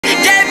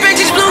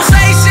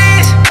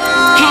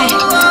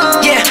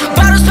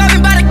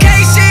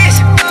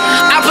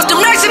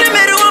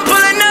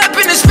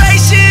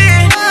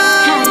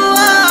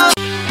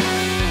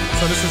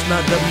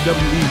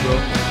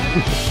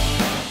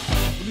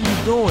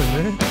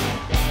doing, man?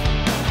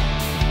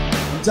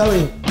 I'm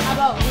telling you. How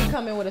about we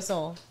come in with a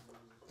song?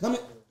 Come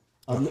in.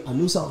 A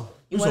new song.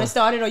 You want to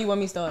start it or you want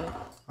me to start it?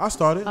 I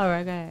started. All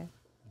right, go ahead.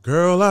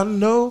 Girl, I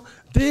know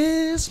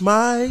this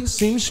might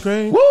seem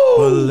strange,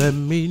 but let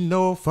me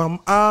know if I'm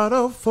out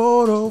of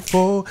photo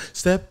for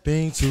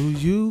stepping to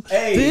you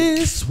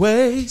this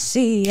way.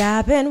 See,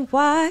 I've been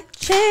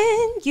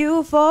watching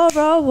you for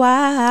a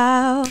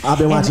while. I've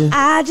been watching.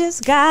 I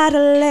just gotta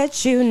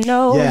let you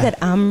know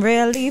that I'm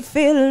really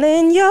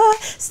feeling your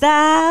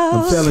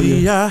style. I'm feeling you.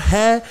 See, I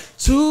had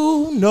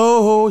to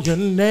know your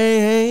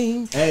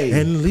name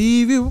and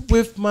leave you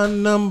with my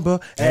number,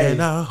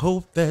 and I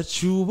hope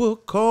that you will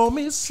call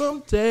me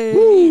someday.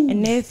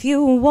 And if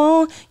you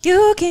want,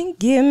 you can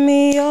give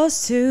me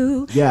yours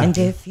too. And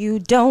if you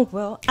don't,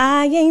 well,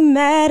 I ain't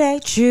mad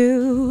at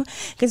you.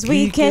 Cause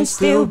we can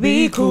still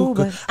be cool,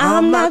 but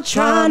I'm not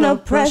trying to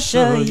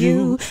pressure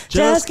you.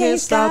 Just can't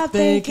stop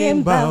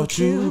thinking about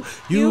you.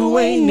 You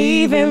ain't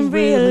even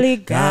really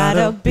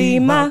gotta be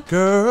my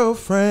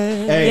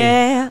girlfriend.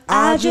 Yeah,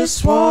 I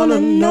just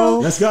wanna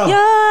know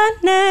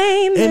your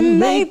name. And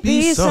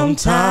maybe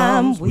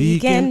sometime we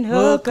can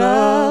hook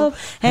up,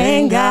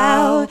 hang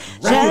out,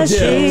 just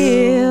chill.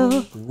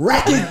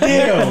 Record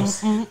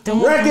deals.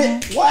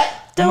 Record what?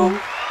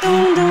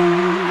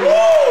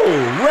 Woo!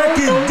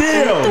 Record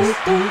deals.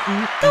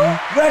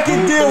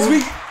 Record deals. We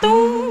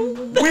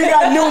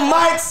got new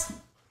mics.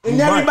 And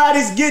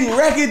everybody's getting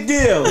record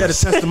deals. We had to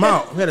test them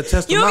out. You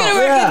get a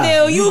record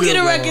deal. You get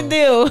a record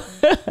deal.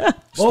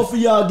 Both of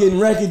y'all getting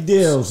record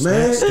deals,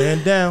 man.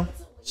 Stand down.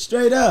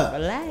 Straight up.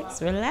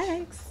 Relax,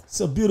 relax. It's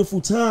a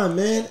beautiful time,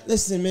 man.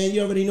 Listen, man,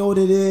 you already know what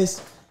it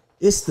is.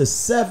 It's the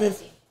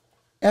 7th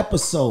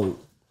episode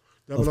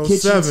of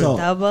Kitchen Talk.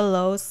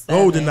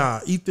 007.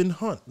 GoldenEye, Ethan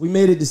Hunt. We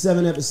made it to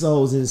 7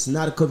 episodes, and it's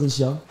not a cooking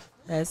show.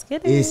 Let's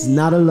get it. It's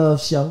not a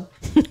love show.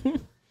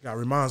 Gotta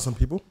remind some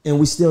people. And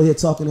we still here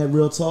talking that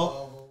real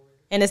talk.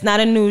 And it's not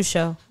a news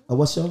show. A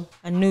what show?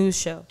 A news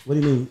show. What do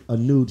you mean, a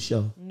nude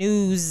show?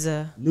 News.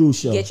 News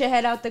show. Get your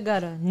head out the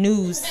gutter.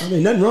 News. I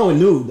mean, nothing wrong with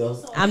nude, though.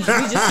 We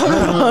just talking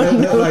about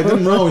nude. Like,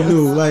 nothing wrong with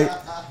nude. Like,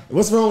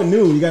 what's wrong with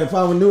nude? You got a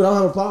problem with nude? I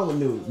don't have a problem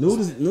with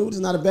nude. Nude is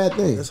not a bad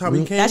thing. That's how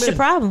we came That's in. your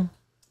problem.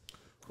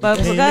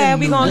 But go ahead,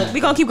 we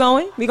gonna keep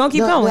going. We gonna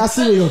keep going. I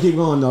see we're gonna keep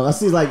going though. I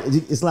see like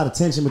it's a lot of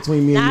tension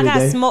between me and you I got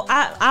today. smoke.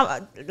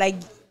 I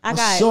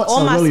got shorts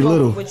all are my really smoke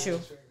little. with you.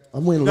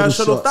 I'm wearing You little gotta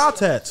show those shorts.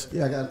 thigh tats.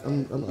 Yeah, I got.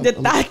 The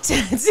thigh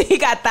tats. He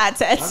got thigh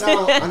tats.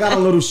 I got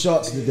on little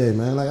shorts today,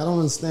 man. Like I don't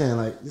understand.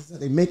 Like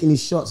they making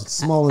these shorts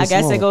small and small.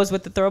 I guess it goes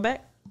with the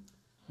throwback.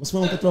 What's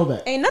wrong with the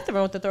throwback? Ain't nothing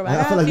wrong with the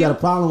throwback. I feel like you got a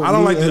problem with I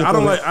don't me like and this. the I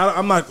don't like.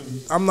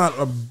 throwback. I'm not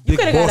a big You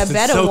could have got a Boston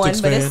better Celtics one,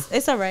 but fan.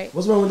 it's all right.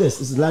 What's wrong with this?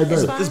 This is Larry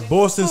Bird. This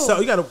Boston Celtics.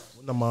 You gotta.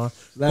 No mind.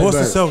 Larry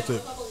Boston Bird.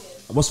 Celtic.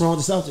 What's wrong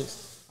with the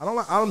Celtics? I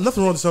don't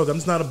nothing wrong with the Celtics. I'm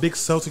just not a big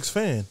Celtics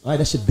fan. All right,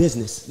 that's your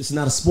business. This is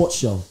not a sports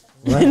show.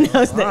 Right?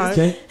 No, it's not. All right.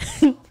 Okay.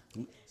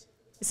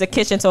 It's a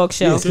kitchen talk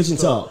show. Yeah, it's kitchen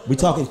talk. We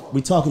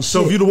talking So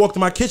shit. if you'd walk to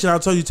my kitchen, I'll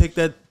tell you take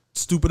that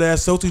stupid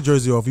ass Celtic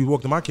jersey off. You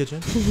walk to my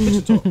kitchen.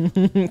 Kitchen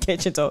talk.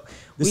 Kitchen talk.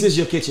 This is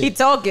your kitchen. He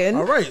talking.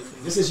 All right.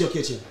 This is your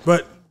kitchen.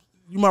 But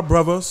you my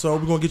brother, so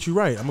we're gonna get you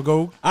right. I'm gonna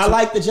go. I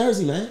like the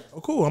jersey, man.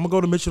 Oh, cool. I'm gonna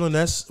go to Mitchell and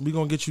Ness. We're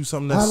gonna get you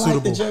something I that's like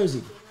suitable. the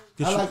jersey.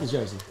 Get I you- like the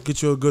jersey.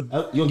 Get you a good.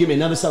 You gonna give me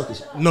another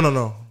Celtics?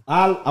 No.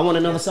 I want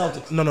another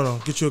Celtics.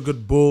 No. Get you a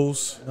good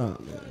Bulls. Oh, man.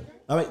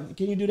 All right,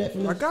 can you do that for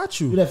me? I got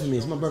you. Do that for me.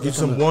 It's my birthday. Get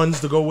some coming up. ones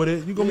to go with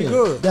it. You gonna Yeah, be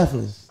good.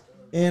 Definitely.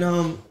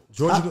 And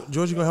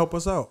Georgie gonna help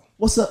us out.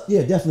 what's up?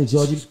 Yeah, definitely,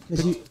 Georgie.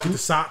 Get the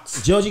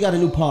socks. Georgie got a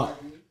new part.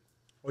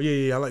 Oh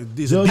yeah. I like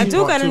these. Georgie- I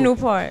do got a new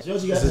part.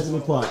 Georgie got a new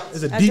part.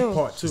 It's a I deep do.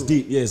 part too. It's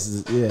deep.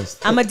 Yes.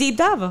 I'm a deep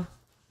diver.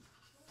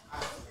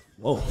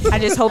 Whoa. I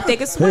just hope they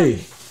can swim. Hey.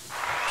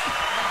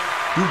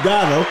 You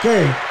got it.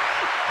 Okay.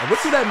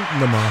 What's that?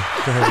 No man.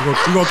 Go ahead.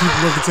 We're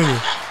gonna continue.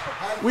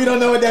 We don't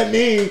know what that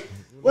means.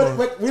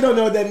 What we don't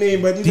know what that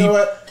means, but you know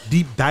what?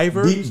 Deep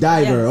diver. Deep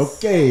diver. Yes.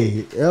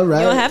 Okay. All right.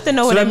 You don't have to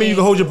know So what that it means you means.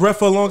 can hold your breath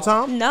for a long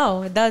time.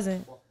 No, it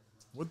doesn't.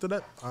 What did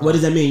that? What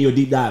does that mean? You're a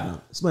deep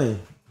diver. Explain.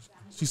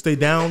 She stay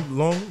down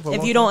long. For a If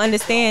long you time? don't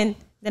understand,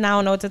 then I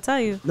don't know what to tell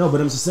you. No, but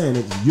I'm just saying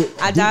that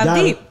I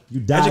dive deep. You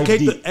dive educate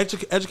deep.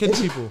 educate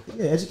the people.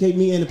 Yeah, educate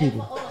me and the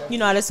people. You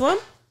know how to swim?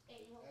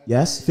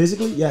 Yes,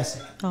 physically,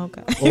 yes.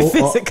 Okay. Or-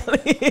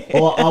 Physically.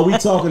 Or are we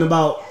talking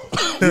about,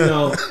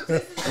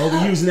 are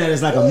we using that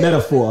as like a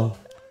metaphor?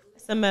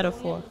 It's a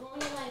metaphor.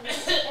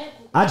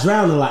 I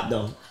drown a lot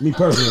though, me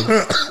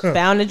personally.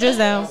 Bound to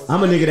drizzle.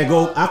 I'm a nigga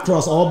that I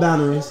cross all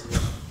boundaries,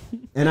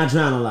 and I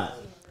drown a lot.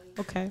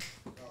 Okay.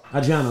 I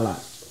drown a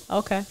lot.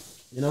 Okay.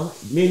 You know,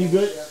 me and you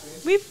good?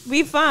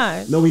 We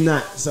fine. No, we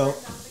not. So,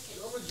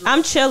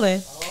 I'm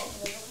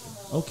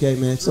okay,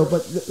 man. So,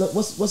 but look,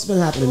 what's been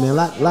happening, man? A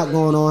lot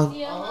going on.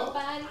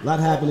 A lot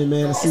happening,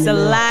 man. I see It's you, a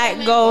man.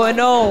 lot going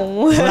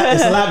on.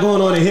 It's a lot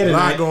going on in here A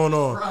tonight. lot going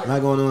on. A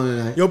lot going on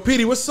tonight. Yo,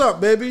 Petey, what's up,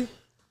 baby?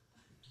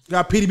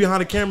 Got Petey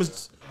behind the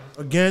cameras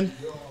again.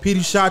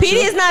 Petey shot Petey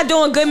you. is not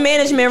doing good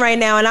management right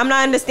now, and I'm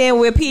not understanding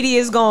where Petey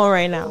is going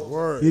right now.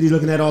 Word. Petey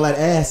looking at all that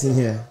ass in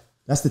here.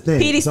 That's the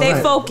thing. PD,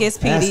 stay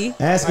focused, PD.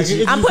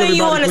 I'm putting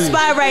you on the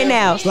spot right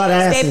now.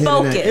 Stay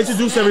focused.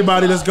 Introduce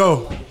everybody. Let's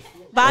go.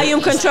 Volume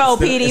control,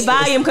 PD.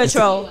 Volume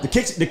control.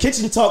 The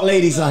kitchen talk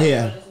ladies are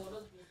here.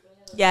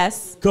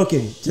 Yes.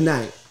 Cooking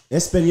tonight.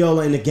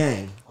 Espanola and the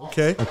gang.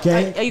 Okay.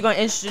 Okay. Are you gonna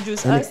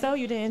introduce us though?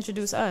 You didn't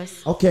introduce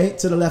us. Okay.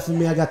 To the left of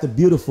me, I got the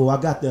beautiful.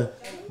 I got the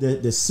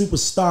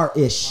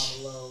superstar-ish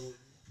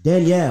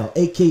Danielle,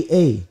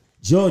 aka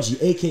Georgie,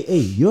 aka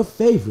your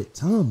favorite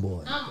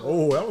tomboy.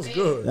 Oh, that was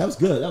good. That was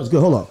good. That was good.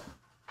 Hold on.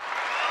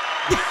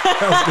 That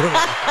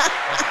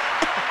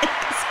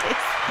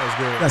was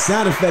good. Got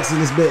sound effects in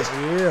this bitch.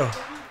 Yeah.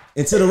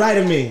 And to the right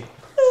of me,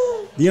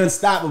 the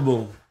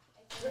unstoppable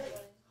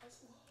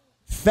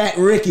Fat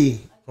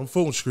Ricky. From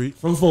Fulton Street.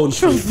 From Fulton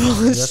Street.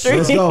 Let's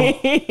go.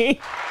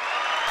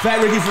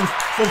 Fat Ricky from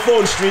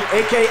Fulton Street,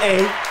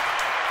 aka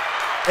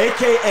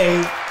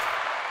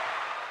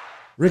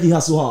Ricky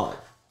Hustle Hard.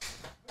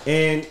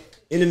 And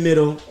in the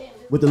middle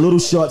with the little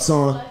shorts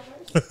on.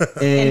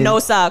 And no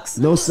socks.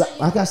 No socks.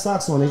 I got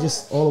socks on. They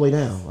just all the way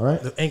down. All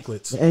right. The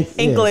anklets.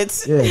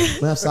 Anklets. Yeah.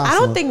 Have socks I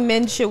don't on. think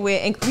men should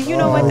wear anklets. You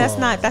know what?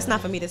 That's not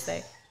for me to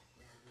say.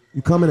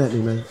 You coming at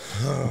me, man.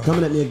 You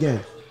coming at me again.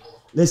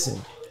 Listen.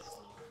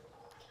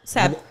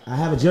 I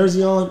have a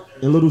jersey on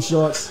and little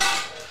shorts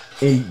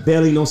and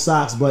barely no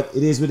socks, but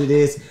it is what it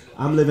is.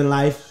 I'm living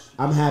life.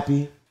 I'm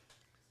happy.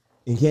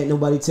 And can't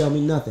nobody tell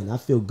me nothing. I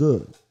feel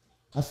good.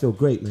 I feel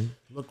great, man.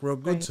 Look real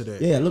good today.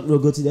 Yeah, look real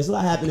good today. There's a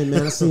lot happening,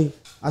 man. I see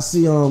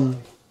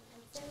some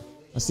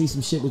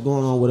shit was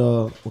going on with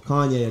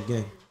Kanye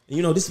again. And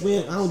you know, this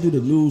man, I don't do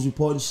the news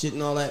reporting shit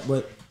and all that,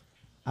 but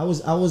I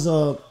was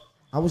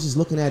just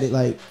looking at it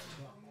like,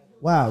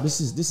 wow, this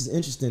is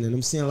interesting, and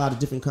I'm seeing a lot of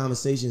different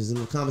conversations, and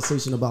the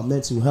conversation about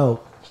mental health,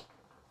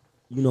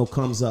 you know,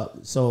 comes up.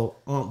 So,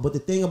 but the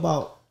thing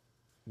about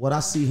what I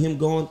see him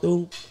going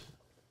through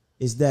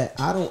is that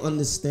I don't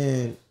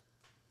understand.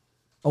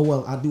 Oh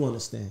well, I do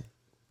understand.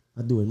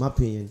 I do, in my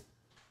opinion.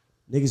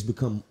 Niggas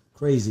become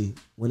crazy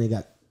when they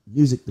got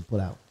music to put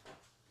out.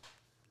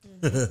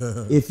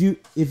 If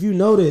you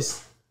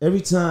notice,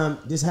 every time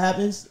this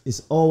happens,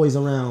 it's always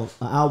around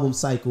an album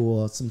cycle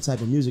or some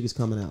type of music is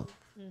coming out.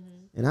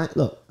 And I'm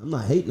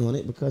not hating on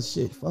it because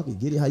shit, fuck it,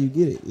 get it how you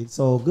get it. It's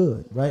all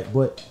good, right?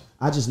 But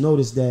I just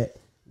noticed that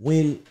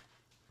when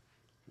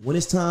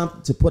it's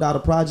time to put out a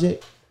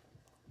project,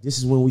 this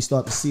is when we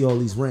start to see all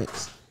these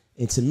ranks.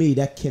 And to me,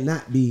 that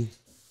cannot be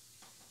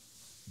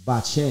by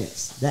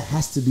chance. That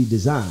has to be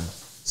designed.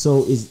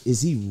 So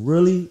is he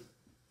really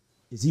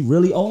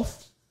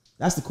off?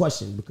 That's the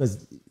question,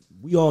 because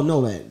we all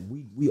know that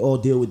we all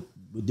deal with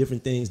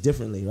different things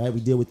differently, right? We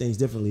deal with things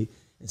differently.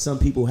 And some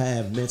people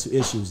have mental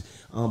issues.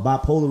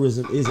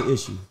 Bipolarism is an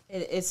issue.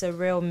 It's a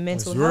real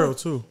mental health.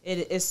 It's real too.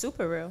 It's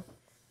super real.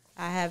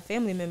 I have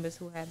family members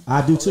who have.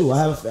 I do too. I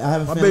have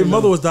a my baby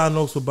mother was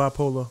diagnosed with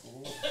bipolar.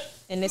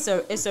 And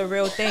it's a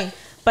real thing.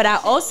 But I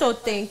also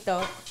think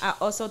that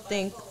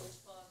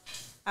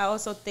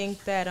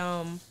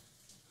I'm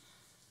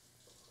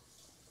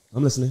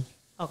listening.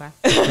 Okay.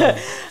 I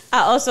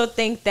also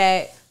think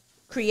that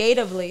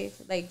creatively,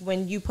 like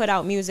when you put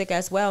out music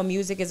as well,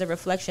 music is a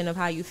reflection of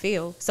how you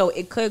feel. So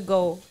it could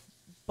go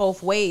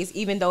both ways,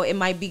 even though it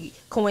might be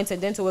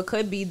coincidental. It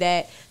could be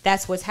that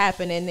that's what's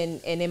happening,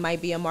 and it might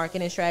be a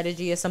marketing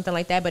strategy or something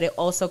like that. But it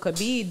also could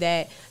be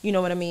that, you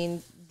know what I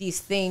mean,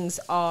 these things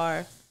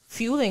are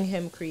fueling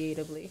him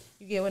creatively.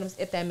 You get what I'm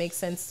saying? If that makes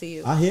sense to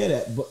you. I hear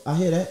that. But I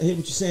hear what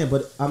you're saying.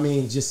 But I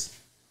mean, it's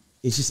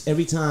just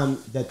every time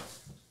that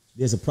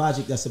there's a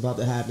project that's about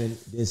to happen,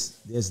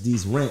 there's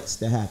these rants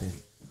that happen.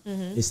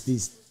 Mm-hmm. It's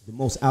the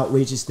most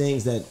outrageous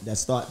things that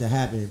start to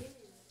happen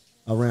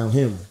around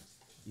him.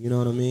 You know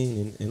what I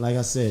mean? And like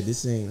I said,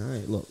 this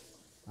ain't. Look,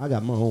 I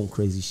got my own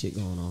crazy shit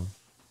going on.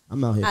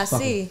 I'm out here. I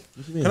fucking. see.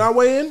 Can I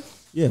weigh in?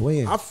 Yeah, weigh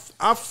in.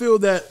 I feel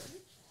that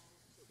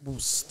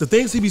the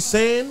things he be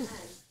saying,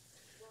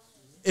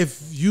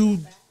 if you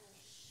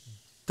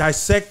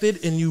dissect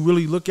it and you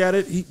really look at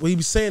it, what he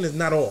be saying is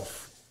not off.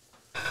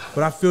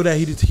 But I feel that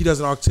he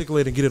doesn't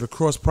articulate and get it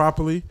across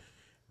properly.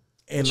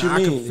 And what you I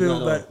mean? can feel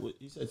that.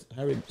 You said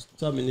Harriet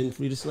Tubman didn't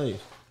free the slaves.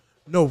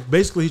 No,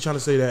 basically he's trying to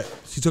say that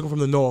she took him from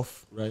the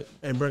north, right,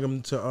 and bring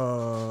him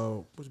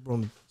to took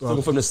him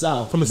from the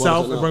south, and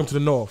bring him to the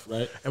north,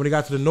 right. And when he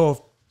got to the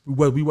north,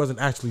 we wasn't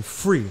actually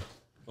free.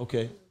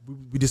 Okay,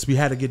 we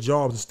had to get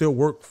jobs and still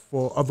work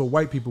for other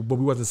white people, but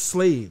we wasn't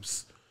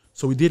slaves.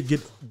 So we did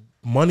get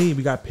money,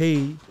 we got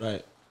paid.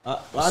 Right. I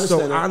understand.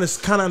 So I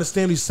kind of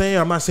understand what he's saying.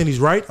 I'm not saying he's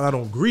right. I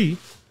don't agree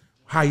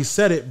how he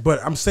said it,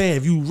 but I'm saying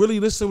if you really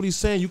listen to what he's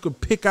saying, you could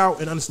pick out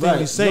and understand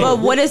what he's saying. But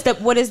what is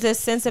the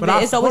sense of it?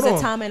 It's always a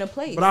time and a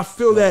place. But I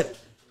feel that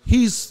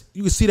you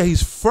can see that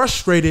he's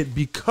frustrated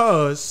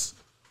because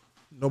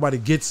nobody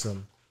gets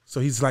him.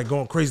 So he's like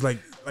going crazy. Like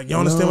you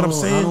understand what I'm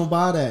saying? I don't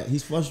buy that.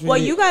 He's frustrated. Well,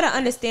 you got to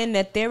understand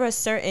that there are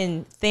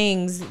certain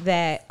things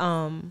that,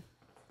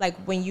 like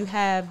when you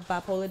have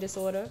bipolar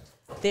disorder,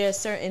 there are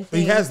certain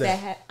things he has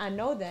that. I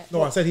know that.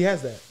 No, I said he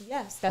has that.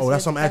 Yes, that's what I'm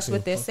asking. That's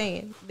what they're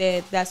saying.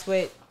 That's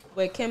what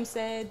Kim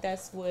said.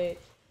 That's what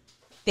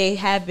they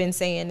have been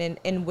saying,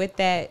 and with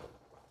that,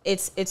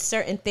 it's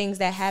certain things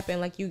that happen.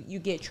 Like you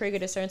get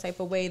triggered a certain type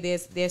of way.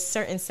 There's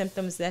certain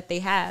symptoms that they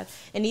have,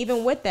 and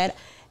even with that,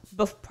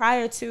 but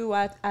prior to,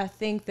 I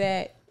think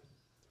that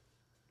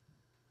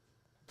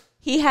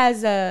he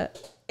has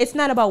it's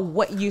not about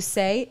what you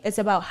say, it's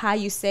about how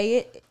you say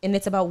it, and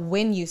it's about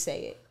when you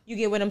say it. You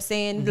get what I'm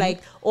saying?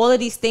 Like all of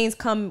these things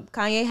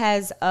Kanye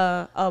has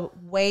a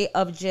way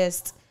of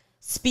just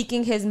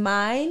speaking his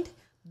mind,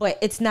 but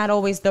it's not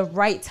always the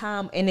right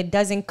time, and it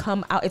doesn't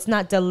come out. It's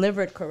not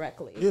delivered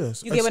correctly.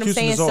 Yes, you get what I'm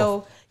saying?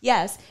 So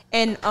yes,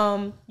 and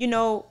you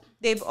know,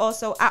 they've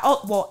also,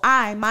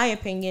 my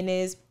opinion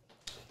is,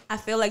 I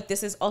feel like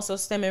this is also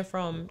stemming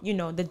from, you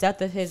know, the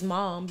death of his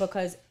mom,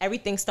 because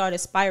everything started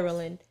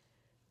spiraling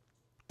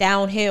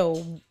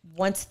downhill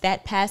once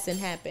that passing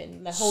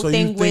happened. The whole so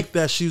thing you think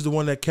that she's the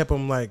one that kept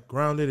him like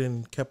grounded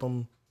and kept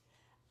him?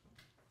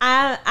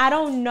 I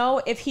don't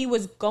know if he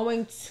was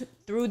going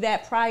through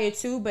that prior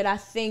to, but I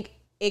think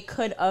it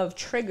could have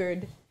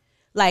triggered,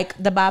 like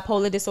the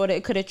bipolar disorder.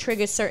 It could have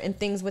triggered certain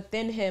things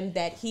within him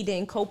that he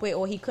didn't cope with,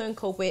 or he couldn't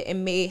cope with,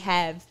 and may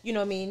have, you know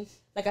what I mean?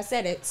 Like I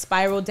said, it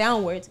spiraled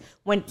downwards.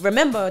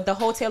 Remember the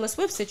whole Taylor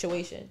Swift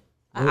situation,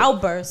 an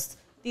outburst.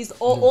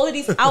 All of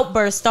these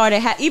outbursts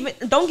started. Even,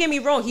 don't get me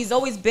wrong, he's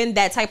always been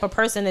that type of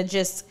person to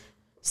just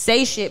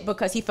say shit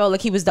because he felt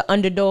like he was the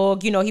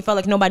underdog. You know, he felt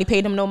like nobody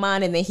paid him no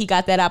mind, and then he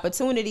got that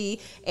opportunity,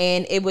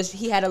 and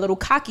he had a little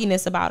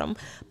cockiness about him.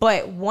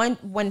 But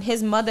when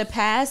his mother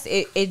passed,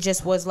 it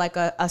just was like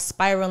a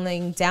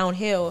spiraling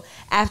downhill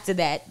after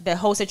that. The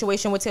whole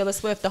situation with Taylor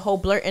Swift, the whole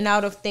blurting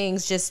out of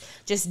things,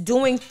 just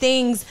doing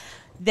things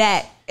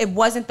that it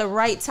wasn't the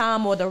right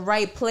time or the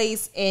right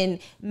place, and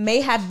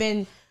may have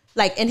been,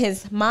 like, in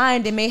his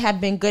mind, it may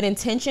have been good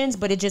intentions,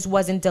 but it just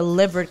wasn't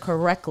delivered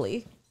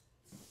correctly.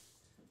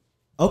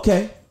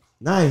 Okay,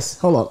 nice.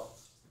 Hold up.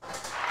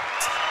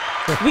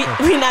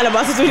 We're not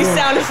about to do these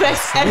sound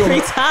effects every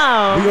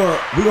time.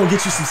 We're gonna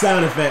get you some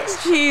sound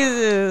effects.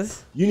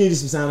 Jesus. You needed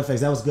some sound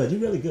effects. That was good.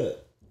 You're really good.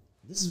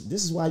 This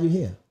is why you're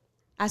here.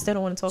 I still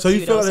don't want to talk to you. So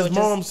you feel though,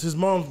 like his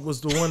mom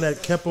was the one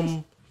that kept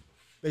him,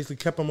 basically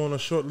kept him on a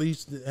short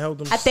leash, that held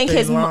him. I think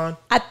his mom.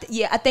 I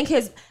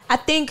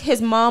think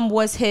his mom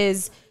was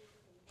his.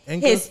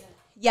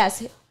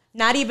 Yes,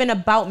 not even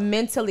about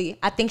mentally.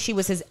 I think she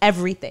was his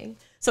everything.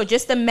 So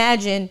just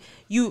imagine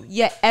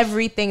you're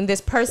everything.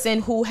 This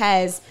person who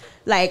has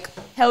like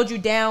held you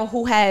down,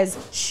 who has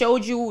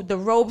showed you the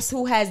ropes,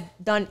 who has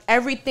done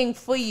everything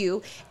for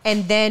you,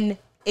 and then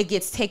it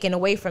gets taken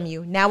away from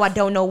you. Now I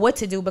don't know what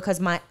to do because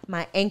my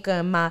anchor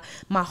and my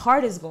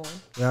heart is gone.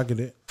 Yeah, I get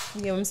it.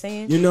 You know what I'm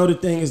saying? You know, the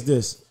thing is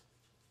this.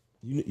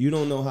 You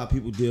don't know how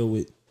people deal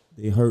with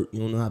their hurt.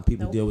 You don't know how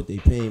people deal with their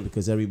pain,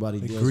 because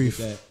everybody deals with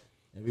that.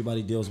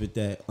 Everybody deals with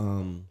that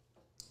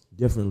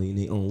differently in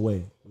their own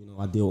way. You know,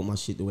 I deal with my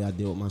shit the way I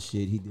deal with my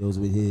shit. He deals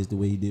with his the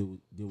way he deal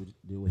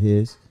with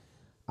his.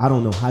 I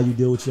don't know how you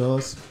deal with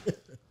yours.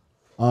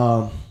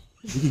 We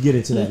could get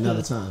into that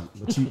another time.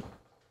 But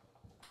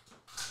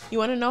you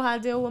want to know how I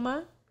deal with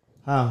mine?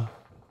 How?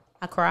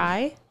 I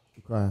cry.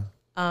 You cry.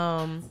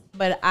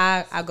 But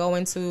I go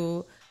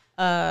into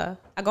a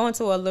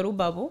little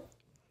bubble,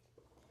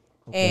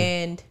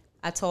 and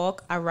I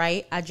talk, I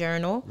write, I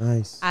journal.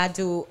 Nice. I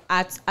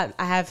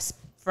have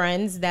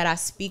friends that I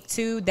speak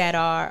to that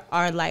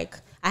are like,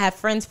 I have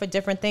friends for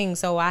different things.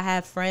 So I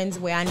have friends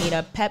where I need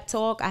a pep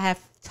talk. I have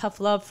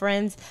tough love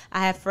friends. I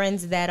have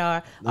friends that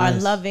are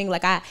loving.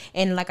 Like I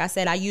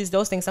said, I use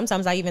those things.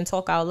 Sometimes I even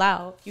talk out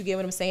loud. You get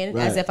what I'm saying?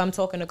 Right. As if I'm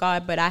talking to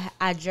God, but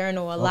I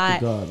journal a lot.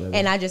 God,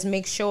 and I just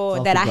make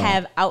sure that I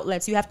have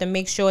outlets. You have to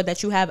make sure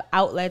that you have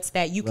outlets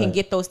that you can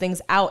get those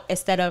things out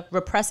instead of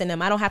repressing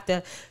them. I don't have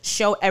to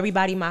show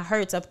everybody my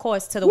hurts. Of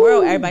course, to the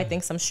world, everybody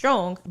thinks I'm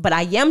strong, but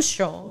I am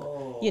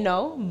strong, you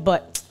know?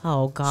 But,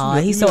 oh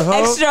God, he's so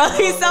extra.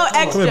 He's so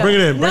extra. Come here, bring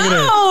it in. Bring it in.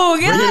 No,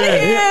 get out of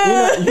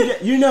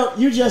here.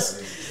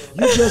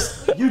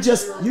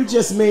 You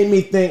just made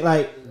me think,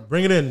 like,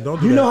 bring it in. Don't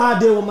do that. You know how I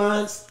deal with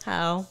mine?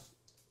 How?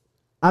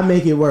 I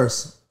make it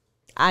worse.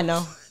 I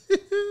know.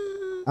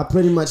 I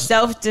pretty much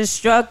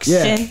self-destruction.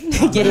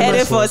 Yeah. You're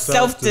headed for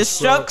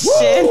self-destruction.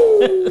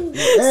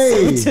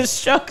 Hey,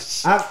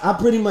 self-destruction. I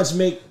pretty much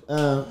make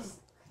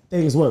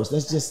things worse.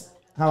 That's just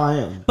how I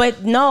am.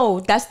 But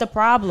no, that's the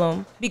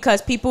problem,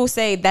 because people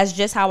say that's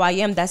just how I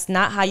am. That's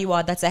not how you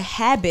are. That's a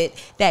habit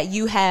that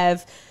you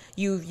have.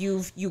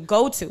 You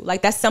go to,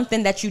 like, that's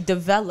something that you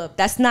develop.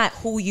 That's not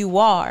who you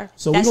are.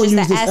 So we're gonna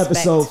use this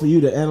episode for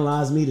you to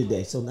analyze me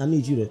today. So I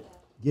need you to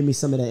give me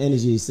some of that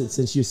energy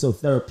since you're so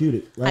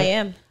therapeutic, right? I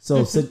am.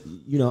 So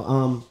you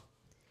know,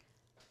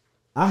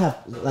 I have,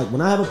 like,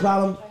 when I have a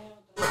problem,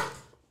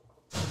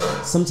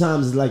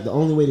 sometimes, like, the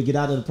only way to get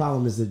out of the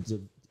problem is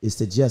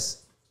to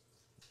just,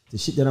 the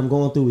shit that I'm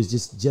going through is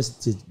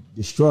just to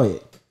destroy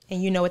it.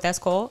 And you know what that's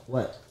called?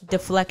 What?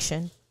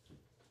 Deflection.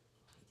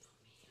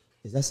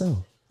 Is that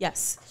so?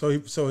 Yes.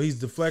 So he's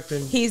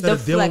deflecting. Instead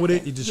of dealing with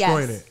it, you're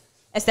destroying it.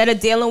 Instead of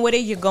dealing with it,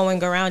 you're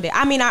going around it.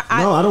 I mean, no,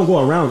 I don't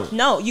go around it.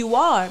 No, you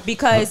are,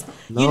 because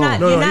you're not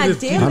dealing.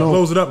 He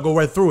close it up, go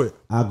right through it.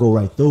 I go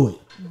right through it.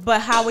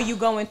 But how are you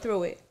going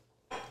through it?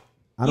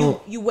 I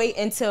don't. You wait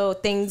until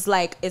things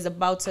like is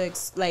about to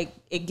like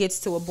it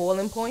gets to a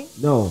boiling point.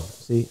 No,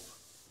 see,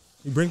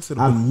 He brings to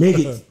the I make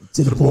it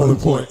to the boiling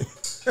point. You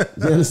know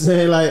what I'm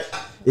saying? Like,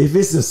 if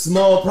it's a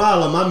small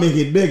problem, I make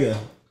it bigger.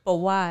 But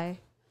why?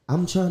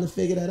 I'm trying to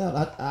figure that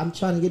out. I'm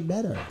trying to get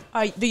better.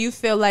 Do you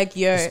feel like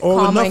you're all or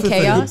calm and nothing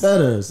thing. chaos? Get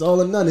better. It's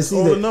all or none. It's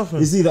all or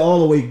nothing. It's either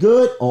all the way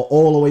good or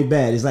all the way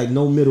bad. It's like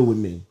no middle with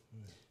me.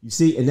 You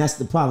see, and that's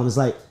the problem. It's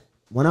like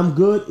when I'm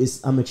good,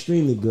 I'm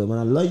extremely good. When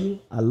I love you,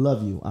 I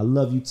love you. I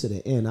love you to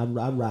the end. I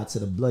ride to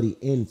the bloody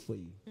end for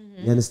you.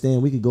 Mm-hmm. You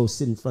understand? We could go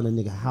sit in front of a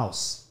nigga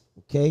house.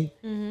 Okay,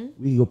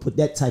 we can go put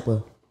that type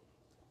of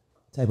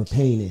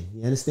pain in.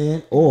 You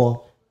understand?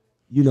 Or,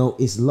 you know,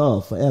 it's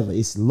love forever.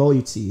 It's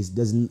loyalty. It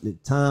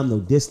doesn't time, no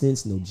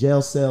distance, no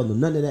jail cell, no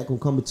none of that can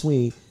come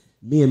between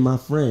me and my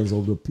friends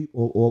or the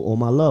people or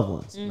my loved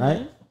ones,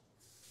 right?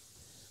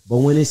 But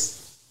when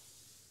it's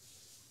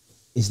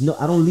no,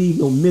 I don't leave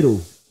no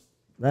middle,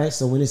 right?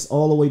 So when it's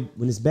all the way,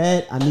 when it's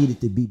bad, I need it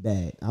to be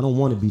bad. I don't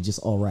want to be just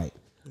all right.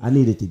 I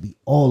need it to be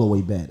all the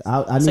way bad.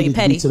 I need it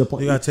to be to the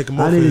point. You gotta take them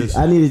off of this.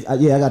 I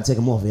gotta take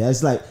them off of here.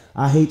 It's like,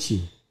 I hate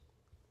you.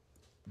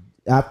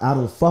 I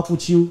don't fuck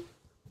with you.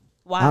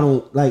 Why? I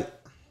don't like.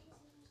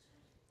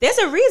 There's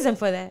a reason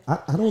for that.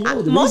 I don't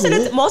know. Most of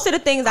the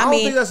things I I don't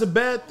mean, think that's a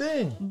bad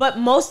thing. but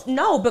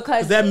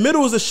because That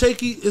middle is a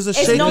shaky.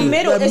 it's no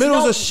middle. That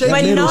middle is a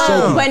shaky.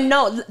 But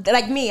no,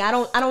 like me, I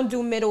don't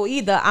do middle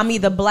either. I'm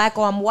either black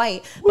or I'm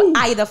white. But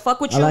I either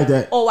fuck with you. I like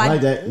that. Or I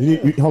like that.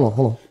 Hold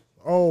on.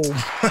 Oh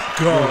my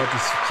God!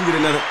 She get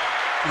another.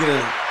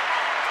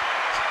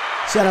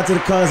 Shout out to the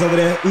cuz over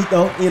there,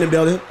 Etho, in the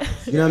building.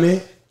 You know what I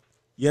mean?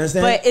 You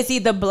understand? But it's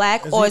either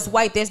black or it's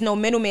white. There's no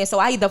middleman. So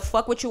I either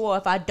fuck with you or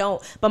if I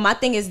don't. But my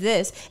thing is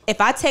this: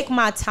 if I take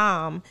my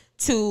time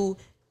to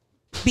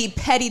be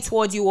petty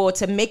towards you or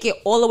to make it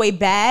all the way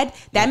bad,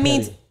 that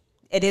means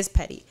it is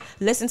petty.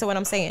 Listen to what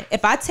I'm saying.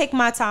 If I take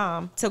my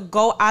time to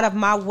go out of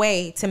my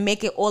way to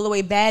make it all the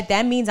way bad,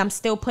 that means I'm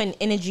still putting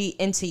energy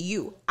into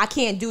you. I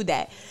can't do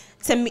that.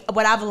 To me,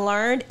 what I've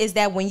learned is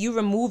that when you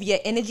remove your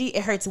energy,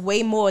 it hurts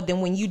way more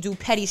than when you do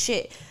petty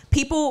shit.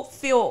 People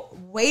feel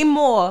way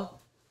more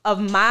of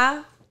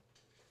not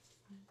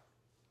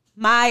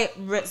my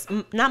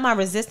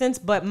resistance,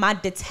 but my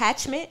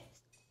detachment.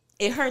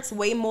 It hurts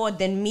way more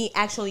than me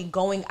actually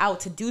going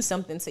out to do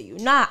something to you.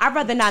 Nah, I'd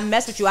rather not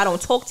mess with you. I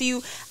don't talk to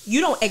you. You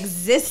don't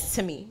exist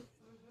to me.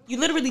 You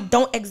literally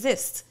don't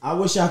exist. I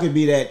wish I could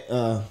be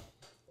that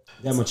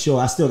mature.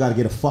 I still gotta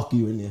get a fuck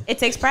you in there. It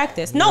takes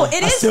practice. No,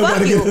 it is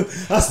fuck you.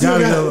 I still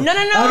gotta. No.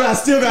 I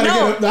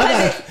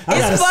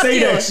gotta say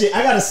that shit.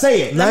 I gotta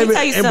say it. Let me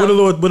tell you something.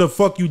 And with a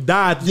fuck you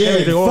died.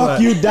 Yeah,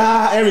 fuck you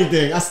die.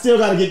 Everything. I still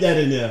gotta get that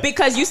in there.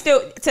 Because you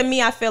still, to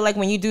me, I feel like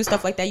when you do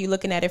stuff like that, you're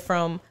looking at it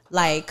from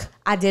like,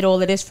 I did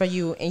all of this for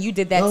you, and you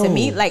did that to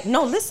me. Like,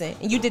 no, listen,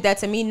 you did that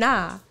to me.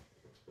 Nah,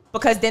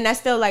 because then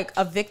that's still like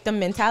a victim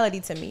mentality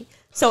to me.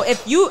 So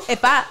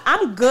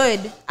I'm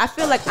good. I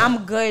feel like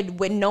I'm good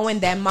with knowing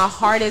that my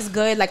heart is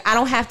good. Like I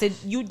don't have to.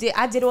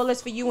 I did all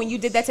this for you, and you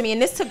did that to me,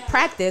 and this took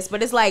practice.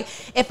 But it's like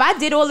if I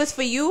did all this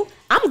for you,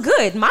 I'm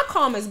good. My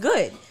karma is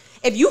good.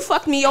 If you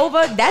fuck me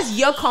over, that's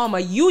your karma.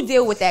 You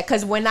deal with that.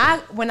 Cause when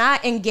I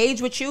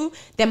engage with you,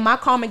 then my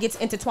karma gets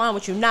intertwined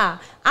with you. Nah,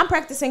 I'm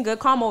practicing good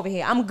karma over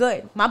here. I'm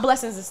good. My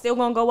blessings are still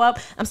gonna go up.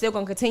 I'm still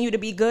gonna continue to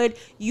be good.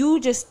 You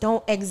just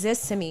don't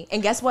exist to me.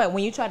 And guess what?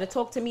 When you try to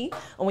talk to me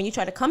or when you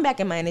try to come back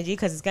in my energy,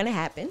 cause it's gonna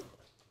happen,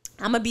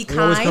 I'm gonna be kind.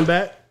 They always come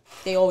back?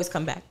 They always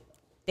come back.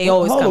 They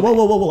always come back. Whoa.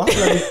 Hold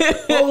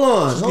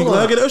on.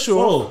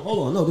 Hold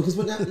on. No, because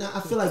now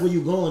I feel like where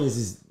you're going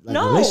is like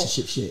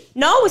relationship shit.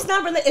 No, it's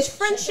not. It's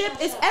friendship.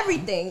 It's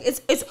everything.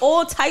 It's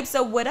all types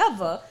of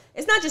whatever.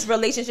 It's not just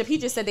relationship. He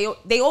just said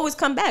they always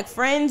come back.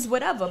 Friends,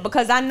 whatever.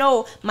 Because I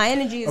know my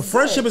energy is a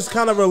friendship is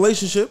kind of a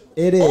relationship.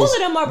 It is. All of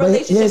them are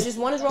relationships. Just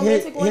one is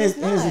romantic, one is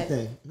not.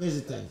 Here's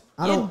the thing.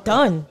 You're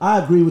done. I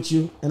agree with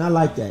you, and I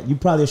like that. You're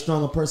probably a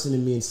stronger person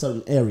than me in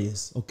certain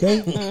areas.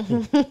 Okay?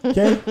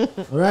 Okay?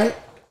 All right?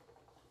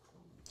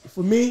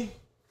 For me,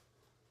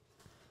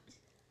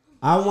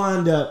 I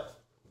wind up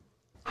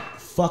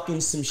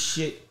fucking some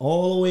shit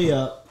all the way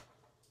up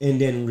and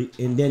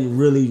then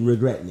really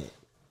regretting it.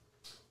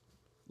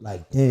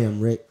 Like, damn,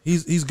 Rick.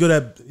 He's good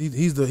at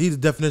he's the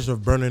definition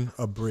of burning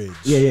a bridge.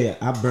 Yeah.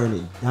 I burn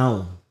it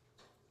down.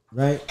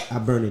 Right? I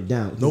burn it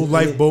down. No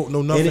lifeboat,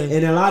 no nothing.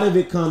 And a lot of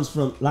it comes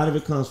from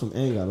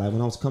anger. Like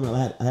when I was coming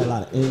up, I had a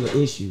lot of anger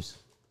issues.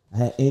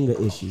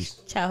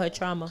 Childhood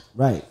trauma.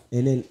 Right.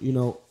 And then,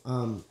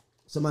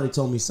 somebody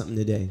told me something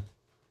today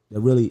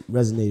that really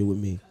resonated with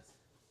me.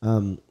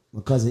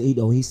 My cousin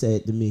Ito, he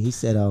said to me,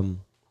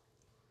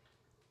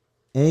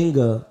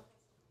 anger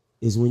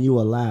is when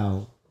you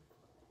allow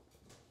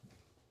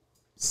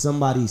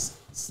somebody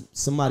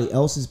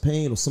else's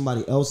pain or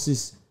somebody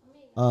else's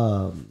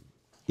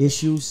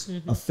issues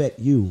affect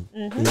you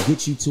and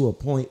get you to a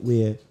point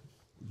where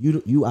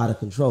you out of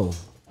control.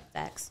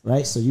 Facts.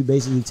 Right? So you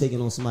basically taking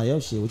on somebody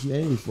else's shit. What you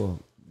angry for?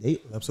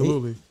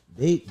 Absolutely.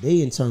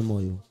 They in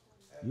turmoil.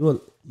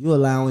 You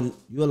allowing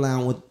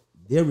what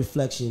their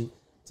reflection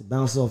to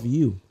bounce off of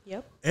you.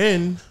 Yep.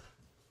 And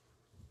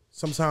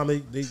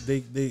sometimes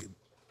they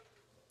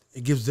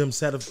it gives them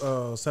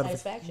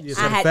satisfaction.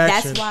 Yeah,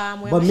 that's why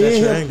I'm wearing. But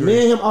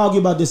me and him argue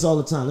about this all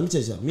the time. Let me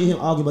tell you something. Me and him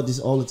argue about this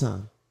all the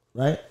time,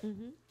 right?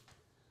 Mm-hmm.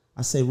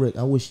 I say, Rick,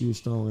 I wish you were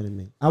stronger than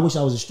me. I wish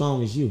I was as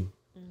strong as you,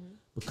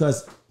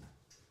 because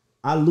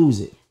I lose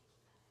it.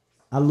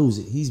 I lose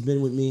it. He's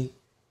been with me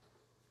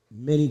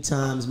many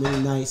times, many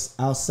nights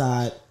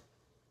outside.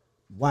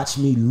 Watch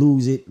me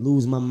lose it,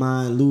 lose my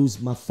mind,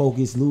 lose my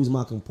focus, lose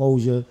my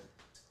composure,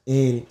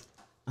 and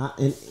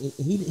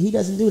he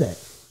doesn't do that.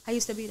 I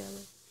used to be that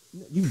way.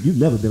 You've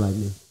never been like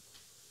me.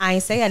 I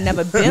ain't say I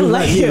never been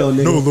like you. No,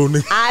 little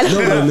nigga. No,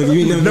 little nigga. You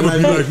ain't never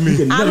be like me. You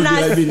can never be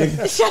like me,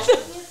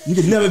 nigga. You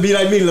can never be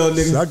like me, little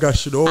nigga. I got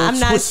shit all I'm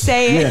not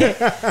saying.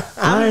 Yeah.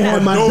 I ain't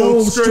had my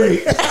dome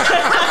straight. I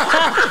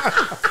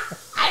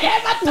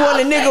had my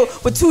want a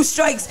nigga with 2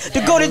 strikes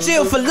to go to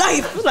jail for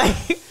life. Like,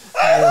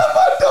 I had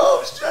my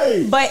dome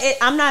straight. But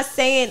I'm not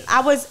saying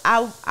I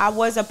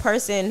was a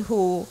person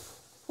who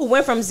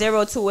went from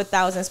 0 to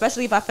 1,000,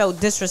 especially if I felt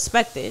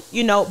disrespected,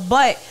 you know.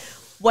 But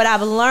what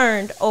I've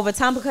learned over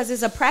time, because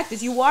it's a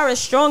practice, you are as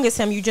strong as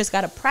him. You just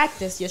gotta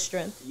practice your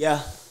strength.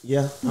 Yeah.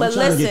 But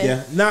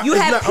listen, you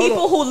have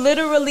people who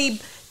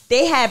literally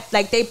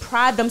they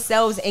pride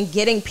themselves in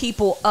getting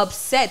people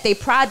upset. They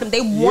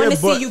want to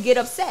see you get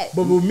upset.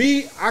 But with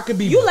me, I could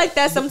be. You like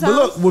that sometimes.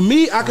 But look, with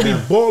me, I could be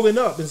balling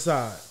up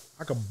inside.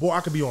 I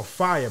could be on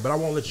fire, but I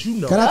won't let you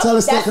know. Can I tell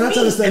a story?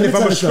 And if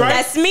I'm a strike,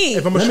 that's me.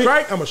 If I'm a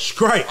strike, I'm a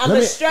strike. I'm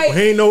a strike. Well,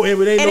 ain't no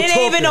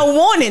even a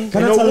warning.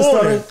 Can I tell a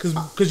story?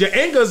 Because your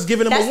anger is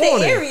giving them a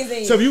warning. Aries in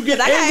you. So if you get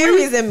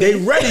angry, they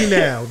ready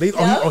now.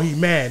 He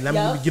mad. Let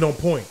me get on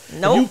point.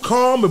 Nope. If you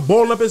calm and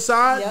balling up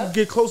inside, you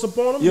get close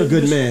upon him. You're a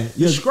good man.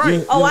 You're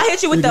strike. I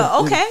hit you with the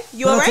okay.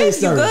 You all right?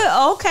 You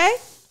good? Okay.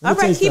 All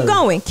right. Keep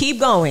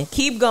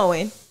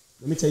going.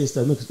 Let me tell you a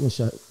story. Look, one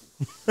shot.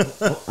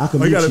 I can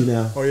mute you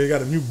now. Oh, you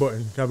got a mute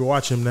button. Gotta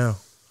watch him now.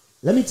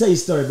 Let me tell you a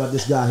story about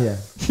this guy here.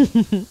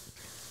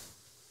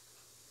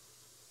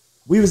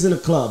 We was in a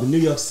club in New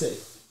York City.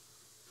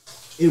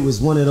 It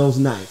was one of those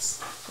nights.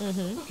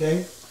 Mm-hmm.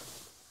 Okay?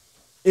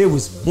 It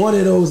was one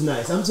of those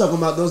nights. I'm talking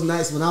about those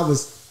nights when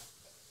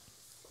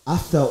I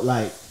felt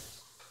like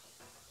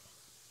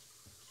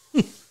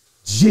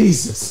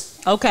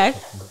Jesus. Okay.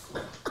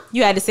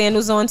 You had the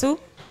sandals on too?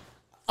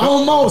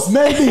 Almost,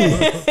 maybe.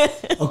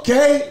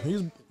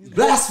 Okay?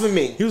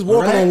 Blasphemy. He was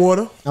walking on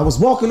water. I was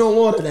walking on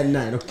water that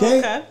night,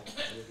 okay?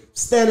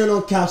 Standing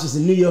on couches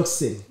in New York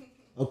City,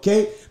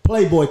 okay?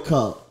 Playboy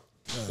Club,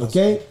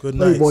 okay? Good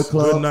Playboy nights.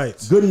 Club. Good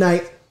nights. Good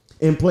night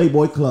in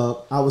Playboy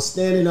Club. I was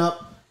standing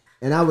up,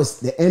 and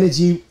the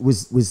energy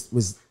was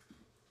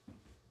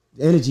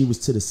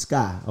to the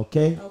sky,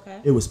 okay?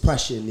 It was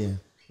pressure in there,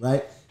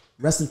 right?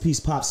 Rest in peace,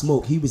 Pop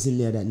Smoke. He was in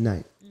there that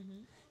night.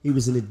 Mm-hmm. He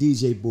was in the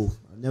DJ booth.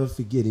 I'll never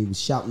forget. He was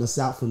shouting us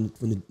out from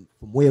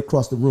way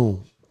across the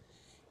room.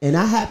 And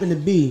I happened to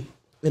be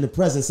in the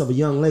presence of a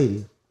young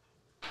lady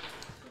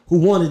who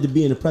wanted to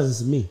be in the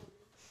presence of me.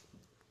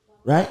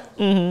 Right?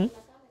 Mm-hmm.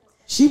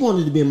 She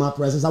wanted to be in my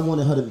presence. I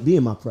wanted her to be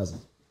in my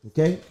presence.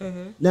 Okay?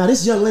 Mm-hmm. Now,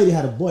 this young lady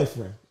had a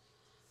boyfriend.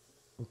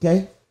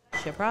 Okay?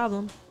 It's your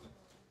problem.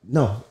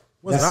 No.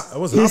 It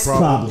wasn't his our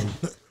problem.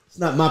 It's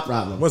not my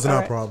problem. It wasn't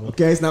our problem.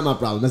 Okay? It's not my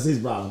problem. That's his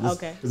problem.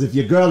 Okay. Because if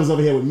your girl is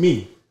over here with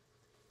me,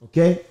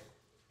 okay,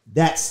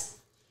 that's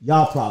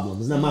y'all problem.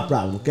 It's not my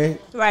problem. Okay?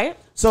 Right.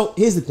 So,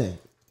 here's the thing.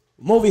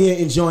 I'm over here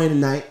enjoying the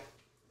night.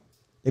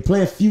 They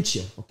playing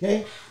Future,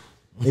 okay?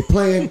 They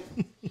playing,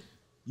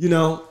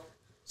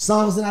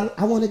 songs that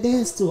I want to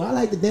dance to. I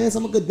like to dance.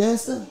 I'm a good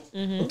dancer,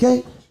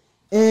 okay?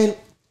 And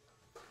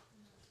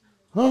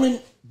her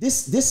and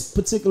this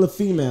particular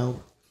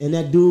female and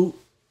that dude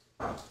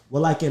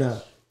were like in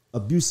a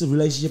abusive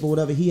relationship or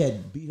whatever. He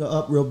had beat her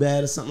up real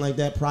bad or something like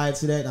that prior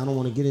to that. I don't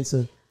want to get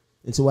into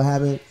what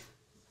happened,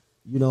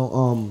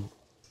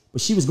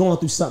 but she was going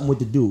through something with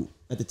the dude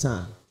at the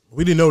time.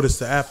 We didn't notice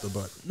the after,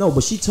 but no,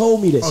 but she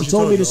told me this. She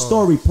told me the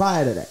story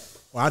prior to that.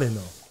 Well, I didn't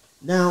know.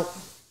 Now,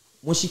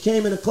 when she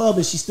came in the club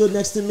and she stood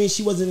next to me,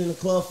 she wasn't in the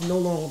club for no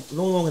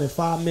longer than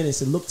 5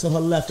 minutes, and looked to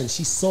her left and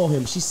she saw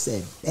him. She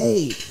said,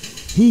 "Babe,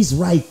 he's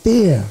right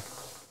there."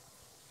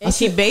 And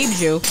she babed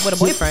you with a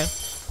boyfriend.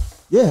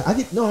 Yeah, are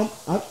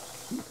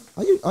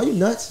you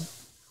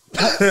nuts?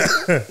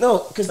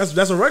 No, because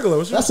that's a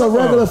regular. That's a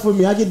regular for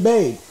me. I get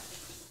babed.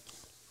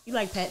 You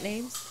like pet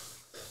names?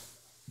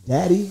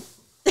 Daddy.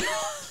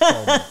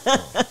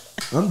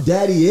 I'm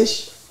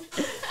daddy-ish.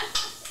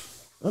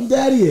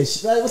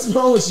 Like, what's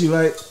wrong with you?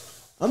 Like,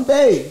 I'm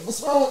babe.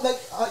 What's wrong? Like,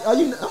 are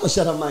you? I'm gonna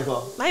shut up,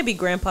 Michael. Might be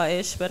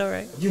grandpa-ish, but all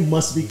right. You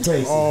must be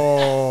crazy.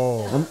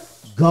 Oh, I'm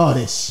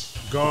God-ish.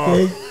 God.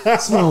 Okay?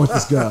 What's wrong with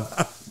this girl?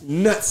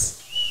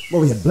 Nuts. Well,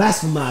 we here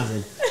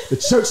blasphemizing. The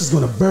church is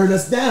gonna burn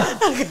us down.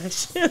 Oh,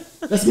 gosh.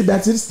 Let's get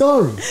back to the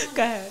story.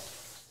 Go ahead.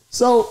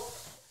 So,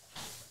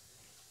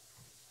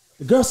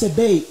 the girl said,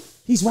 "Babe,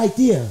 he's right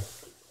there."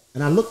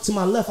 And I looked to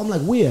my left. I'm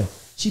like, "Where?"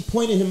 She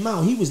pointed him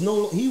out. He was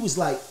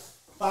like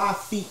 5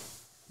 feet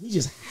He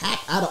just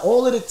out of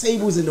all of the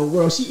tables in the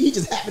world, he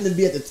just happened to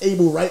be at the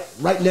table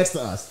right next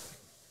to us.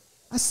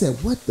 I said,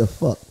 what the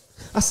fuck?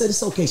 I said,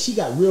 it's okay. She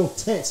got real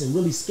tense and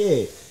really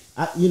scared.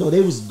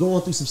 They was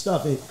going through some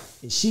stuff and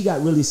she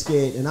got really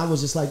scared. And I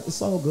was just like,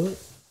 it's all good.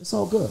 It's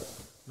all good.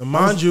 Now,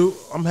 mind you,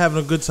 I'm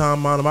having a good time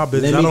minding my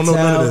business. I don't know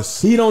none of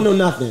this. He don't know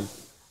nothing.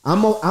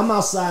 I'm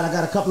outside. I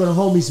got a couple of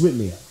the homies with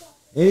me.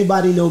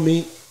 Anybody know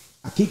me?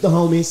 I keep the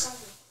homies.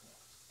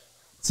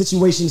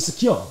 Situation is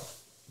secure.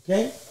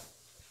 Okay?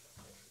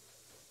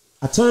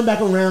 I turned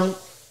back around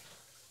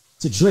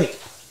to drink.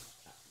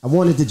 I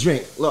wanted to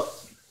drink. Look.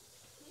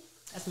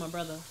 That's my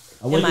brother.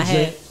 I went to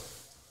drink.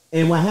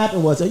 And what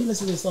happened was, are you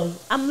listening to this song?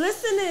 I'm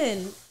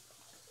listening.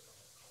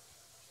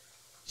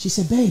 She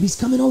said, babe, he's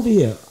coming over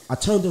here. I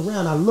turned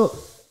around, I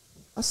looked.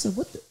 I said,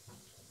 what the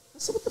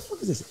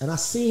fuck is this? And I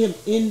see him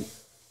in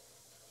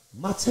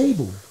my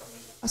table.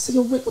 I said,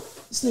 yo, Rick,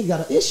 this nigga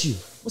got an issue.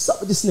 What's up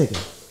with this nigga?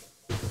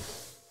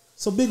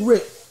 So Big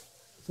Rick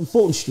from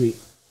Fulton Street.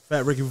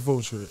 Fat Ricky from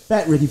Fulton Street.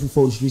 Fat Ricky from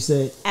Fulton Street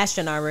said.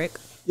 Astronaut Rick.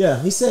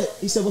 Yeah, he said,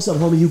 what's up,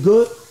 homie? You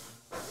good?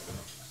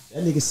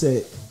 That nigga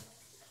said,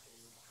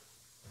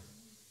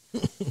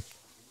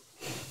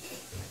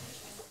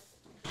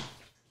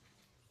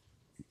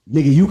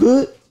 nigga, you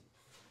good?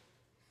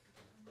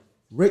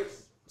 Rick,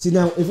 see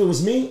now, if it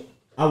was me,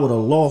 I would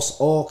have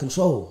lost all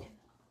control.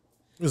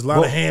 There's a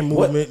lot of hand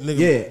movement,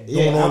 nigga.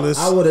 Yeah, all this.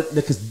 I would have,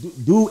 because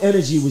dude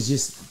energy was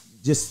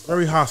just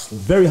very hostile.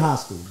 Very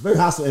hostile. Very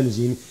hostile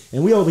energy.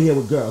 And we over here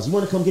with girls. You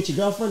want to come get your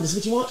girlfriend? This is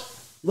what you want?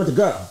 You want the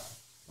girl?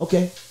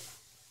 Okay.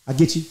 I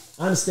get you.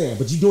 I understand.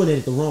 But you're doing it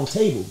at the wrong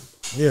table.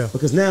 Yeah.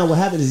 Because now what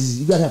happens is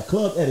you gotta have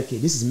club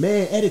etiquette. This is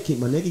man etiquette,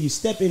 my nigga. You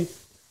stepping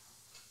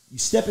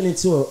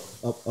into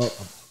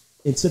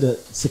into the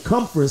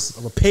circumference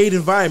of a paid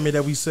environment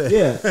that we said.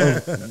 Yeah.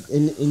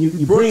 And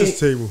you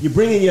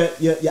bringing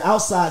your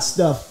outside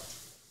stuff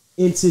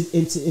into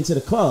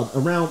the club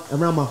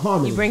around my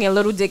harmony. You bringing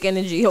little dick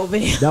energy over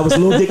here. That was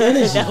little dick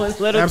energy. That was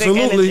little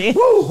Absolutely. dick energy.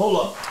 Woo,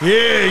 hold up.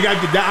 Yeah, you got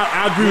to get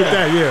that. I agree with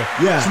that.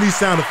 Yeah. Yeah. She needs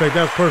sound effect.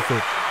 That was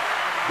perfect.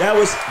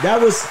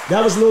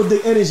 That was little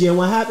dick energy. And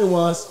what happened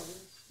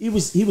was he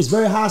was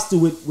very hostile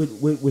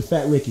with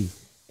Fat Ricky.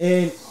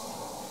 And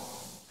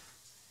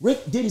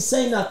Rick didn't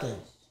say nothing.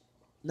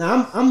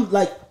 Now I'm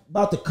like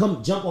about to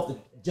jump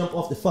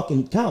off the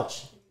fucking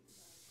couch.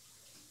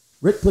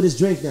 Rick put his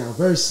drink down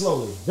very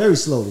slowly.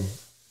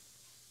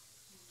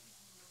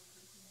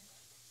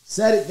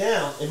 Sat it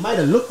down and might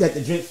have looked at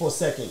the drink for a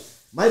second.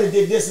 Might have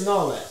did this and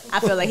all that. I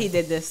feel like he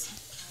did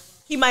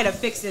this. He might have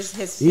fixed his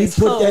He his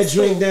put that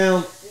drink too.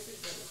 down,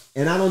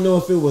 and I don't know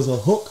if it was a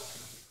hook,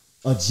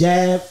 a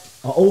jab,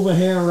 an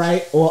overhand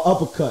right, or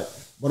uppercut.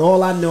 But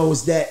all I know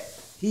is that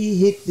he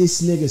hit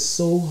this nigga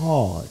so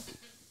hard.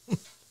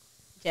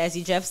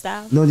 Jazzy Jeff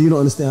style? No, you don't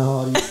understand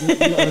how hard. You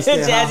don't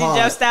understand Jazzy how hard.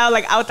 Jeff style,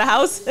 like out the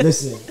house?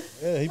 Listen.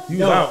 Yeah, he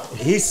was out.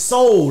 His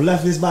soul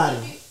left his body.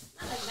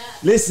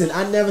 Listen,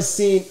 I never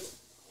seen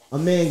a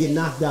man get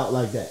knocked out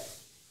like that.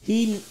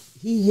 He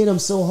hit him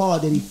so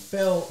hard that he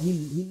fell.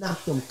 He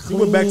knocked him clean.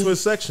 He went back to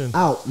his section.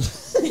 Out.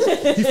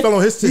 He fell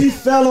on his table. He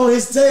fell on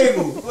his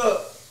table.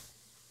 Look.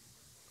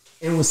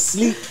 And was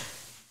sleep.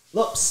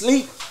 Look,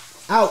 sleep.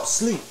 Out,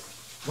 sleep.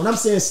 When I'm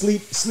saying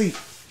sleep, sleep.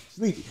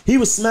 He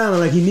was smiling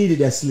like he needed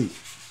that sleep.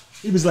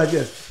 He was like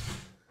this.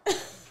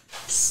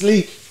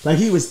 Sleep. Like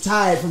he was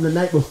tired from the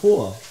night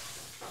before.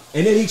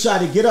 And then he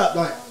tried to get up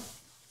like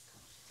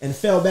and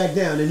fell back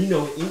down. And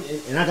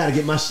and I gotta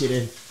get my shit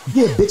in.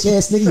 Yeah, bitch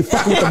ass nigga, you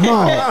fucking with the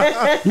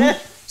mob.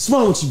 What's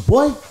wrong with you,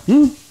 boy?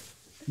 You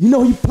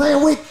know who you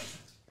playing with?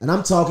 And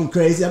I'm talking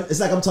crazy. It's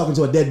like I'm talking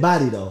to a dead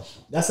body though.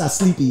 That's how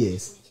sleepy he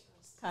is.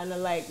 Kind of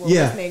like when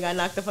this nigga got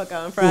knocked the fuck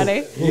out on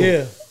Friday.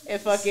 Yeah. And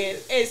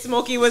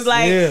Smokey was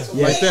like,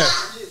 like that.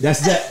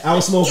 That's that. I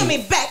was smoking. Give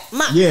me back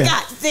my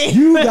goddamn.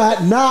 You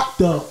got knocked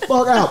the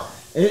fuck out.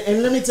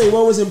 And let me tell you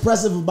what was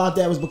impressive about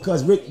that was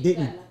because Rick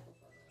didn't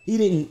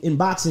in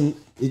boxing,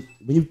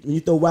 when you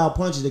throw wild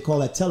punches, they call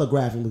that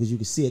telegraphing because you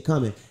can see it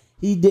coming.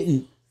 He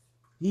didn't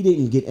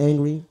get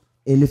angry.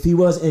 And if he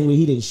was angry,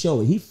 he didn't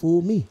show it. He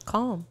fooled me.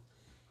 Calm.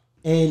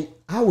 And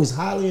I was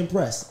highly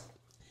impressed.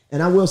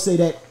 And I will say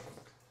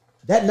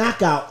that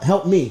knockout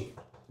helped me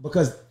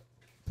because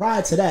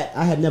prior to that,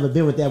 I had never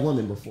been with that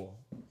woman before.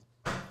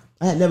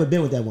 I had never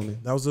been with that woman.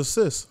 That was the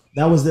assist.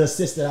 That was the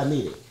assist that I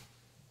needed.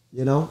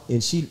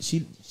 And she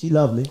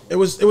loved me. It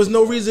was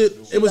no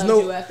reason. She loved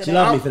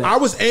me for that. I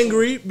was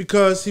angry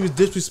because he was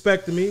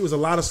disrespecting me. It was a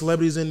lot of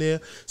celebrities in there.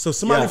 So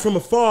somebody from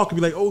afar could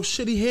be like, "Oh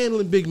shit, he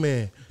handling big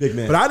man."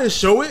 But I didn't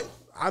show it.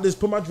 I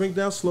just put my drink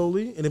down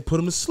slowly and then put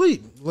him to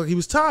sleep. Like he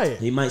was tired.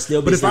 He might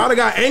still be But if I would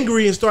have got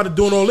angry and started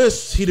doing all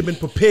this, he'd have been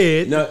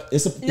prepared. No,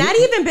 not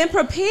even been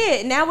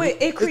prepared. Now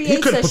it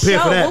creates a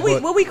show. That,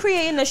 what we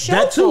creating a show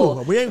that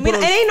too. for? It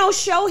ain't no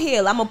show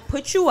here. I'm gonna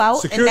put you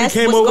out, and that's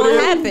what's gonna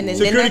happen. And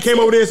security came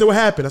over there and said, "What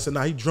happened?" I said,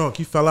 "Nah, he drunk.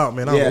 He fell out,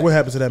 man. I don't know what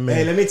happened to that man."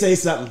 Hey, let me tell you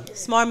something.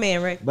 Smart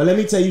man, Rick. But let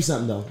me tell you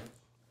something though,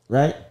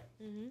 right?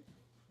 Mm-hmm.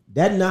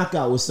 That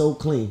knockout was so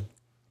clean.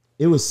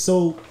 It was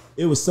so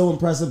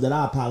impressive that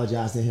I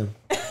apologized to him.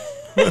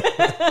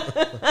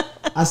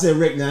 I said,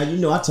 Rick, now you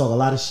know I talk a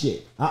lot of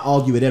shit. I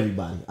argue with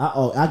everybody.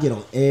 I get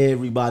on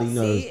everybody's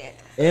nerves.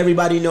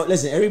 Everybody know.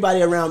 Listen,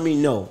 everybody around me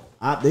know.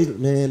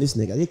 Man, this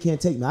nigga, they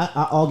can't take me.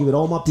 I argue with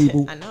all my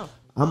people. I know.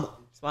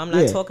 That's why I'm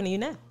not talking to you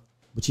now.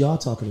 But y'all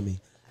talking to me.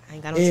 I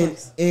ain't got no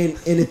choice. And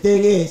the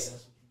thing is,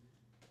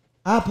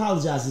 I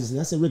apologize to this. And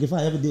I said, Rick, if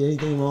I ever did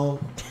anything wrong,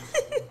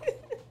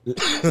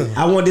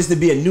 I want this to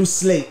be a new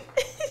slate.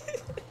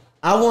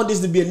 I want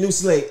this to be a new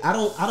slate. I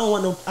don't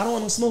want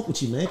no smoke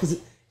with you, man, because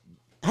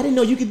I didn't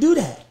know you could do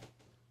that.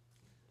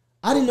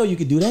 I didn't know you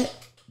could do that.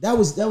 That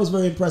was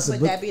very impressive.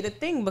 But that be the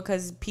thing,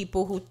 because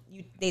people who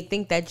they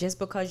think that just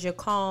because you're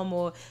calm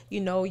or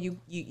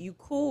you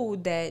cool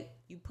that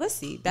you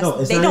pussy. They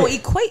don't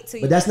equate to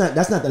you. But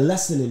that's not the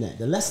lesson in that.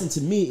 The lesson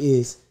to me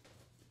is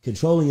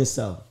controlling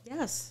yourself.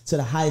 Yes. To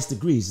the highest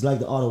degrees. It's like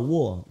the art of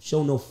war.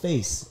 Show no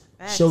face.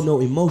 Facts. Show no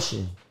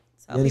emotion.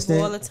 Tell you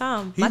people all the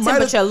time. My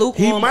temperature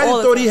lukewarm. He might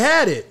have thought he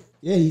had it.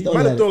 Yeah, he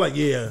might have thought like,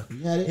 he ain't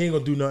gonna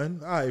do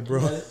nothing. All right,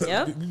 bro.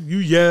 Yep. You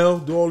yell,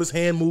 do all this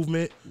hand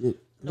movement.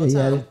 No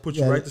time. Put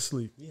you right to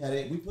sleep.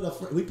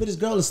 We put his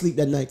girl to sleep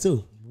that night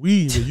too.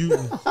 You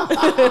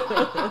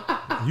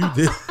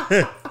did.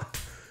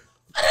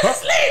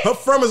 Her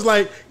friend was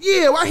like,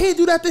 "Yeah, why he ain't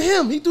do that to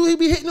him? He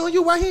be hitting on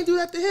you. Why he ain't do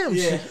that to him?"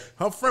 Yeah.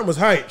 Her friend was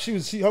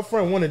hyped. Her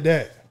friend wanted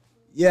that.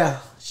 Yeah.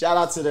 Shout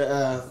out to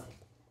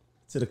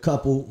the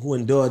couple who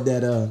endured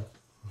that.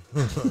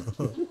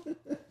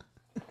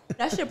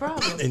 That's your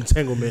problem.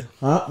 Entanglement.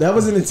 Huh? That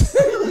was an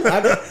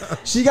entanglement.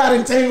 She got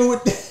entangled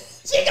with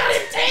that. She got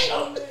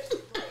entangled.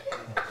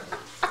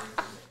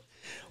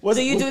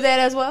 Do you do that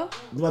as well?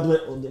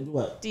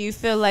 What? Do you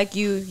feel like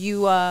you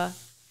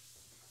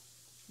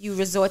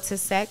resort to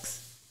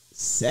sex?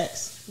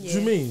 Sex? Yeah. What do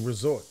you mean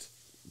resort?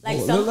 Like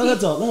let her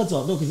talk. No,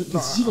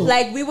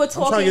 like we were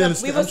talking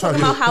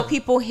about how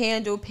people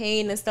handle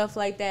pain and stuff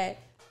like that.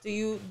 Do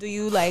you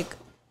like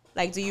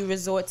do you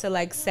resort to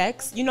like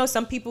sex? You know,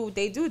 some people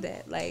they do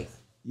that. Like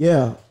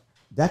yeah,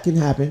 that can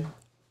happen.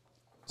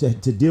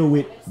 To deal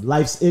with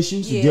life's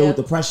issues, to deal with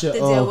the pressure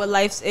deal with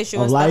life's issues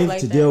of life,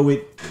 to deal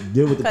with the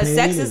pain. Because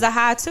sex is a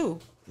high too.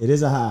 It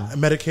is a high.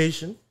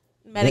 Medication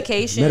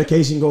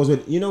goes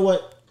with. You know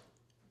what?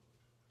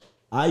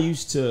 I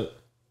used to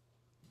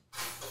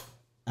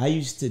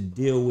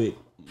deal with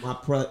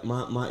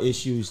my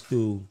issues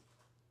through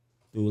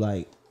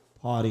like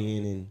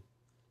partying and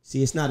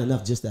see. It's not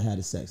enough just to have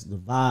the sex. The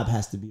vibe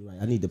has to be right.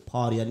 I need to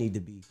party. I need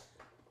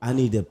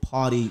to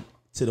party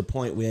to the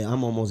point where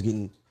I'm almost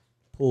getting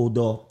pulled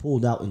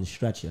out in the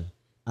stretcher.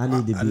 I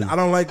need to be. I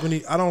don't like when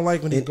he's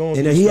going.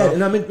 And he had.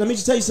 And let me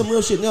just tell you some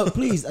real shit. No,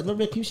 please,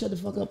 Rick, can you shut the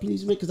fuck up,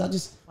 please, Rick? Because I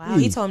just. Wow,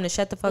 he told him to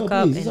shut the fuck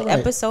up in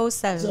episode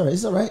 7.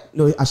 It's all right.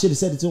 No, I should have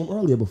said it to him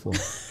earlier before.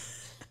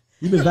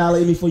 You've been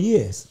violating me for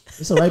years.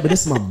 It's all right, but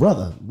this is my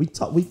brother.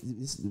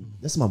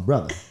 That's my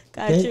brother.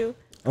 Got you.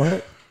 All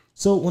right.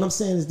 So what I'm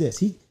saying is this: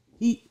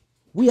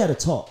 we had a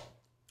talk,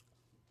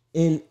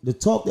 and the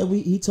talk that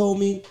he told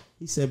me,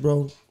 he said,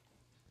 bro,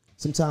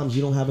 sometimes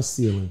you don't have a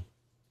ceiling.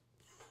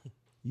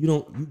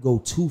 You go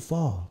too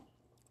far.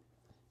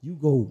 You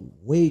go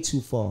way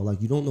too far.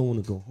 Like you don't know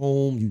when to go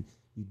home. You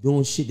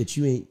doing shit that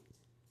you ain't.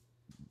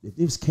 If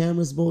there was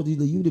cameras, bro, they'd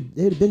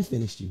have been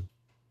finished you.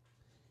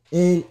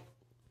 And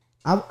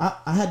I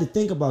had to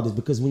think about this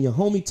because when your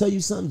homie tell you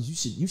something,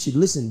 you should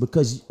listen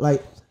because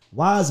like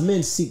wise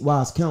men seek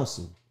wise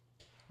counsel.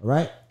 All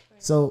right.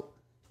 So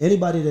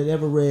anybody that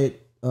ever read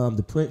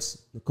The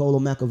Prince, Niccolo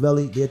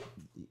Machiavelli,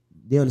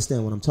 they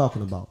understand what I'm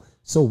talking about.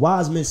 So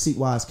wise men seek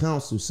wise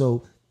counsel.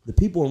 So the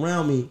people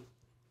around me,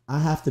 I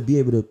have to be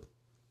able to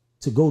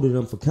go to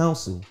them for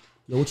counsel.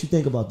 Yo, what you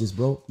think about this,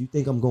 bro? You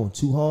think I'm going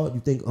too hard? You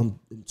think I'm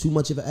too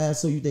much of an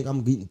asshole? You think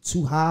I'm getting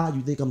too high?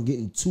 You think I'm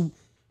getting too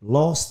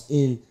lost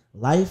in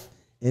life?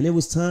 And there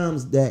was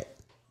times that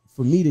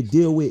for me to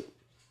deal with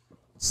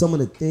some of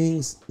the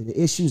things and the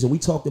issues, and we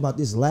talked about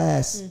this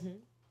last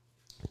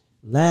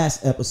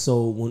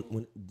episode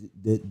when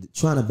the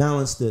trying to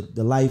balance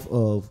the life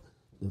of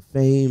the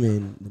fame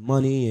and the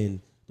money and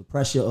the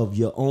pressure of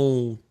your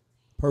own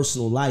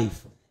personal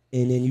life,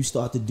 and then you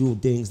start to do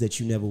things that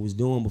you never was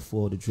doing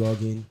before, the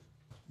drugging,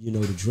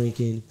 the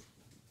drinking,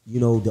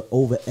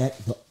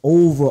 the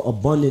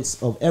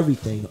overabundance of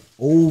everything,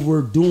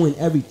 overdoing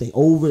everything,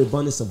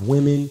 overabundance of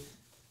women,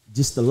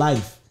 just the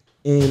life.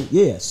 And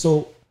yeah,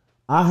 so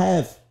I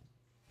have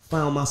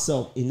found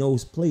myself in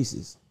those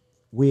places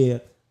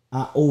where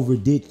I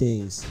overdid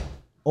things,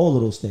 all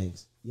of those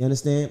things. You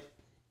understand?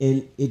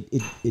 And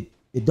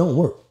it don't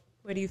work.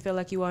 Where do you feel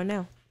like you are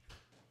now?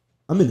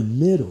 I'm in the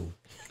middle.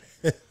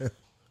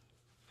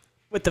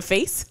 With the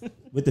face?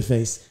 With the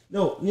face.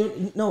 No,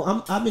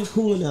 I've been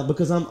cooling out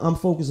because I'm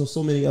focused on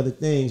so many other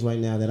things right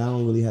now that I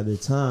don't really have the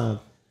time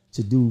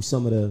to do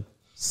some of the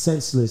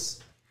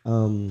senseless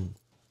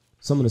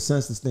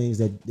things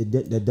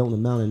that don't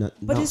amount to nothing.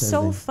 But it's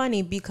so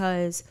funny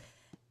because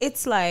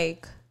it's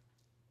like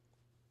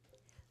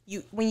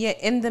when you're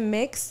in the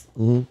mix,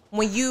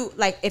 when you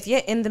like if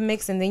you're in the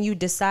mix and then you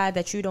decide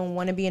that you don't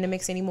want to be in the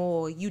mix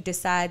anymore, or you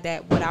decide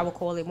that what I would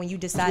call it when you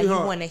decide you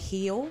want to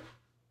heal.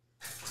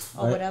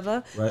 or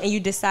whatever, and you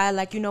decide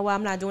like, you know what,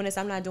 I'm not doing this,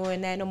 I'm not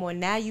doing that no more.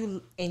 Now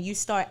you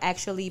start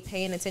actually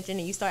paying attention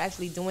and you start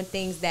actually doing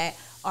things that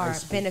are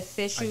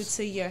beneficial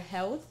to your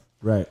health.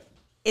 Right.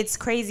 It's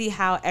crazy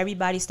how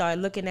everybody started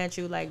looking at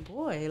you like,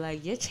 boy,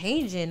 like you're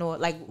changing, or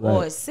like,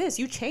 or sis,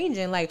 you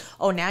changing. Like,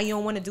 oh, now you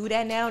don't want to do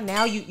that now.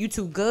 Now you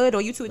too good,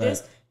 or you too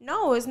this.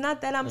 No, it's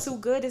not that I'm too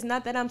good. It's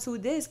not that I'm too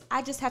this.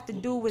 I just have to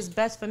do what's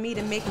best for me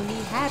to make me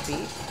happy.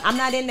 I'm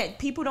not in that.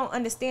 People don't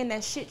understand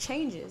that shit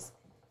changes.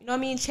 You know what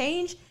I mean?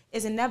 Change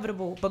is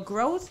inevitable, but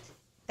growth,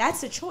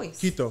 that's a choice.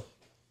 Quito.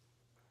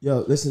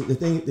 Yo, listen. The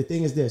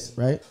thing is this,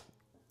 right?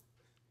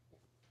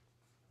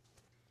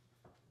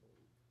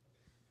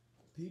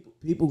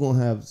 People gonna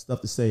have stuff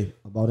to say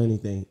about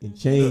anything, and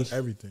change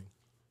everything.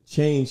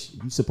 Change,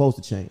 you're supposed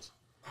to change.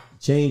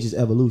 Change is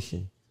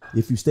evolution.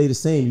 If you stay the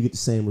same, you get the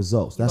same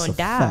results. That's a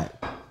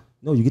fact.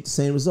 No, you get the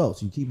same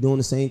results. You keep doing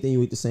the same thing, you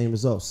get the same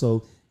results.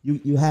 So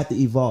you have to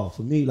evolve.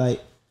 For me,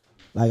 like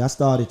I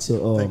started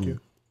to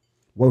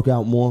work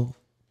out more,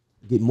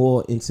 get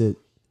more into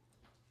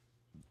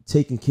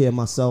taking care of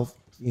myself,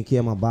 taking care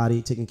of my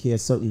body, taking care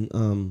of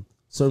certain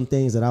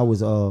things that I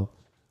was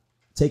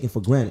taking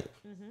for granted.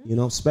 You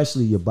know,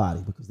 especially your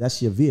body, because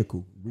that's your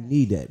vehicle. We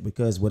need that,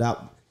 because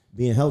without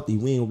being healthy,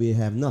 we ain't gonna be able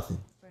to have nothing.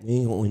 We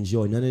ain't gonna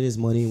enjoy none of this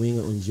money. We ain't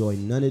gonna enjoy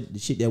none of the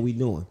shit that we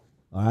doing.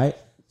 All right.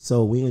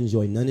 So we ain't gonna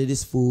enjoy none of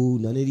this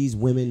food, none of these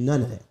women,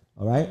 none of that.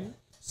 All right.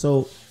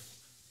 So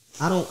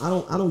I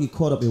don't get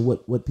caught up in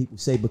what people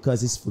say,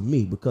 because it's for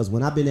me. Because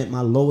when I've been at my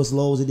lowest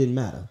lows, it didn't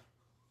matter.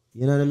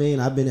 You know what I mean?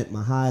 I've been at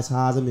my highest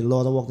highs. I mean,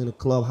 Lord, I walked in the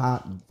club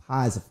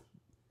highs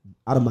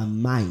out of my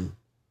mind.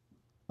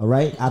 All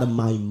right, out of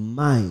my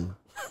mind.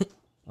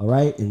 All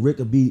right, and Rick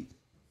will be.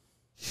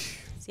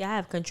 See, I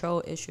have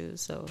control issues,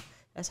 so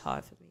that's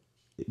hard for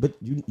me. But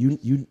you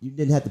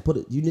didn't have to put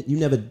it. You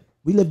never.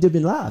 We live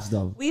different lives,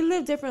 though. We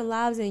live different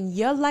lives, and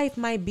your life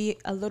might be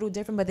a little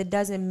different, but it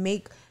doesn't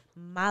make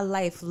my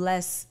life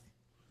less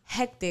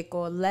hectic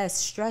or less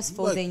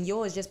stressful than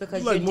yours, just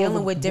because you're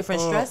dealing with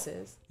different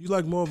stresses. You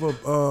like more of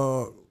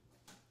a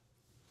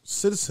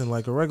citizen,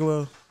 like a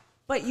regular.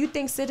 But you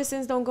think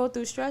citizens don't go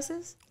through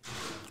stresses?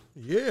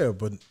 Yeah,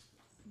 but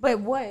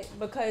what?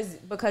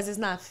 Because it's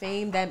not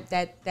fame that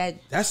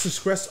that's the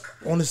stress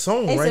on its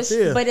own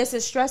there. But it's a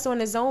stress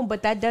on its own.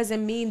 But that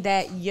doesn't mean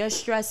that your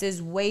stress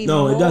is way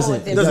more. No, it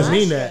doesn't. Than it doesn't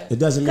mean stress. that. It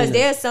doesn't mean because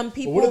there's some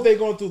people. But what if they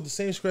going through the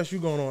same stress you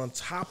going on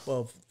top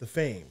of the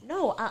fame?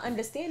 No, I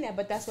understand that,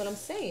 but that's what I'm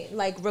saying.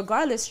 Like,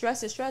 regardless,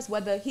 stress is stress.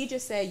 Whether he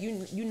just said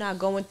you're not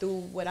going through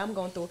what I'm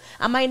going through,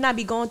 I might not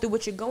be going through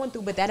what you're going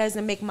through, but that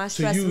doesn't make my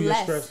stress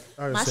less.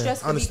 My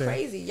stress could be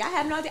crazy. Y'all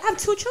have no idea. I have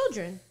 2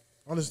 children.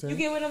 Understand. You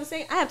get what I'm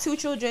saying? I have 2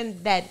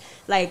 children that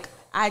like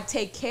I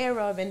take care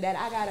of, and that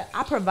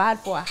I provide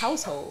for a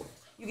household.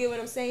 You get what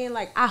I'm saying?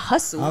 Like, I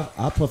hustle.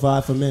 I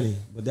provide for many,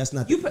 but that's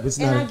not.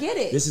 I get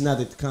it. This is not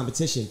the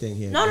competition thing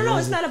here. No.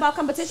 It's not about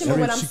competition. But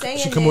what I'm saying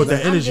is, she come with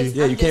that energy.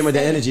 You came with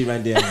that energy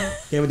right there.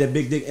 Came with that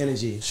big dick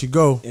energy. She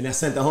go. And I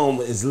sent her home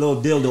with his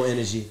little dildo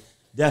energy.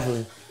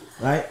 Definitely,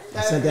 right?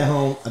 I sent that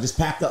home. I just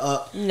packed her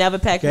up. Never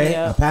packed me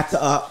up. I packed her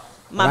up.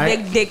 My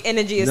big dick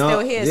energy is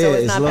still here, so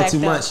it's not packed too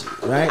up. much,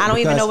 right? I don't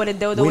even know what a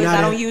dildo is.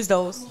 I don't use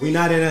those. We're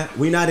not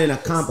in a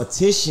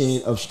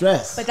competition of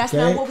stress. But that's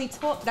not what we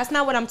talk. That's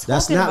not what I'm talking about.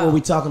 That's not what we're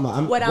talking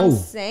about. I'm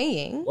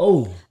saying.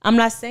 Whoa. I'm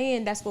not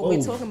saying that's what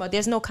we're talking about.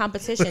 There's no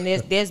competition.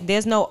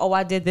 There's no, oh,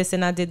 I did this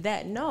and I did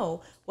that.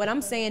 No. What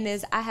I'm saying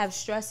is I have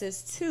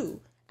stresses too.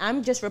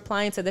 I'm just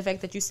replying to the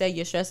fact that you say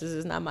your stresses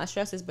is not my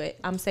stresses, but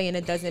I'm saying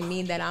it doesn't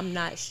mean that I'm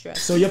not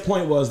stressed. So your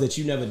point was that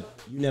you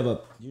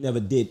never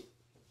did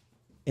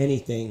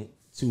anything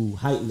to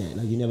heighten that.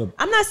 Like, you never.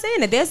 I'm not saying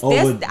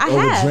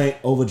that.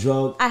 Over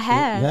drug. I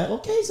have.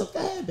 Okay, so go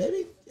ahead,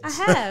 baby. I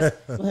have.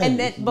 And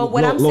then, but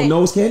what I'm saying. Little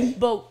nose candy.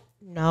 But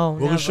no,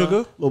 never.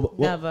 Sugar.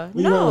 Never.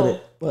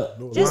 No.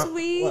 Just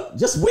weed.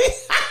 Just weed.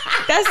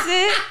 That's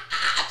it.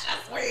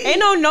 Just weed. Ain't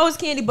no nose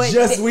candy, but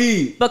just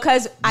weed.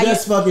 Because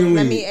fucking weed.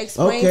 Let me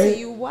explain to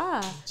you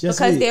why. Just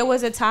because weed. there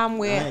was a time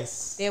where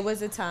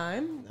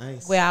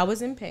where I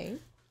was in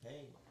pain,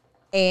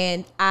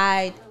 and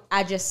I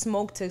just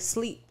smoked to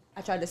sleep.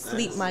 I tried to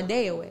sleep my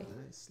day away.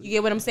 You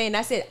get what I'm saying?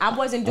 That's it. I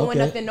wasn't doing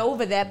nothing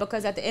over that,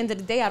 because at the end of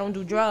the day, I don't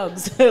do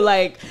drugs.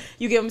 Like,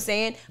 you get what I'm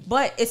saying?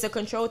 But it's a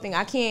control thing.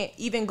 I can't,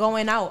 even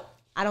going out,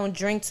 I don't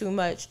drink too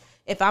much.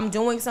 If I'm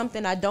doing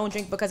something, I don't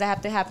drink, because I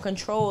have to have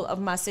control of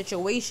my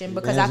situation,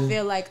 because I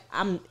feel like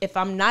if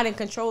I'm not in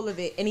control of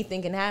it,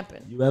 anything can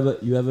happen.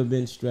 You ever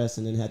been stressed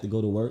and then had to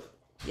go to work?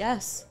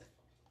 Yes.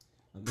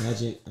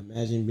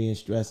 Imagine being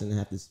stressed and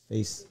have to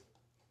face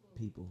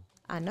people.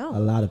 I know. A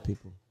lot of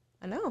people.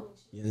 I know.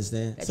 You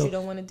understand? That you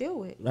don't want to deal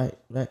with. Right.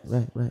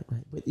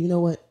 But you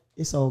know what?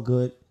 It's all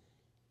good.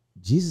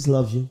 Jesus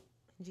loves you.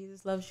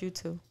 Jesus loves you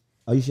too.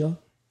 Are you sure?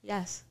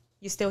 Yes.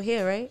 You still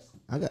here, right?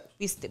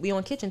 We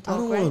on kitchen talk, right? I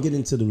don't want to get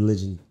into the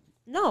religion.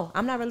 No,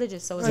 I'm not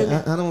religious, so it's okay.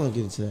 I don't want to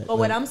get into that. But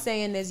what I'm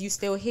saying is, you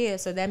still here,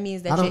 so that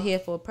means that you're here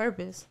for a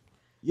purpose.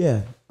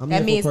 Yeah,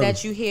 that means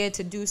that you're here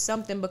to do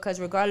something, because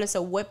regardless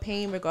of what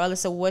pain,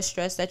 regardless of what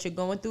stress that you're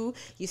going through,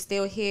 you're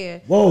still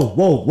here.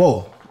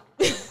 Whoa.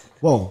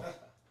 Whoa.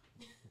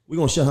 We're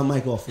gonna shut her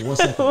mic off for 1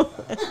 second.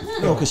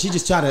 No, because she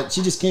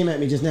just came at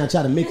me just now,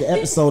 tried to make an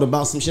episode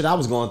about some shit I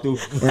was going through,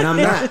 and I'm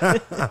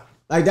not.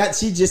 Like that,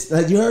 she just,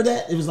 like, you heard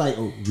that? It was like,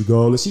 oh,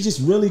 regardless. She just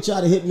really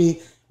tried to hit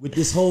me with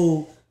this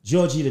whole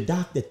Georgie the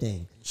doctor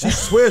thing. She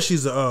swears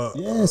she's a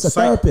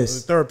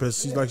therapist. A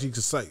therapist. She's like, she's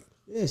a psych.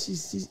 Yeah,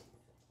 she's.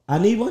 I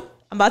need one.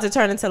 I'm about to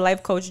turn into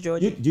life coach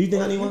Georgie. Do you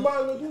think I need one? You might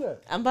as well do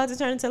that. I'm about to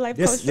turn into life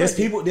coach Georgie.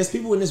 There's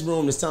people in this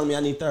room that's telling me I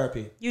need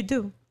therapy. You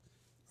do.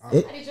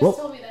 He just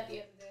told me that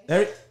the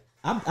other day.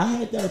 I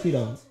had therapy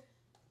though.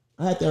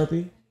 I had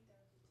therapy.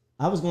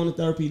 I was going to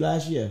therapy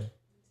last year.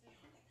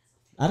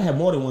 I'd have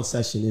more than one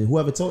session, and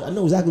whoever told, I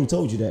know exactly who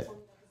told you that.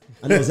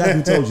 I know exactly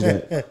who told you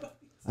that.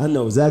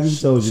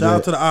 Shout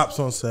out to the ops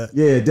on set.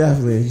 Yeah,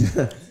 definitely.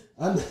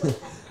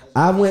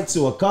 I went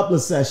to a couple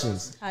of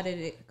sessions. How did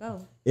it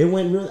go? It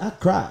went really. I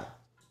cried.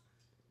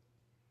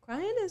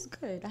 Crying is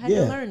good. I had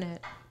to learn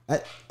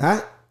that.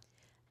 I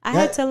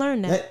had to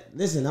learn that.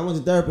 Listen, I went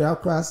to therapy. I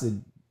cried.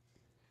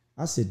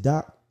 I said,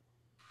 Doc.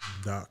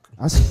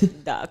 I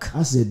said, Doc.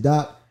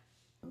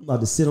 I'm about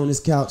to sit on this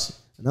couch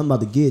and I'm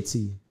about to get to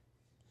you.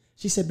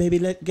 She said, baby,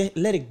 let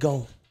it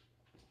go.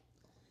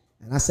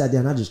 And I sat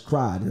down and I just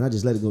cried and I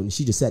just let it go. And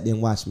she just sat there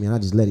and watched me and I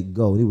just let it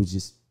go. And it was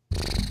just.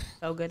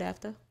 Felt good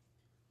after?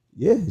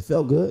 Yeah, it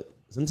felt good.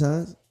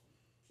 Sometimes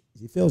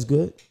it feels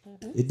good.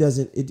 Mm-hmm. It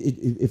doesn't.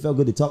 It felt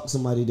good to talk to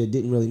somebody that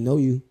didn't really know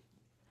you.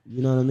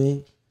 You know what I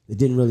mean? That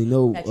didn't really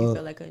know. That you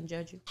feel like couldn't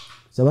judge you.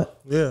 So what?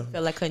 Yeah.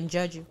 Feel like couldn't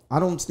judge you. I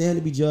don't stand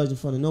to be judged in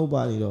front of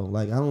nobody though.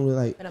 Like I don't really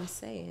like. But I'm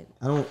saying.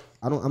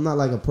 I'm not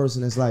like a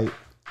person that's like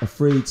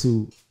afraid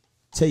to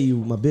tell you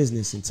my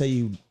business and tell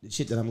you the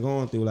shit that I'm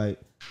going through. Like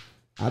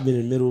I've been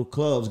in the middle of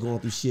clubs going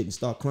through shit and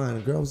start crying.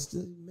 And girls,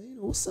 man,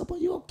 what's up? Are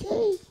you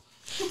okay?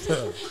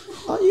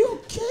 Are you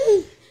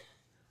okay?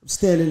 I'm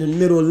standing in the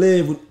middle of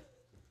live with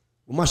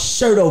my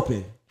shirt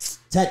open,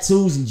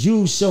 tattoos and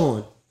jewels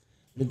showing.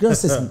 And the girl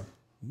says,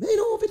 man,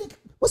 over there,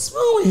 what's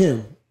wrong with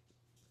him?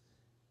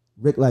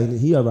 Rick, like,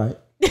 he all right.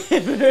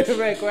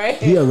 Rick, right?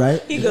 He all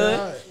right. He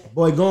good.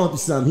 Boy going through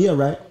something. He all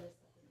right.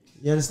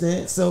 You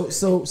understand? So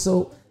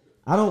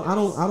I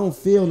don't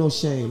feel no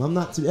shame. I'm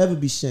not to ever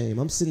be shamed.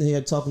 I'm sitting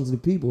here talking to the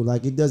people.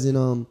 Like it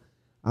doesn't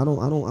I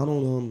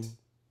don't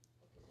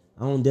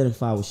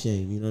identify with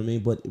shame. You know what I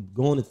mean? But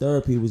going to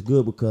therapy was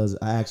good because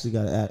I actually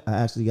got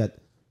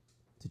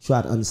to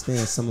try to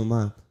understand some of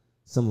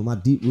my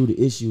deep rooted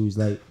issues,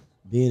 like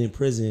being in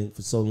prison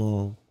for so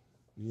long.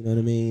 You know what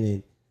I mean?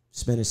 And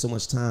spending so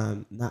much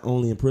time not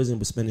only in prison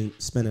but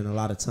spending a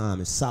lot of time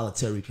in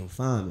solitary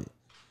confinement.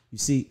 You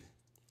see,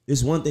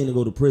 it's one thing to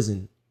go to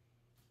prison,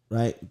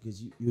 right?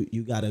 Because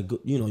you gotta go,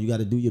 you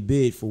gotta do your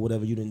bid for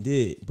whatever you done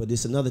did. But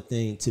it's another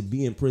thing to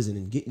be in prison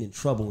and getting in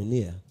trouble in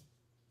there,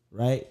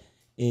 right?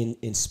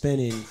 And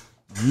spending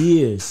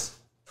years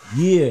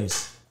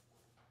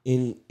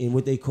in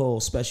what they call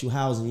special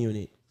housing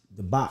unit,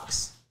 the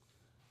box.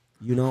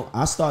 You know,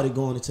 I started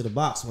going into the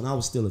box when I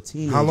was still a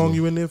teenager. How long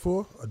you in there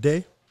for? A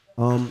day?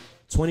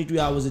 23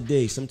 hours a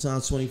day,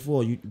 sometimes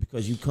 24.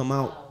 Because you come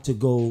out to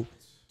go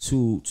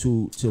to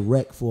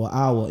rec for an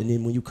hour, and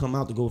then when you come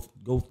out to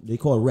go, they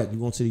call it rec. You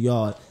go into the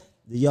yard.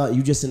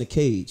 You just in a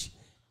cage,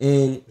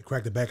 and They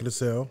crack the back of the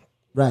cell.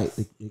 right,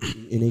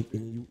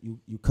 and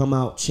you come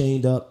out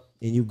chained up,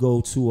 and you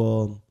go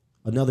to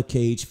another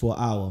cage for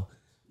an hour.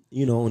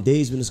 You know, on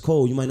days when it's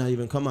cold, you might not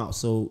even come out.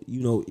 So,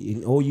 you know,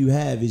 and all you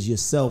have is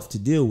yourself to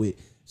deal with.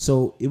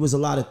 So it was a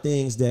lot of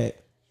things that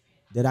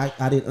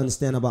I didn't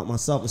understand about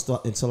myself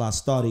until I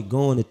started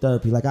going to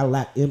therapy. Like I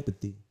lack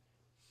empathy.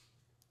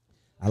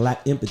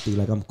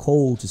 Like I'm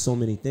cold to so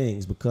many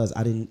things because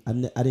I didn't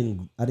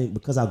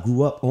because I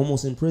grew up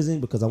almost in prison,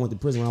 because I went to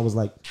prison when I was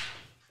like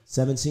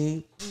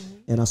 17,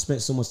 and I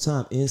spent so much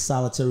time in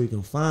solitary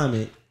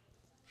confinement.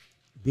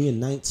 Being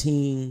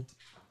 19,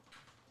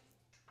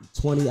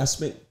 20, I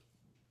spent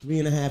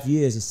 3.5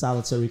 years in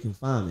solitary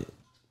confinement.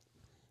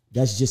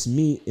 That's just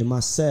me in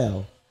my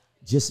cell,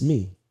 just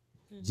me,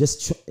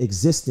 just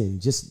existing,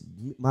 just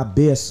my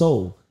bare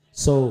soul.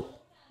 So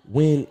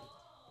when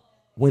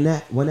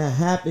that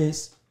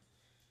happens,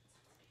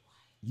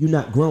 you're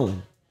not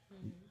growing.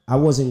 I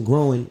wasn't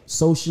growing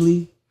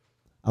socially.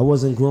 I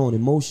wasn't growing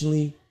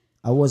emotionally.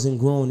 I wasn't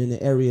growing in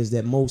the areas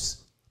that most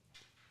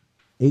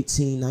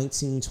 18,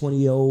 19,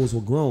 20-year-olds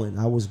were growing.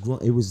 I was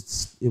growing. It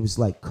was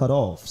like cut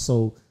off.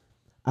 So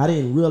I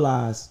didn't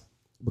realize,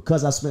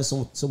 because I spent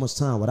so much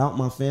time without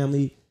my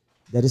family,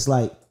 that it's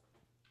like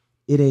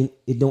I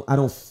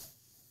don't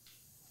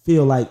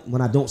feel like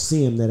when I don't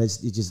see him that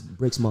it just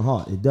breaks my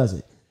heart. It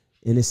doesn't.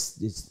 And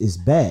it's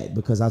bad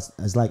because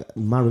it's like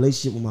my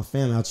relationship with my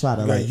family, I try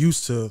to like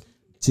used to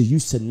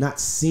not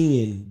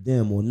seeing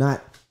them or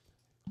not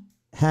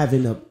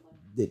having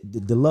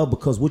the love,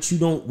 because what you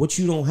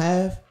don't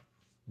have,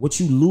 what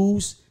you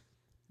lose,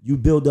 you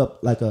build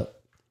up like a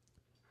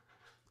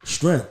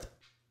strength.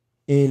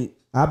 And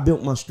I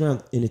built my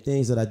strength in the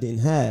things that I didn't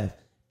have.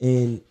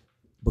 And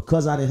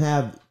because I didn't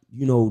have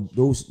you know,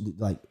 those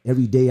like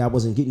every day I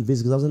wasn't getting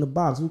visits because I was in the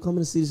box. Who coming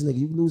to see this nigga?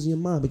 You losing your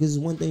mind because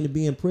it's one thing to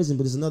be in prison,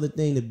 but it's another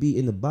thing to be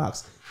in the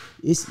box.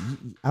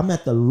 I'm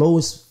at the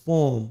lowest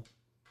form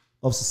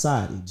of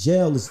society.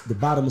 Jail is the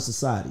bottom of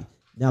society.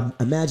 Now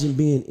imagine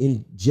being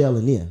in jail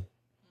in there.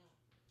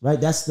 Right?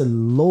 That's the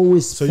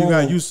lowest So form. you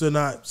got used to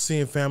not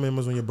seeing family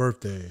members on your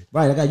birthday.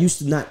 Right. I got used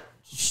to not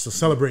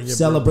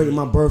celebrating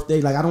my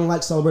birthday. Like I don't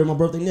like celebrating my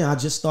birthday now. I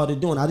just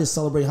started doing it. I didn't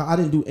celebrate I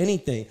didn't do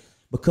anything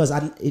because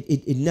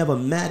it never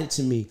mattered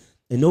to me.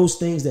 And those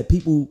things that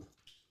people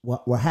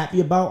were happy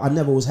about, I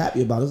never was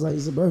happy about. It's like,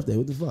 it's a birthday.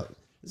 What the fuck?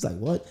 It's like,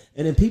 what?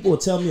 And then people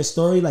would tell me a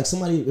story, like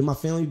somebody in my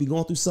family would be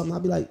going through something.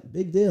 I'd be like,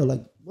 big deal.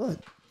 Like, what?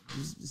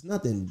 It's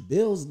nothing.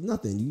 Bills,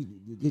 nothing.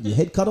 You get your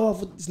head cut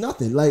off. It's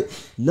nothing. Like,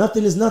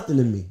 nothing is nothing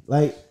to me.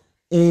 Like,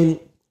 and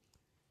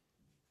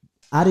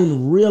I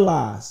didn't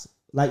realize,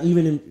 like,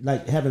 even in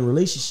like having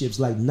relationships,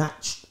 like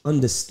not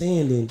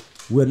understanding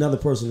where another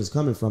person is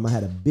coming from. I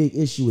had a big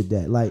issue with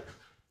that. Like,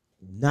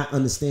 not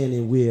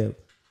understanding where,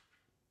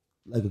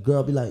 like, a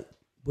girl be like,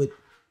 but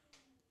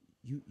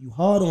you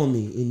hard on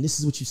me, and this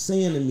is what you're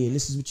saying to me, and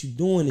this is what you're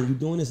doing, and you're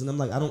doing this, and I'm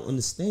like, I don't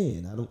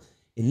understand. And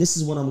this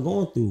is what I'm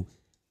going through.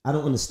 I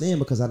don't understand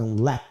because I don't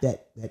lack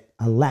that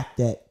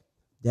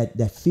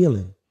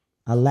feeling.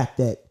 I lack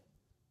that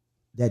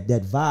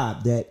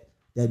vibe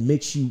that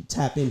makes you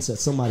tap into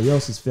somebody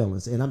else's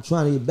feelings. And I'm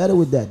trying to get better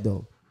with that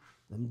though.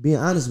 I'm being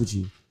honest with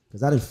you.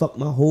 Because I didn't fuck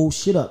my whole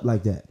shit up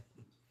like that.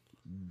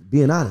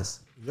 Being honest.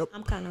 Yep.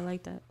 I'm kinda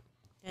like that.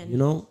 And you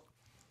know?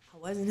 I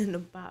wasn't in the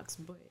box,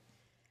 but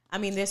I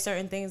mean there's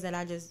certain things that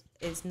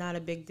it's not a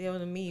big deal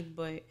to me,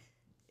 but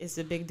it's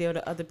a big deal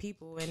to other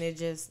people, and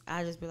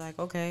I just be like,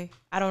 okay,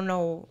 I don't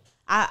know.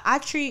 I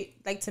treat,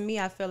 like, to me,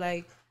 I feel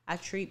like I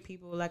treat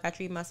people like I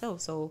treat myself.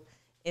 So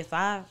if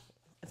I'm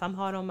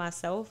hard on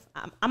myself,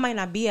 I might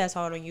not be as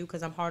hard on you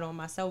because I'm hard on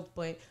myself.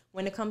 But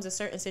when it comes to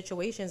certain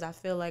situations, I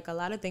feel like a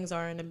lot of things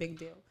aren't a big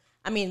deal.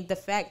 I mean, the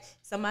fact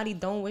somebody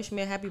don't wish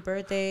me a happy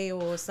birthday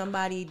or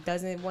somebody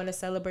doesn't want to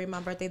celebrate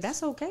my birthday,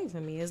 that's okay for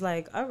me. It's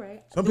like, all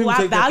right. Some do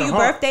I value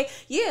birthday?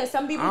 Yeah,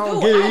 some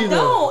people do. I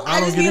don't.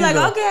 I just be like,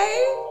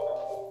 okay.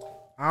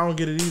 I don't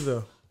get it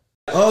either.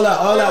 Hold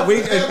up.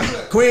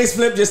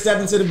 QueenzFlip just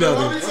stepped into the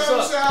building.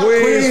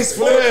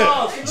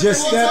 QueenzFlip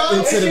just stepped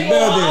into the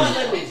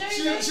building.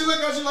 She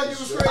looked at you like you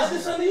was crazy.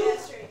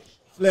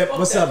 Flip,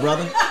 what's up,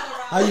 brother?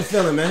 How you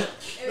feeling, man?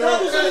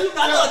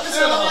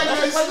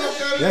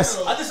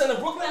 Yes. I just in the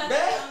Brooklyn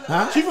bag.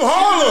 Huh? She from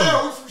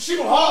Harlem. She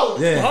from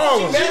Harlem. Yeah.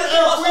 Harlem.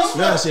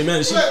 No, she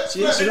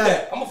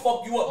like. I'm gonna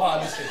fuck you up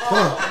behind this shit. Come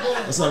on.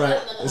 It's all right.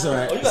 It's all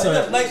right. Oh, you It's all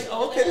got right. nice.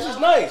 Oh, okay, this is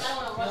nice.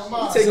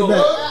 You take over.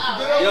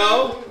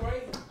 Yo.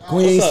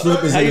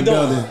 QueenzFlip is in the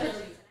building.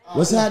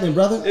 What's happening,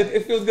 brother?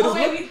 It feels good.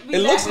 It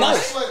looks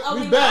nice.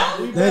 We back.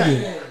 Thank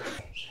you.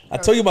 I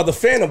told you about the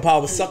phantom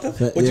power, sucker.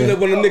 But you know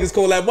when them niggas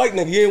call that white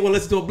nigga, you ain't want to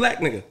listen to a black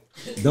nigga.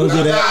 Don't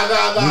do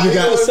that. You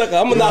got sucker.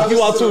 I'm gonna knock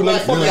you out too, nigga.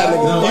 Fuck that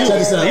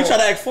nigga. You try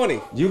to act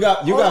funny. You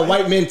got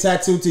white men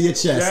tattooed to your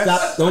chest.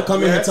 Stop. Don't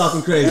come in here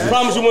talking crazy. You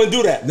promise you wouldn't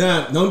do that.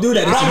 Nah, don't do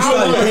that. You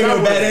came in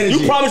with bad energy.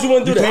 You promise you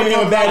wouldn't do that. You came in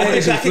with bad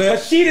energy, Flip.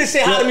 But she didn't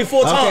say hi to me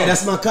 4 times. Okay,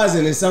 that's my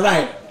cousin. It's all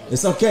right.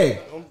 It's okay.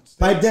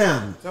 Pipe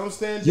down. Don't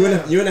stand You're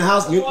down. in the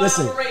house.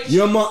 Listen,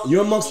 you're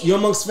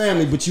amongst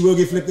family, but you will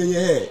get flipped in your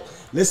head.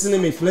 Listen to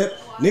me, Flip.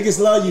 Niggas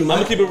love you, man.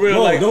 I'm gonna keep it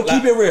real. No, don't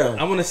keep it real.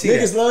 I wanna see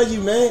niggas that. love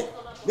you, man.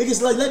 Let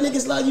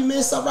niggas love you, man.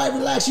 It's all right.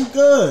 Relax. You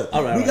good.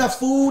 All right. We got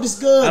food. It's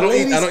good. I don't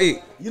Ladies, eat. I don't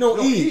eat. You don't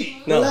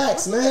eat. No.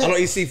 Relax, man. I don't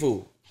eat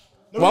seafood.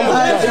 They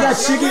got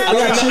chicken.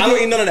 I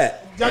don't eat none of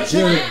that.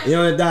 You're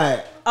on a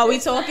diet. Are we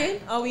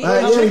talking? Are we?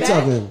 Yeah, we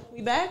talking.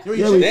 We back?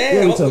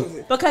 Yeah, we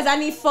talking. Because I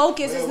need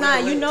focus. It's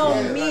not, you know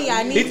me.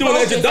 I need He doing an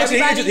focus.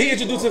 introduction. Everybody- He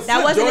introduced him.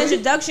 That wasn't an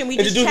introduction. We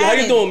just How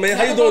you doing, man?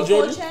 How you doing,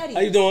 Georgie? How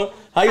you doing?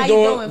 How you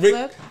doing, Rick?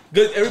 Flip?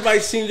 Good. Everybody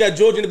seen you got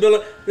Georgie in the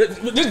building.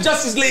 This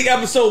Justice League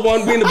episode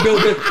 1. We in the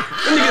building.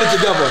 Let me get it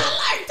together.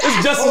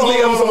 This Justice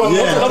League episode 1.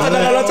 Yeah. Don't touch me.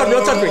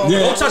 Don't touch me. Yeah.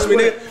 Don't touch me,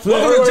 nigga.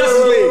 Flip. Welcome to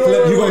Justice League.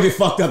 Flip, you gonna get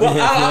fucked up in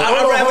here.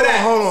 I'd rather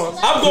that. Hold on.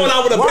 I'm going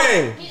out with a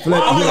bang.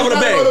 Flip, I'm going out with a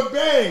bang.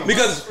 bang.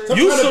 Because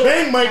you so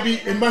bang might be.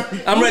 It might be.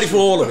 I'm ready for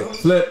all of it.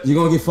 Flip, you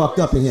gonna get fucked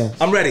up in here.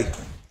 I'm ready.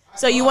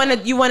 So you wanna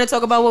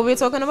talk about what we're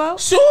talking about?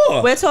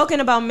 Sure. We're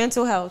talking about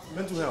mental health.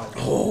 Mental health.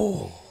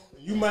 Oh.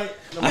 You might.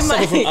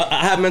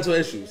 I have mental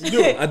issues. I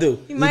do.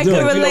 You might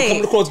can relate.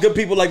 Coming across good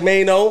people like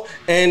Maino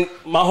and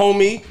my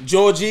homie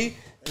Georgie.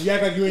 You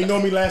act like you ain't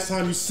know me last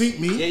time you see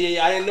me.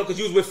 Yeah. I didn't know because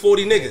you was with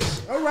 40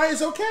 niggas. All right,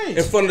 it's okay.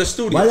 In front of the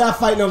studio. Why y'all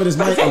fighting over this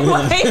mic over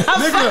here?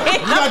 Nigga,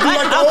 you gotta do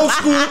like the old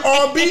school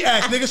R&B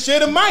act. Nigga,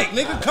 share the mic.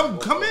 Nigga,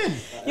 come in.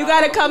 You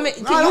gotta come in.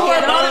 Can you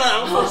hear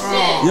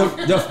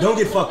them? Yo, don't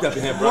get fucked up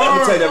in here, bro. Let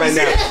me tell you that right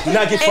now. Do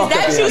not get fucked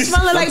up in here. Is that you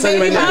smelling like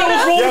baby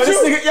powder? Yo, this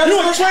nigga, you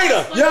a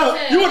traitor. Yo,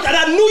 And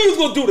I knew you was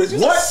gonna do this. You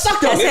what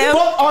sucker, the nigga.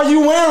 fuck are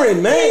you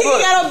wearing, man? You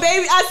got on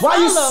baby. I Why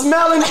you smell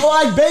them. smelling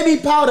like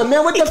baby powder,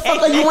 man? What the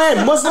fuck are you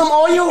wearing? Muslim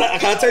oil? I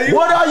can't tell you.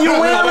 What are you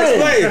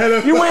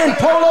wearing? You wearing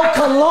Polo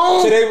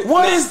cologne? Today-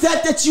 What is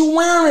that you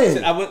wearing?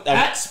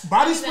 Axe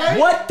body spray?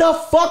 What the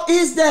fuck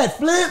is that,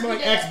 Flip?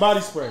 Like Axe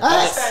body spray.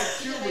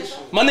 Axe.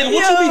 My nigga,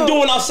 what you be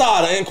doing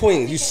outside in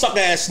Queens? You suck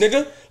ass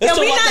nigga. Let's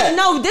talk about that.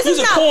 No, this You's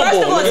is a not. cornball,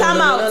 First of all, nigga.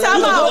 time out.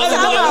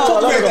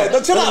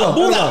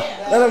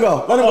 Let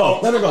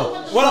him go.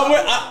 What I'm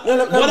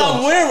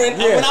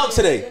wearing, I went out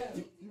today.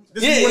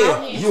 This is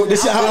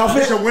This your outfit?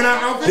 This your winter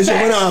outfit? This your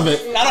winter outfit.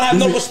 I don't have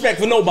no respect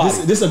for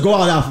nobody. This a go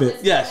out outfit.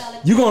 Yes.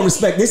 You gonna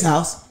respect this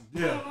house?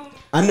 Yeah.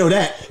 I know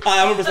that.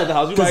 I'm gonna respect the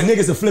house. You Cause right.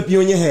 niggas will flip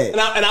you in your head.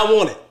 And I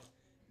want it.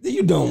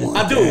 You don't want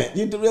I do. that.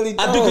 You really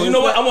don't. I do, because you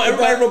know what? I want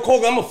everybody to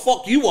record. I'm gonna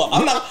fuck you up.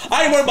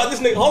 I ain't worried about this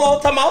nigga. Hold on,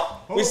 time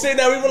out. We sit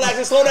down, we relax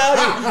and slow down.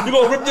 You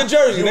gonna rip your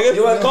jersey, nigga.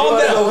 Calm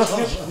down.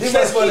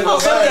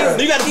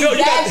 You gotta feel.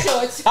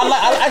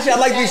 I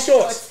like these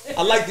shorts.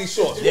 I like these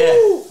shorts.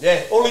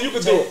 Yeah. Only you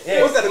can do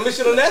it. What's that? A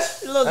Mission on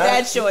Ness? Little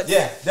dad shorts.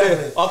 Yeah,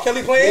 definitely. R.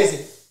 Kelly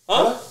playing?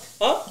 Huh?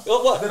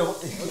 What?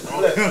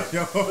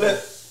 Flip.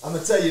 I'm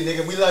gonna tell you,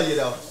 nigga, we love you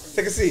though.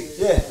 Take a seat.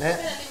 Yeah, man.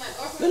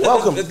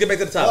 Welcome. Let's get back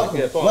to the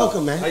topic.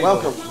 Welcome, man.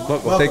 Welcome.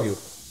 Thank you.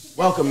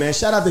 Welcome, man.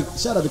 Shout out to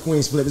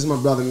QueenzFlip. This is my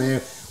brother,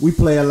 man. We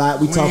play a lot.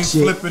 We talk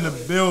shit. QueenzFlip in the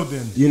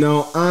building. You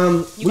know,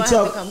 You might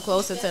have to come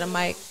closer to the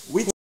mic.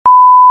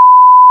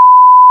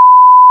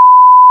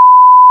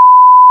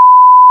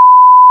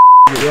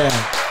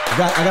 Yeah.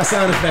 I got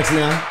sound effects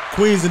now.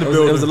 Queens in the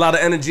building. There was a lot of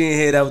energy in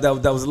here that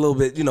was a little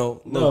bit, a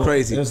little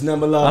crazy. There's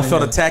number love. I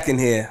felt attack in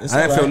here.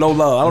 I didn't feel no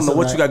love. I don't know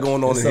what you got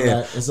going on in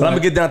here. But I'm gonna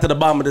get down to the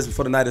bottom of this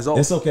before the night is over.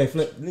 It's okay,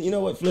 Flip. You know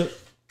what, Flip?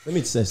 Let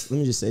me just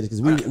say this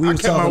because we I was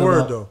kept my talking word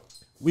about, though.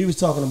 We was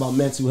talking about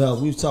mental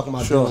health. We was talking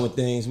about dealing with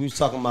things. We was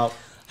talking about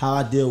how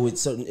I deal with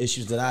certain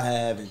issues that I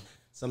have, and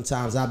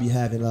sometimes I be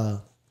having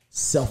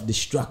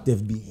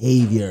self-destructive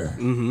behavior.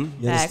 You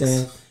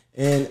understand?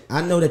 And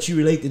I know that you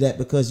relate to that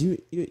because you're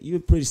a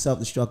pretty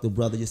self-destructive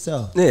brother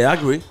yourself. Yeah, I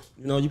agree.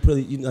 You know,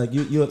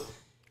 you're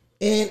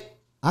and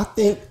I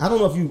don't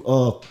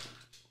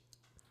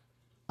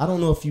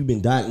know if you've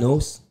been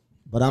diagnosed,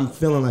 but I'm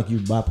feeling like you're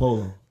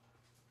bipolar.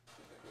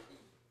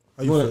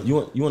 You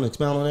want to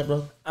expound on that,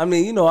 bro? I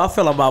mean, I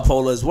feel I'm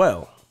bipolar as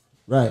well.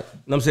 Right. You know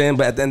what I'm saying?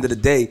 But at the end of the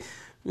day,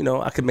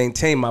 I can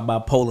maintain my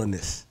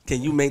bipolarness.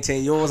 Can you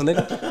maintain yours,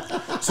 nigga?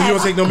 So you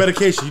don't take no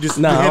medication? You just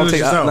I handle don't it take.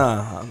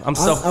 yourself? I'm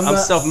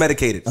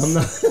self-medicated. I'm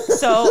not.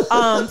 So,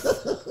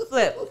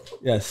 Flip.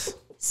 Yes.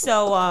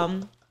 So,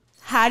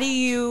 how do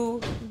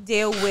you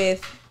deal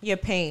with your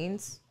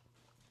pains?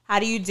 How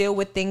do you deal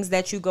with things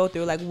that you go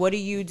through? Like, what do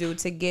you do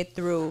to get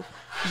through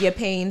your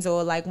pains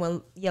or like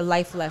when your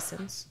life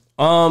lessons?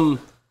 Well,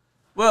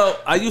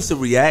 I used to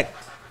react.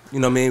 You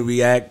know what I mean?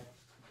 React.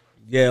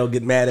 Yell,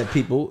 get mad at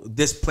people,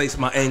 displace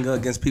my anger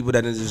against people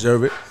that didn't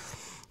deserve it.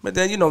 But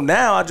then,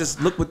 now I just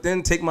look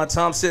within, take my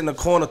time, sit in the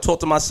corner, talk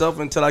to myself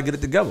until I get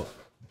it together.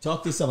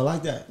 Talk to yourself. I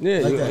like that.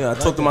 Yeah, I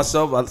talk to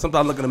myself. Sometimes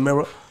I look in the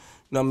mirror. You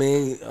know what I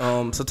mean?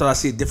 Sometimes I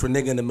see a different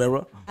nigga in the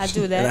mirror. I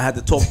do that. And I had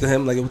to talk to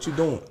him like, what you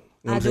doing? You know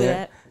what I'm do saying?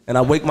 that. And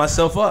I wake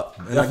myself up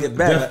and I get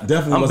back.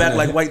 Definitely I'm back wasn't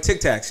like that. white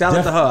Tic Tac. Shout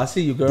out to her. I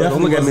see you, girl. Don't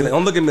Definitely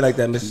look at me like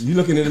that, miss. You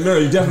looking in the mirror,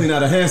 you're definitely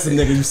not a handsome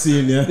nigga you see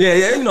in there.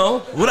 Yeah,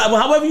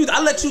 however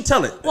I let you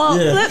tell it.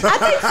 Well, Yeah.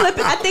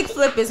 I think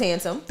Flip is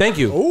handsome. Thank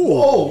you.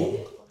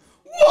 Whoa.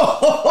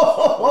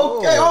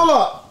 Okay, hold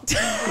up.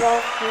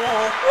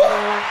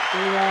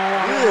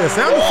 Yeah,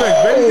 sound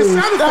effects, baby. Get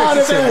sound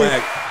effects. Sound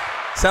Whack.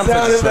 Sound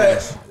effects is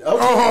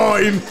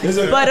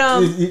trash. But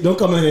Don't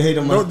come in here and hate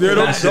on my. I ain't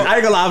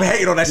gonna lie, I'm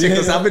hating on that shit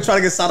because I've been trying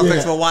to get sound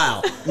effects for a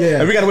while. Yeah.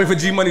 And we gotta wait for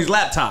G Money's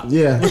laptop.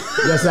 Yeah,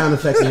 that sound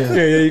effects in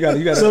here. Yeah,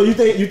 you got. So you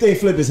think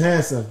Flip is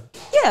handsome?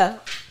 yeah,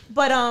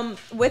 but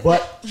with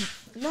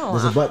no,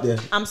 There's a butt there.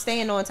 I'm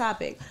staying on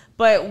topic.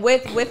 But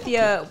with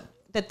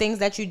the things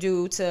that you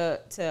do to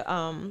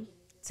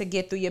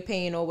get through your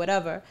pain or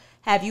whatever,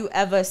 have you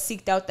ever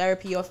seeked out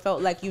therapy or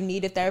felt like you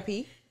needed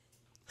therapy?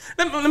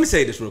 Let me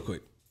say this real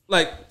quick.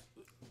 Like,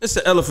 it's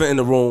an elephant in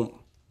the room.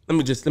 Let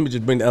me just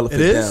bring the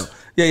elephant It down. is?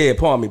 Yeah.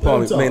 Pardon me,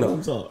 Maino.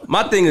 I'm talking.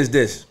 My thing is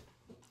this.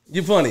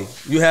 You're funny.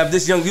 You have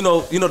this young, you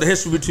know the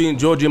history between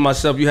Georgie and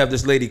myself. You have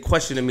this lady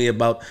questioning me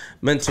about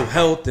mental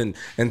health and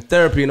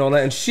therapy and all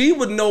that. And she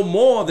would know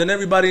more than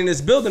everybody in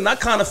this building. I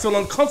kind of feel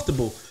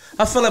uncomfortable.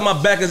 I feel like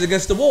my back is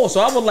against the wall. So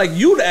I would like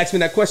you to ask me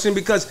that question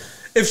because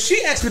if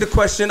she asked me the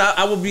question,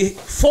 I would be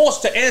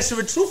forced to answer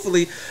it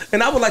truthfully.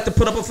 And I would like to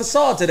put up a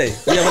facade today.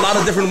 We have a lot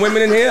of different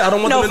women in here. I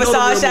don't want them to know. No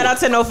facades. Shout out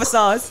to no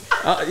facades.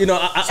 I don't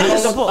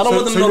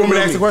want them to know. You want me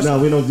to ask the question? No,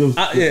 we don't do. We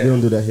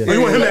don't do that here. Or you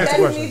want him to ask the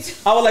question?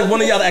 I would like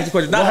one of y'all to ask the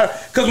question, not her.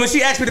 Because when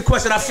she asked me the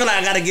question, I feel like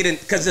I gotta get in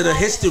because of the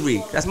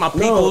history. That's my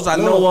peoples. I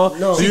know her.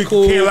 No. So you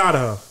cool. can't lie to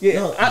her.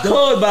 Yeah, I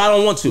could, but I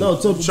don't want to. No,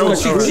 she can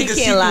see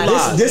can't lie.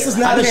 lies. This is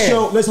not a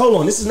show. Let's hold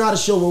on. This is not a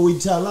show where we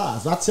tell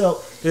lies.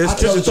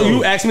 So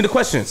you asked me the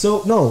question.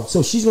 So no,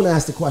 so she's gonna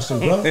ask the question,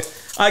 bro. Go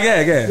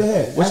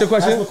ahead. What's your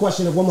question? Ask the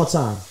question one more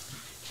time.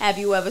 Have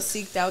you ever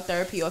seeked out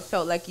therapy or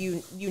felt like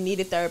you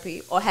needed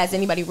therapy, or has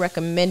anybody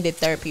recommended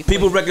therapy?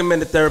 People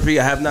recommended therapy.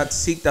 I have not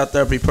seeked out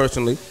therapy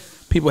personally.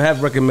 People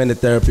have recommended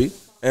therapy,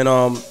 and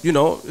you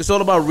know, it's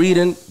all about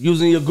reading,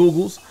 using your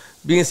Googles,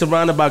 being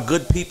surrounded by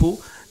good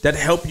people that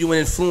help you and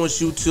influence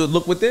you to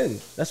look within.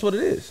 That's what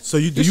it is. So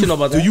do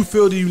you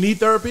feel that you need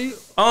therapy?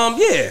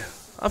 Yeah.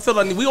 I feel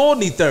like we all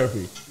need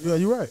therapy. Yeah,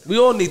 you're right. We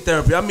all need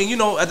therapy. I mean, you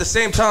know, at the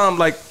same time,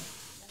 like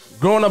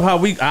growing up how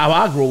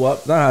I grew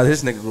up, not how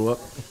this nigga grew up,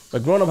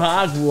 but growing up how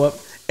I grew up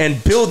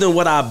and building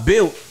what I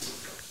built,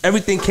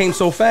 everything came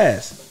so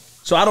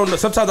fast. So I don't know.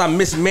 Sometimes I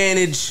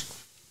mismanage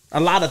a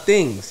lot of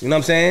things. You know what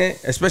I'm saying?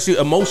 Especially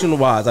emotional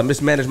wise, I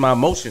mismanage my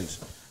emotions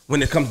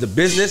when it comes to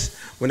business,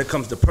 when it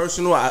comes to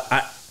personal.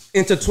 I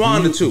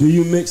intertwine the two. Do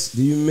you mix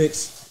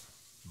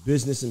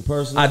business and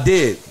personal? I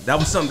did. That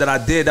was something that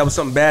I did. That was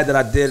something bad that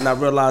I did, and I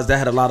realized that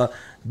had a lot of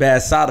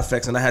bad side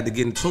effects, and I had to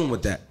get in tune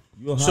with that.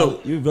 You're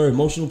a very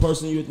emotional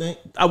person, you would think?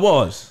 I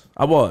was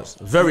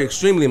very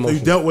extremely emotional. So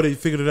you dealt with it, you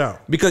figured it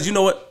out. Because you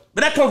know what?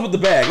 But that comes with the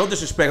bag. No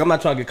disrespect. I'm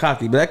not trying to get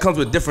cocky, but that comes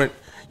with different.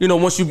 You know,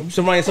 once you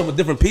surround yourself with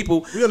different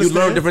people, you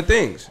learn different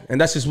things, and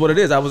that's just what it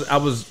is. I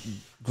was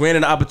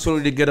granted the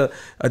opportunity to get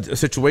a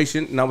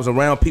situation, and I was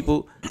around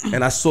people,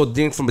 and I saw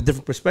things from a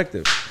different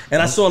perspective. And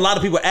I saw a lot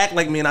of people act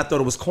like me, and I thought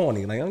it was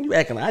corny. Like, you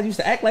acting like I used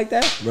to act like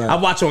that? Right. I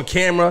watch on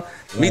camera,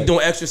 me doing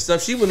extra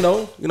stuff. She would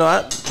know. You know,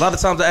 a lot of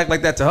times I act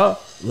like that to her.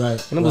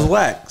 Right. And it was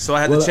whack, so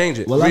I had to change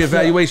it.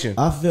 Reevaluation.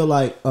 I feel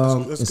like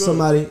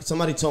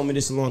somebody told me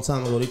this a long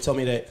time ago. They told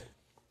me that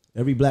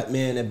every black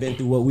man that been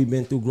through what we've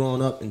been through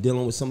growing up and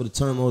dealing with some of the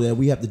turmoil that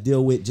we have to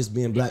deal with just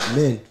being black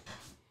men,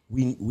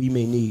 we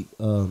may need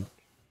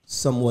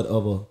somewhat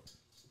of a,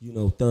 you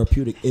know,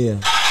 therapeutic ear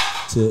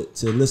to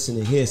listen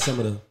and hear some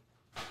of the,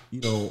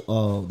 you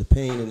know, the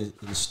pain and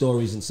the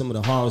stories and some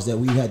of the horrors that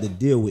we had to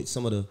deal with,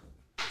 some of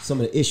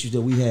the issues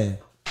that we had.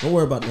 Don't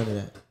worry about none of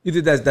that. You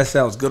did that. That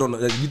sounds good on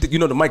the. You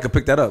know the mic could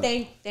pick that up.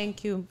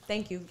 Thank you.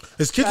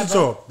 It's kitchen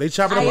talk. They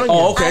chopping up onions.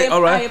 Oh, okay,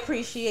 all right. I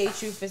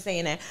appreciate you for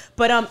saying that.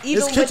 But even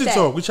it's with kitchen that,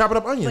 talk. We chopping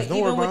up onions.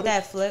 Don't worry about it. Even with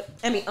that flip,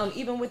 I mean,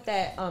 even with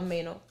that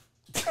Maino.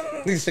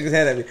 He shook his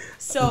head at me.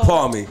 So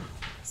palm me.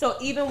 So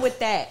even with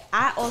that,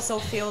 I also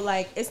feel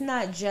like it's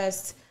not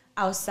just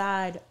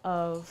outside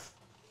of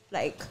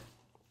like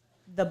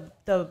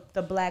the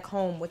black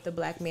home with the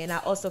black man. I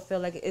also feel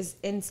like it's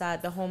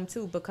inside the home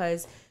too,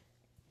 because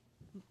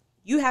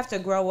you have to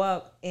grow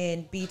up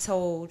and be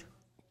told,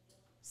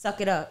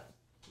 suck it up,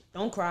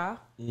 don't cry.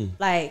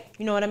 Like,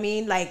 you know what I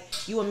mean? Like,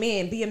 you a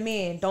man, be a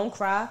man, don't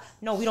cry.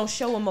 No, we don't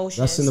show emotions.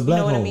 That's in the black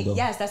home, you know what I mean? though.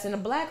 Yes, that's in the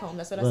black home.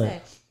 That's what I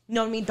said. You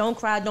know what I mean? Don't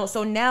cry, don't.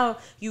 So now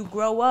you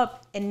grow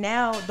up, and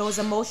now those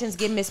emotions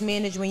get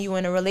mismanaged when you're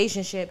in a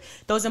relationship.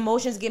 Those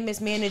emotions get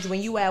mismanaged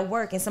when you at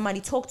work and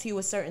somebody talk to you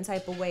a certain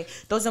type of way.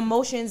 Those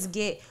emotions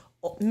get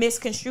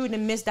misconstrued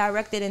and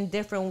misdirected in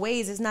different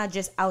ways. It's not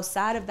just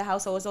outside of the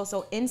household, it's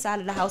also inside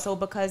of the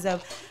household because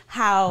of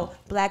how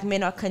black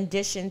men are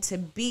conditioned to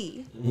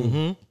be.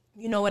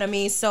 Mm-hmm. You know what I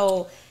mean?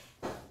 So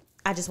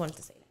I just wanted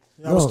to say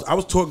that. Yeah, I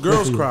was taught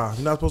girls cry.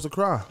 You're not supposed to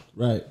cry.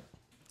 Right.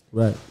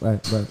 But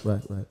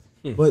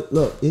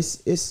look,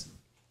 it's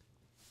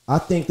I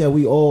think that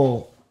we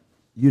all,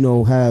 you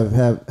know,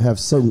 have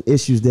certain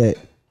issues that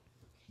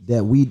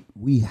we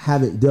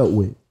haven't dealt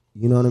with.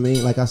 You know what I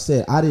mean? Like I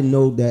said, I didn't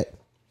know that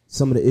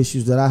some of the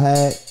issues that I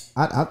had,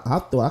 I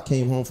thought I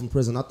came home from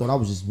prison, I thought I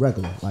was just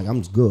regular, like I'm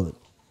just good.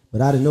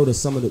 But I didn't know that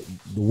some of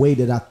the way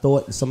that I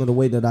thought and some of the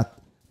way that I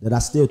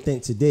still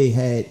think today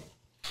had,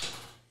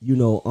 you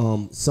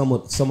know, some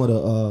of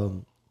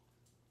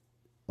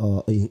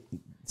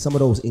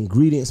those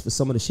ingredients for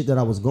some of the shit that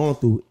I was going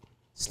through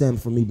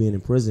stemmed from me being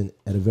in prison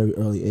at a very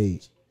early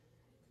age,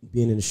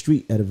 being in the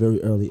street at a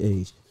very early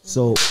age.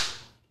 So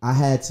I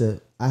had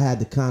to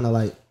kind of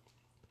like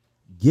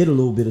get a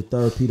little bit of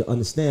therapy to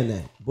understand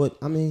that. But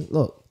I mean,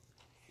 look,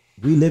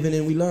 we living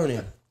and we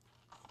learning.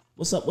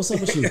 What's up with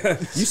you?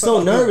 You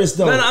so nervous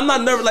though. No, I'm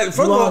not nervous. Like, first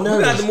of all, we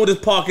got to move this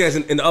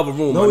podcast in the other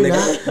room, my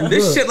nigga.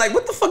 This shit, like,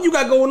 what the fuck you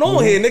got going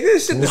on here, nigga?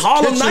 This shit,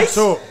 Harlem Nights.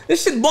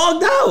 This shit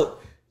bogged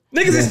out.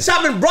 Niggas is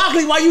chopping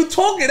broccoli while you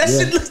talking. That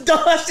shit looks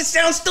dumb. That shit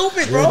sounds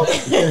stupid, bro.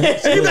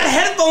 And you got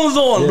headphones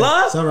on,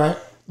 blood. It's all right.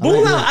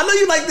 Boom out. I know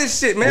you like this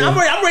shit, man. I'm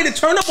ready to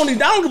turn up on these. I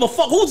don't give a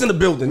fuck who's in the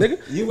building, nigga.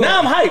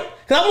 Now I'm hyped.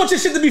 Cause I want your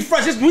shit to be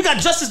fresh. We got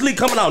Justice League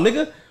coming out,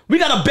 nigga. We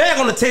got a bag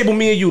on the table,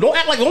 me and you. Don't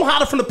act like don't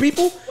hide it from the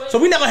people. So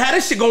we never had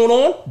this shit going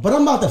on. But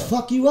I'm about to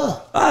fuck you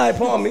up. All right,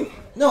 pardon me.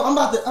 No, I'm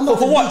about to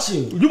beat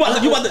you. You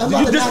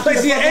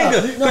displacing your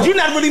anger. Because you're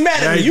not really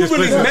mad at me. You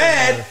really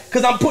mad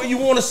because I'm putting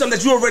you on to something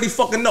that you already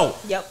fucking know.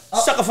 Yep.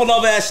 Sucker for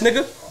love ass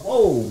nigga.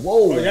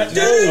 Whoa. No,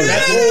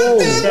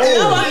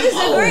 I'm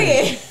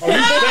disagreeing.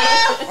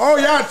 Oh,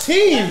 y'all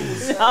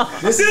teams.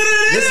 This is a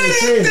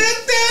team.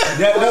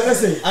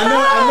 Listen, I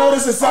know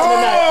this is something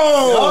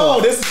tonight. Oh,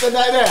 this is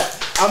tonight that.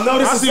 I know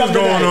this is something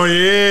going on, yeah.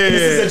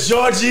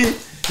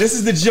 This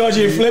is the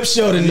Georgie and Flip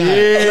show tonight.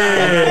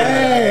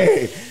 Yeah.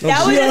 Hey.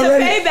 That was just a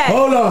payback.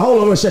 Hold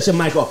on. Shut your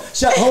mic off.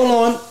 Hold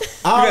on.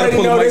 I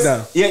already know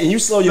this. Yeah, and you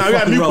slow your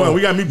fucking roll.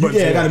 We got a mute button.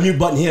 Yeah, I got a mute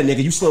button here,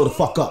 nigga. You slow the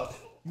fuck up.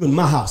 You in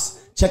my house.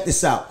 Check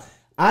this out.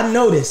 I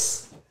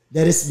noticed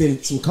that it's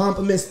been some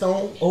compliments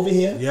thrown over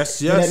here. Yes.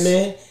 To that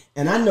man.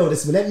 And I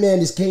noticed when that man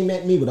just came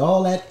at me with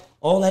all that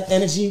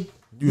energy,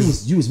 you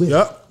was with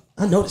him.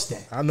 I noticed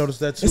that. I noticed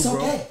that too, it's bro.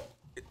 Okay.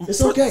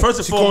 It's okay. First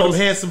and foremost,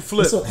 handsome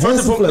flip. First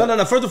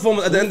and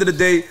foremost, at the end of the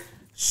day,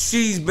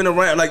 she's been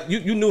around. Like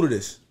you new to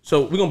this,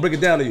 so we're gonna break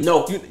it down to you.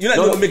 No, you're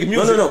not new to making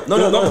music. No.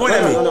 Don't point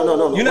at me.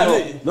 No. You're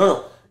not.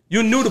 No.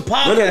 You're new to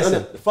podcasting.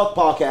 No. Fuck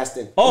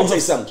podcasting. Oh,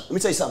 Let me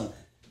tell you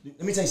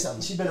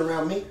something. She's been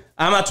around me.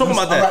 I'm not talking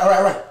about that.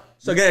 All right.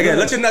 So again,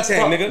 let your nuts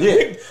hang, nigga.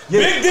 Yeah.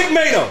 Big Dick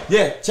Maino.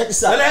 Yeah, check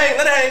this out. Let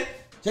it hang.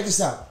 Check this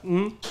out.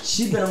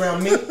 She been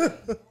around me.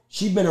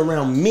 She been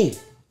around me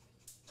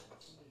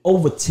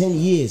over 10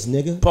 years,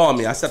 nigga. Pardon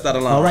me, I stepped out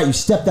of line. All right, you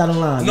stepped out of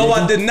line. No,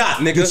 nigga. I did not,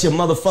 nigga. Get your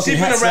motherfucking She been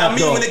hats around out, me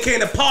dog. when it came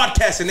to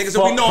podcasting, nigga.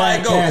 So we know how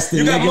it goes. Podcasting,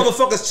 You got nigga.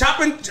 motherfuckers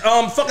chopping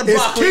fucking It's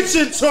broccoli.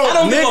 kitchen talk, I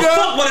don't give nigga. a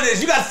fuck what it is.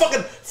 You got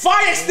fucking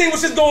fire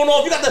extinguishers going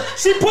off. You got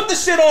she put the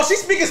shit on. She's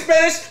speaking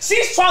Spanish.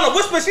 She's trying to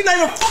whisper. She's not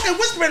even fucking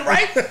whispering,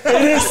 right?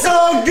 It is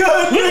so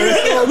good.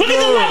 Look at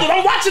the levels.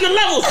 I'm watching the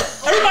levels.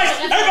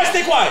 Everybody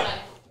stay quiet.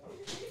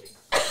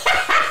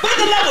 Look at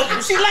the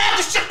levels. She laughed.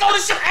 The shit go. The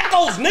shit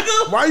echoes,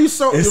 nigga. Why you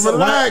so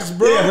relax,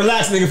 bro? Yeah,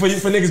 relax, nigga. For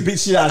niggas beat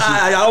shit out you.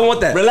 I don't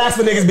want that. Relax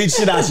for niggas beat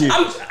shit out you.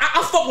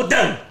 I fuck with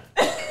them.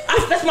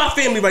 That's my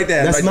family right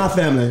there. That's my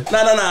family.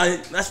 No.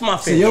 That's my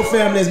So family. your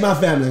family is my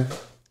family.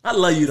 I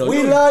love you though.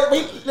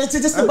 It's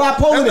just the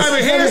bipolar. That's not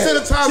even hand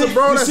sanitizer,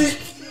 bro.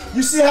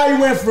 You see how you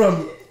went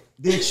from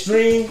the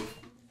extreme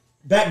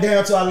back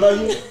down to I love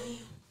you,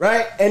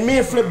 right? And me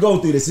and Flip go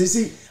through this. You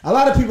see, a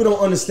lot of people don't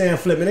understand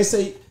Flip, and they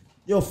say,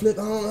 "Yo, Flip,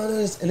 I don't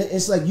understand." And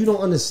it's like you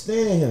don't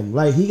understand him.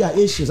 Like he got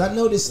issues. I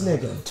know this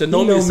nigga. To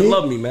know me is to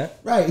love me, man.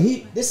 Right?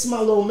 This is my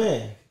little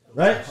man.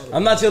 Right?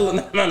 I'm not your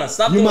no.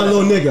 Stop. You my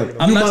little nigga.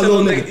 I'm you not my your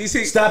little nigga. nigga. You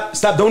see, stop.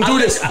 Don't do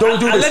this.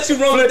 Don't do this. I let you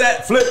roll with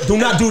that. Flip. Do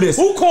not do this.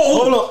 Who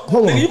called?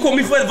 Hold on. Nigga, you call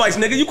me for advice,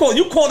 nigga. You call.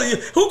 Who called a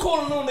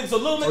little nigga? So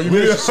little nigga.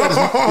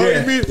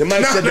 You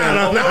might shut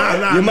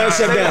down. You might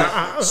shut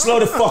down. Slow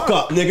the fuck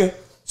up, nigga.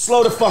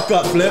 Slow the fuck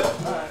up, Flip.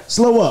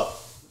 Slow up.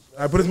 All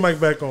right, put his mic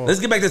back on. Let's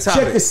get back to the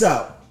topic. Check this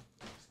out.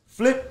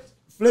 Flip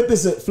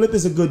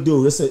is a good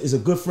dude. It's a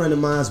good friend of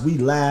mine. We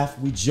laugh.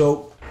 We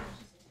joke.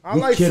 I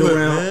like kid Flip,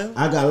 around. man.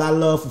 I got a lot of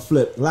love for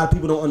Flip. A lot of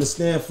people don't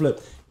understand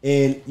Flip.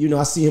 And,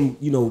 I see him,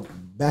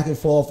 back and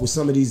forth with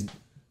some of these,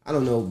 I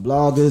don't know,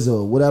 bloggers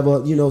or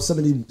whatever. Some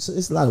of these,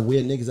 it's a lot of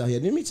weird niggas out here.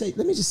 Let me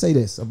just say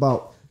this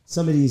about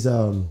some of these,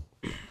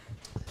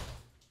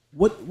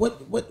 what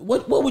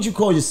would you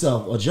call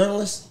yourself? A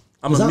journalist?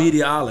 I'm a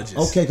meteorologist.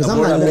 Okay, because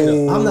I'm not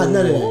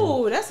none of that.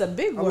 Ooh, that's a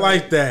big I word.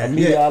 like that.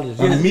 Meteorologist.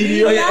 A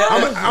meteor?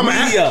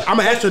 I'm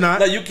an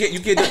astronaut. No, you can't.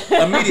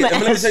 A media. Let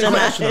me tell you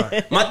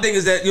something. My thing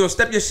is that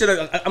step your shit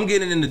up. I'm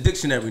getting it in the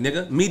dictionary,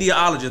 nigga.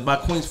 Meteorologist by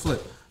QueenzFlip.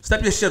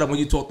 Step your shit up when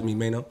you talk to me,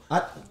 Maino.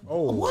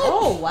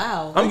 Oh,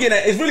 wow. I'm getting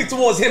at it's really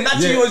towards him, not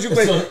you as you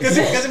play. Because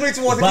it's really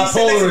towards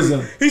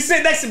bipolarism. He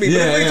said next to me.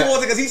 Yeah, but it's really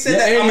towards it because he said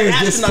that aim I'm an is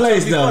astronaut.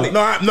 displaced, So though.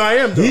 funny. No, I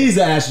am though. He's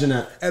an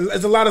astronaut. And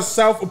there's a lot of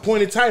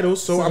self-appointed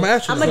titles, so I'm an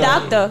astronaut. I'm a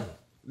doctor.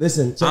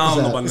 Listen, check I don't this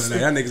know out. about none of that.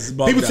 That niggas is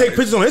bugged People out. take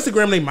pictures on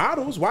Instagram, they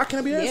models. Why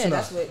can't I be an Yeah, astronaut?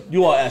 that's what.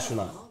 You are an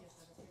astronaut.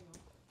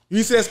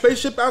 You see that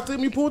spaceship out there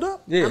when you pulled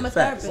up? Yeah, I'm a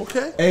facts. therapist.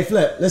 Okay. Hey,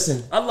 Flip,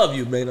 listen. I love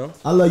you, Maino.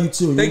 I love you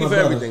too. Thank You're you for my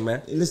brother. everything,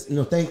 man.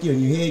 Listen, thank you.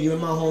 And you here, you in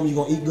my home. You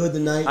gonna eat good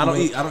tonight. I don't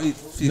eat.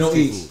 You don't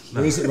eat.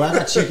 No. Well, I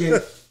got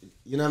chicken.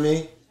 You know what I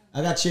mean?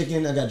 I got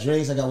chicken. I got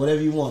drinks. I got whatever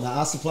you want.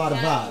 I supply the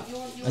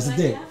vibe. That's the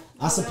thing.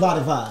 I supply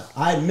the vibe.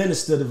 I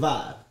administer the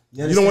vibe.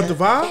 You don't want the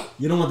vibe?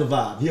 You don't want the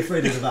vibe. You're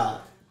afraid of the vibe.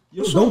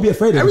 Don't be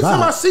afraid of the vibe. Every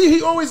time I see you,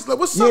 he always like,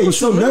 what's up you're with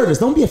so you, man? nervous.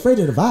 Don't be afraid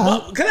of the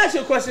vibe. Can I ask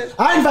you a question?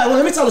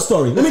 Let me tell a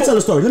story. Quick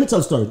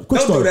Don't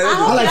story. do that. I I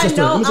hope like y'all your story.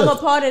 know Let me I'm tell a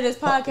part of this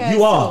podcast.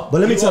 You are, but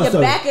let me tell a Your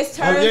story. back is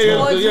turned yeah,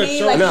 towards yeah, me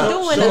show like me. you're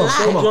doing a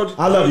Come lot. on.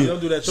 I love you. Don't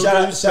do that.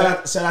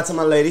 Shout out to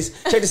my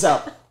ladies. Check this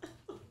out.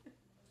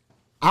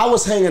 I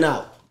was hanging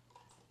out.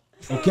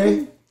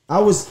 Okay?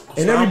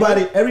 And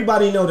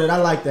everybody know that I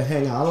like to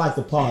hang out. I like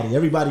to party.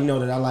 Everybody know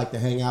that I like to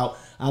hang out.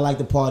 I like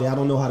to party. I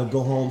don't know how to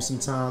go home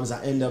sometimes.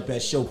 I end up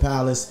at Show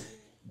Palace.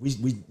 We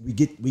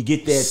get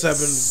there at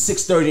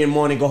 6:30 in the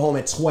morning, go home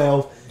at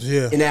 12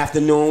 in the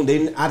afternoon.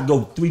 Then I'd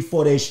go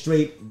 3-4 days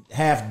straight,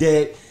 half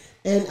dead.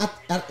 And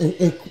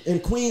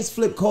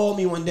QueenzFlip called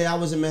me one day. I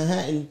was in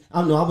Manhattan.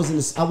 I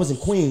was in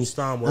Queens.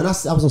 Steinway. And I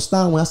was on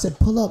Steinway. I said,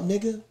 "Pull up,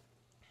 nigga.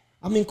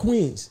 I'm in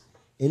Queens."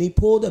 And he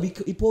pulled up.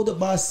 He pulled up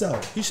by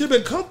himself. He should have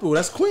been comfortable.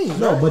 That's Queens.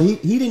 No, right? but he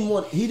didn't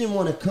want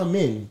to come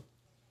in,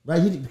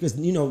 right?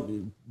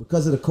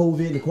 Because of the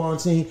COVID and the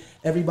quarantine,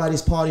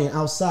 everybody's partying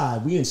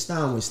outside. We in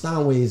Steinway.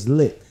 Steinway is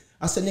lit.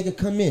 I said, "Nigga,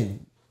 come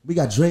in. We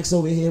got drinks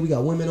over here. We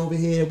got women over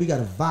here. We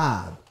got a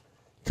vibe.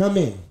 Come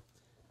in."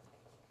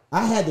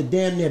 I had to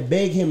damn near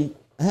beg him.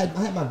 I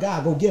had my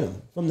guy go get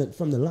him from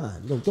the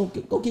line. Go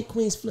get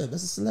QueenzFlip.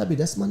 That's a celebrity.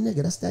 That's my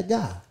nigga. That's that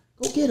guy.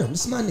 Go get him.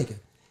 This is my nigga.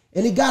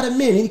 And he got him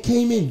in. And he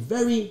came in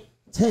very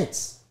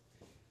Tense.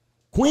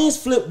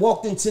 QueenzFlip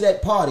walked into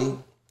that party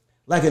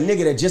like a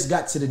nigga that just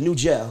got to the new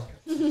jail.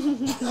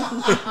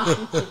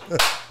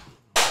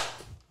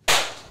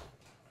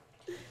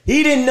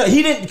 He didn't know,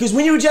 because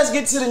when you just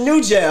get to the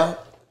new jail,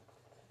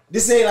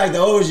 this ain't like the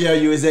old jail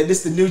you was at,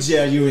 this the new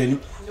jail you in.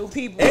 New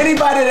people.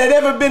 Anybody that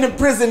ever been in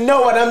prison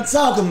know what I'm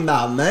talking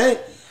about, man.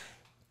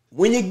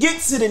 When you get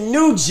to the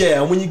new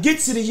jail, when you get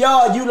to the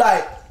yard, you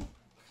like,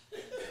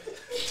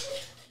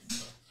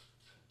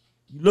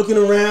 you looking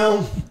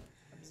around,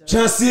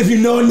 trying to see if you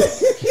know a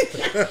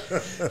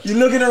nigga. You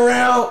looking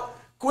around.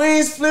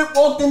 QueenzFlip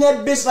walked in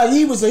that bitch like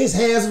his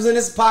hands was in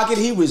his pocket.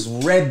 He was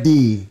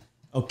ready.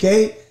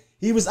 Okay?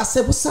 I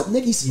said, what's up,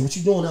 nigga? He said, what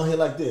you doing out here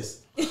like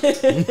this?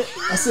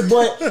 I said,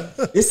 boy,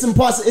 it's some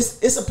parts of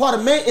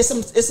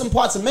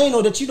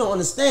Maino that you don't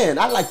understand.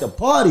 I like to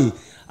party.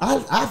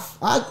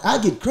 I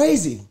get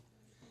crazy.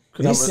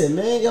 And he said,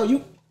 man,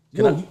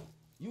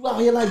 you out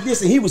here like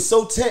this. And he was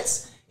so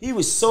tense. He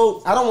was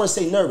so, I don't want to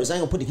say nervous. I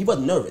ain't gonna put it, he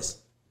wasn't nervous.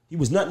 He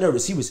was not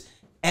nervous. He was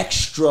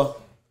extra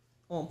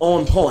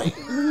on point.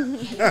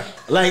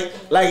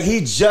 like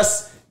he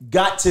just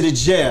got to the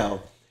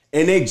jail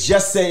and they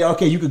just say,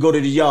 okay, you could go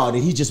to the yard.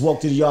 And he just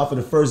walked to the yard for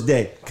the first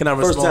day. Can I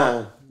respond? First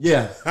time.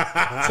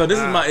 Yeah. So this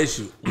is my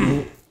issue.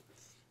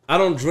 I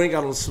don't drink,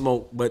 I don't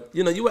smoke, but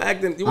you know, you were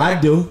acting. You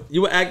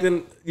were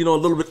acting, you know, a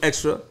little bit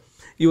extra.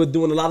 You were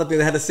doing a lot of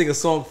things. I had to sing a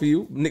song for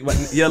you,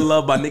 Your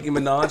Love by Nicki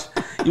Minaj.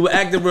 You were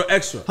acting real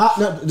extra.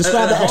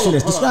 Describe the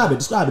extraness.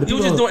 Describe it. You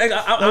were just doing,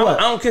 I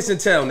don't kiss and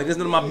tell, nigga. It's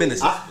none of my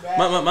business.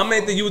 My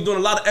main thing, you was doing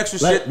a lot of extra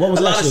shit, a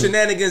lot of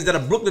shenanigans that a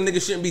Brooklyn nigga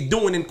shouldn't be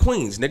doing in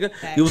Queens, nigga.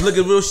 You was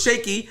looking real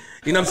shaky.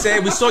 You know what I'm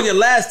saying? We saw your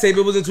last tape,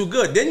 it wasn't too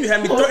good. Then you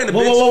had me threaten the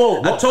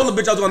bitch. I told the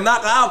bitch I was gonna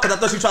knock her out because I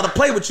thought she tried to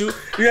play with you.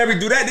 You had me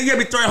do that. Then you had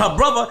me threaten her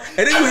brother.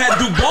 And then you had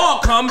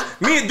Duval come.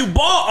 Me and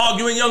Duval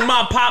arguing, young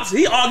mom pops.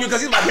 He arguing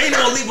because he's like, man, he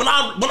gonna leave when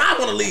I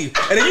wanna leave.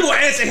 And then you gonna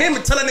answer him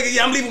and tell that nigga,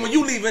 yeah, I'm leaving when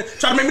you leaving.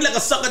 Try to make me like a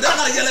sucker. Then I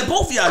gotta yell at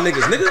both of y'all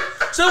niggas, nigga.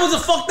 So it was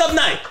a fucked up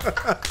night.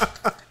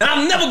 And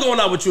I'm never going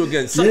out with you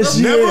again. Yes,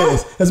 never.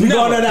 Because we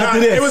going out after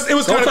this. It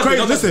was kind of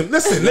crazy.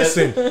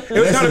 Listen. It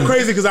was kind of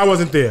crazy because I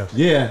wasn't there.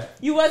 Yeah.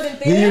 You wasn't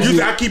there?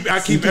 I keep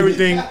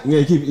everything.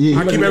 I keep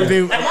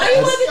everything. Why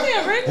you wasn't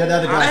there, Rick?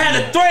 I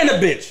had to threaten a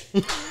bitch.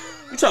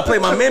 You try to play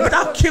my man, but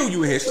I'll kill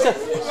you in here. She said,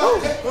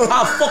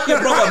 I'll fuck your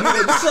brother,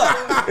 nigga. What's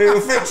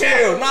up?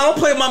 Chill. Nah, don't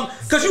play my,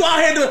 cause you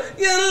out here doing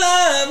your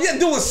love. You're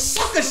doing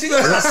sucker shit. You're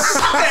a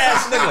sucker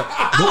ass nigga.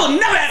 I will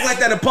never act like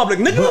that in public,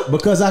 nigga.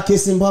 Because I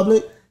kiss in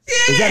public?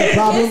 Yeah. Is that a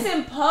problem? Kiss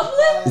in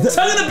public?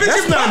 Telling the bitch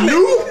That's in not public.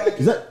 new.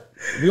 Is that,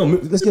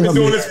 let's get her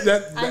mute.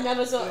 I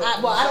never saw.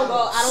 I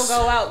don't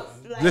go out.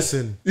 Like,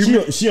 Listen,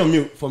 she on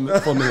mute for a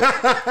minute.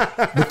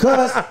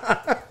 Because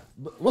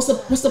what's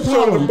the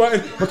problem?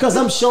 Because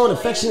I'm showing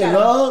affection and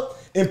love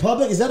in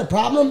public. Is that a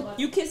problem?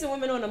 You kissing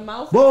women on the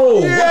mouth? Whoa!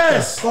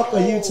 Yes. What the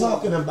fuck are you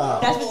talking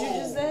about? That's what you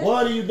just said?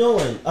 What are you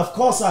doing? Of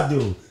course I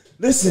do.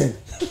 Listen.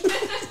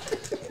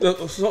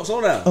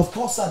 Slow down. Of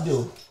course I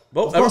do.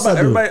 Of course I do.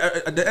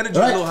 Everybody, the energy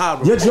Right? is a little high,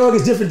 bro. Your drug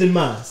is different than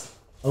mine.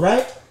 All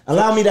right?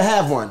 Allow me to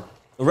have one.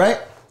 All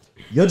right?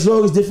 Your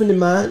drug is different than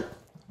mine.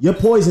 Your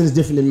poison is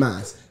different than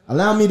mine.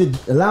 Allow me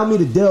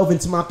to delve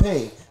into my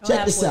pain.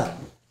 Check this out.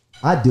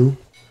 I do.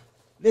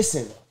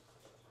 Listen.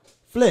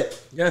 Flip.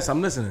 Yes,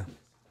 I'm listening.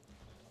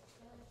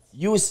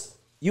 You was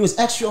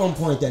extra on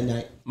point that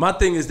night. My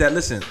thing is that,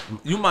 listen,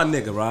 you my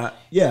nigga, right?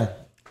 Yeah.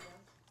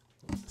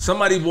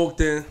 Somebody walked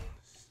in.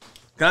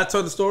 Can I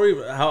tell the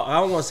story? I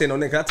don't want to say no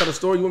nigga. Can I tell the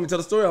story? You want me to tell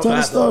the story? Tell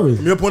the story.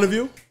 From your point of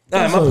view?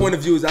 Nah, my point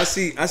of view is I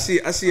see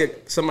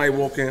somebody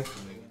walk in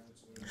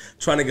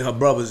trying to get her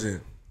brothers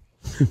in.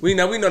 We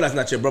know that's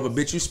not your brother,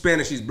 bitch. You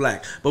Spanish, she's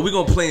black. But we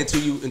gonna play into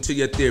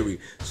your theory.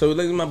 So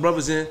look at my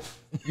brothers in.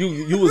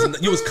 You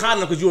was kind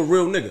enough because you a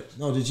real nigga.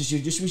 No, just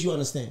wish you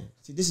understand.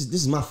 See, this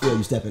is my field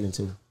you stepping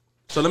into.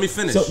 So let me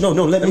finish. So,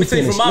 no, let me tell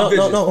you finish. from my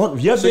vision. No,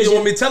 your so vision. You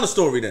want me to tell a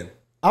story then?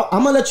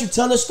 I'm gonna let you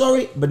tell a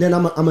story, but then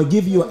I'm gonna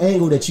give you an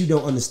angle that you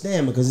don't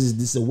understand because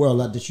this is a world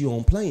that you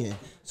don't play in.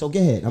 So go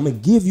ahead. I'm gonna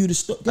give you the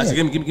story.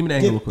 Give me the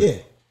angle real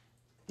quick.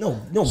 Yeah.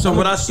 No. So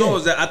what I saw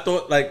is that I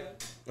thought, like,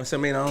 I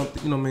said, man, I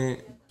don't,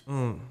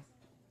 man.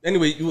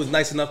 Anyway, you was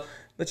nice enough.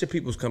 Let your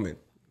peoples come in.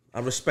 I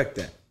respect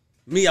that.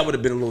 Me, I would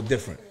have been a little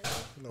different.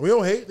 We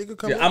don't hate. They could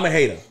come in. I'm a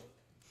hater.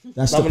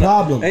 That's the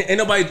problem. Ain't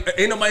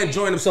nobody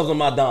enjoying themselves on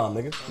my dime,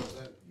 nigga.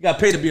 You got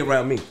paid to be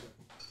around me.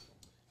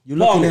 You're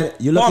looking at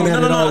it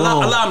all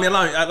wrong. Allow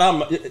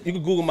me. You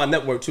can Google my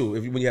network too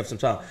when you have some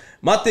time.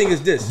 My thing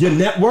is this. Your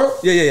network?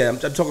 Yeah. I'm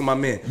talking to my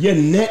man. Your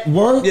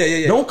network?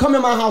 Yeah. Don't come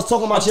in my house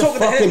talking about your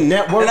fucking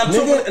network,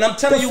 nigga. And I'm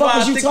telling you why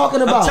I think.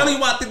 Talking about? I'm telling you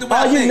why I think the way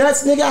I think. Are you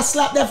nuts, nigga? I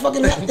slapped that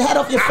fucking hat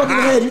off your fucking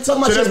head. You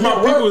talking about your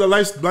network? My people, the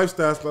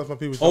lifestyle. That's my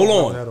people.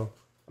 Hold on.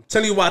 I'm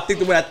telling you why I think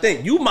the way I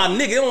think. You my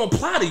nigga. It don't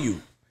apply to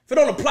you. If it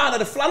don't apply to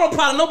the fly, don't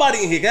apply to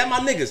nobody in here. That's my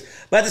niggas.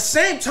 But at the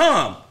same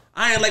time,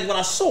 I ain't like what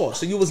I saw.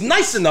 So you was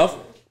nice enough.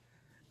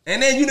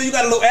 And then, you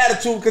got a little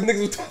attitude because niggas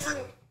was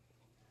talking.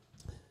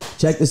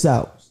 Check this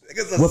out.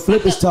 What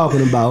Flip is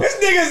talking about. This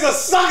nigga's a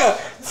sucker.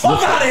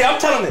 Fuck out of here. I'm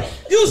telling you.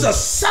 You's a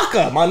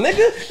sucker, my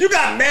nigga. You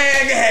got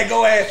mad.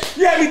 Go ahead.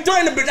 You had me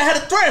threatening the bitch. I had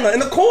to threaten her in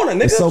the corner,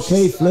 nigga. It's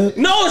okay, Flip.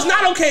 No, it's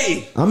not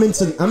okay. I'm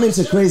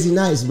into crazy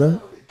nights,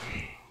 bro.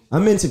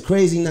 I'm into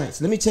crazy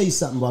nights. Let me tell you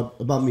something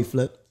about me,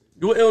 Flip.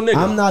 You an ill nigga.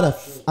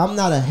 I'm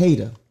not a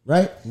hater,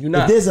 right? You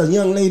not. If there's a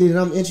young lady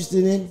that I'm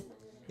interested in,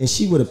 and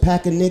she with a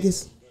pack of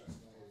niggas,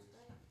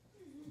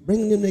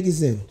 bring them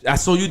niggas in. I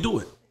saw you do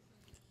it.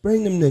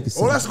 Bring them niggas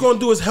in. All that's gonna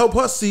do is help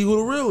her see who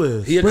the real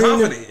is. He a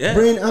confident, yeah.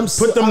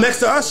 Put them next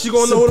to us, she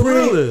gonna know who the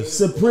real is.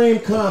 Supreme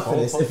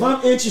confidence. If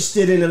I'm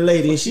interested in a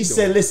lady and she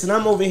said, listen,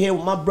 I'm over here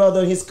with my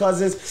brother and his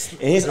cousins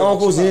and his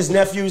uncles and his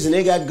nephews and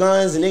they got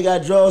guns and they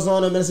got drugs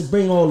on them, and I said,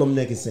 bring all them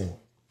niggas in.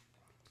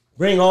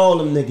 Bring all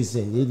them niggas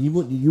in.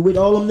 You with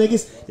all them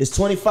niggas? There's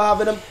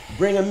 25 of them.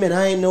 Bring them in.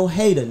 I ain't no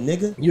hater,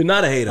 nigga. You're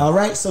not a hater. All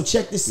right, so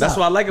check this out. That's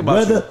what I like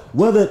about you.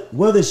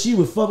 Whether she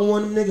was fucking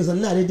one of them niggas or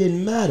not, it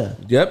didn't matter.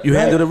 Yep, you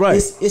handled it right.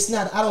 It's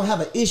not. I don't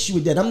have an issue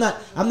with that.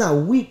 I'm not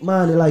weak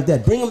minded like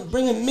that. Bring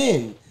them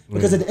in,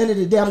 because at the end of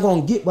the day, I'm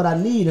gonna get what I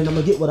need and I'm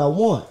gonna get what I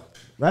want.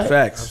 Right?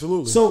 Facts.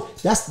 Absolutely. So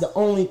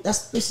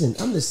listen,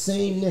 I'm the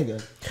same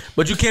nigga.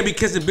 But you can't be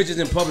kissing bitches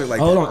in public like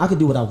Hold that. on, I can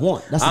do what I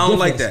want. That's I the don't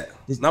like difference.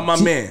 that. Not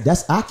my man.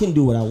 I can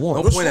do what I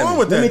want. What's wrong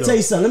with that? Let me tell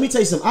you something. Let me tell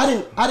you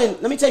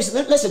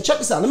something. Listen, check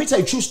this out. Let me tell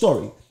you a true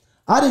story.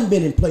 I done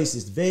been in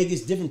places,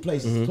 Vegas, different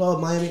places, club,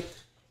 Miami,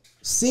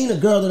 seen a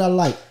girl that I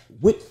like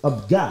with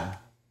a guy,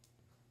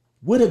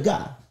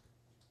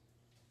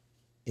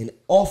 and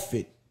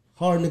offered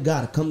her and the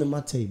guy to come to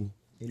my table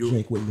and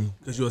drink with me.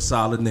 Because you're a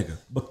solid nigga.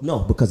 But no,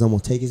 because I'm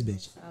gonna take his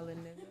bitch.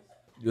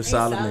 You're a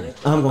solid nigga.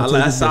 I'm gonna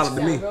take his That's solid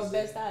bitch. to me. Real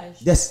best eyes.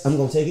 Yes, I'm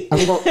gonna take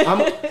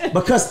it.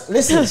 Because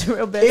listen, That's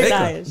real bad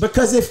eyes.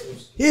 because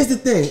here's the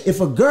thing,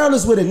 if a girl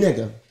is with a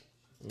nigga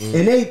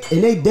and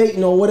they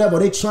dating or whatever,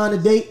 they trying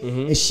to date,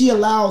 and she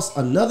allows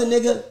another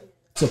nigga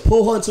to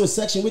pull her into a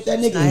section with that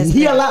nigga, and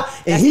he allow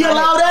that,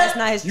 That's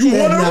not his You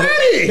trick. won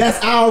already.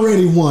 that's I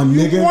already won,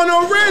 nigga. You won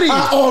already.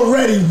 I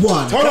already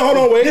won. Hold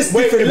on, wait. This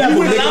Wait, different if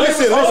level, you would- nigga.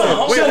 listen.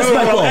 Shut this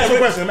back off. Ask a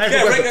question.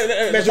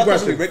 Ask a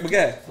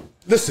question.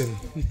 Listen,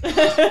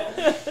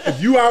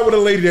 if you out with a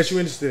lady that you're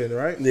interested in,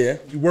 right? Yeah.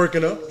 You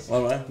working her.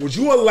 All right. Would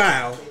you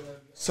allow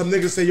some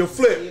niggas say, yo,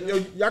 Flip,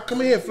 yo, y'all come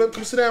here, Flip,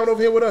 come sit down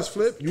over here with us,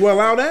 Flip? You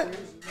allow that?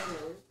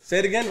 Say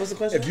it again. What's the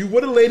question? If you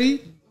with a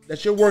lady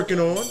that you're working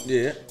on,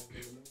 Yeah.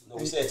 No,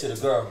 we said to the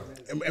girl.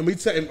 and we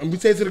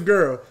say to the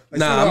girl, like,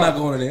 Nah, I'm not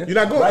going in there. You're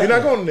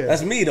not going in there.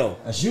 That's me though.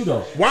 That's you though.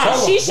 Why?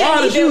 She Why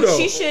shouldn't is you even. though?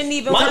 She shouldn't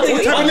even. My thing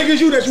What is- type of nigga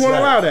is you that you won't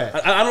allow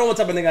that? I don't know what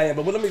type of nigga I am,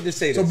 but let me just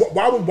say So this.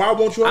 why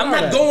won't you allow I'm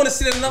not that? going to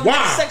sit in another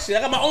Why? section.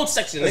 I got my own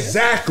section. Nigga.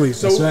 Exactly.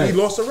 So That's right. he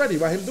lost already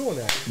by him doing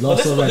that. But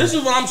this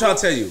is what I'm trying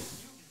to tell you.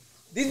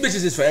 These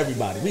bitches is for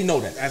everybody. We know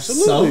that.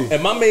 Absolutely.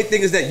 And my main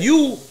thing is that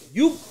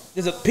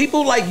there's a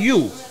people like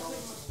you.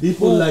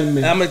 People like me.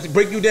 And I'm gonna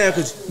break you down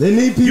because They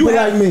need people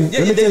like me. Yeah,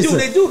 Let me they tell you do.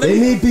 something. They do. They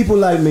need people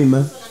like me,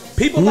 man.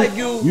 people like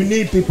you. You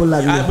need people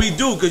like me. We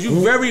do, because you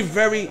very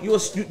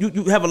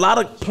you have a lot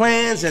of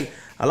plans and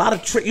a lot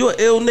of tricks. You're an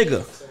ill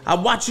nigga. I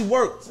watch you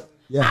work.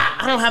 Yeah.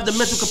 I don't have the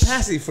mental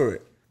capacity for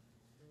it.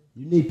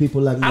 You need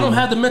people like me. I don't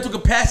have the mental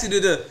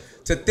capacity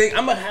to think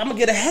I'm gonna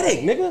get a headache,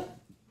 nigga.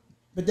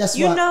 But that's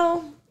You why.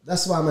 know,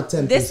 That's why I'm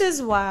attempting. this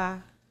is why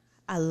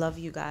I love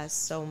you guys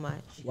so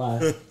much.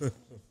 why.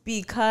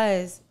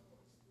 Because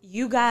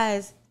you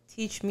guys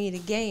teach me the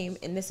game,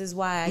 and this is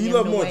why I You am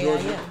love the more, way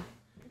Georgie. I am.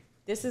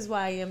 This is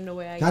why I am the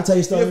way I Can I am. tell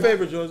you a story? Your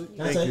favorite, Georgie.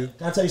 Can I Thank tell you.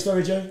 Can I tell you a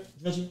story,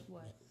 Georgie?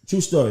 What?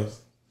 True story.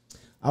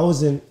 I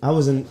was in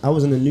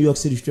a New York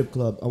City strip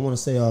club. I want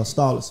to say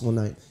Starless one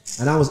night,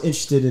 and I was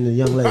interested in a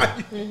young lady.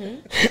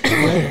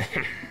 Okay?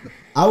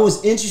 I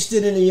was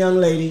interested in a young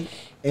lady,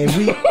 and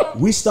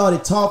we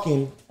started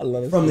talking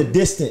from the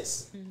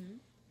distance.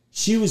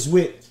 She was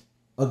with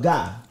a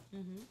guy.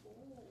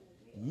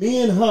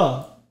 Me and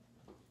her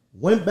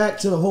went back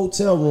to the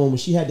hotel room, and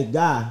she had the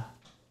guy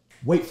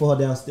wait for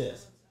her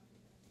downstairs.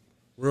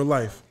 Real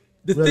life.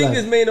 The Real thing life.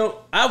 is, Maino,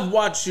 I've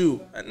watched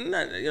you.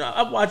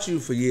 I've watched you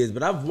for years,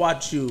 but I've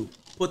watched you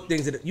put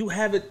things in it. You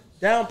have it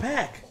down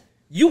pack.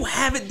 You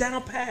have it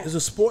down pack, It's a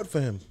sport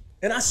for him.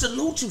 and I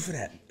salute you for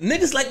that.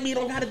 Niggas like me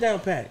don't got it down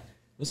pack,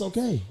 It's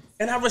okay.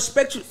 and I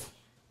respect you.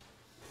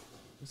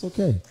 It's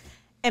okay.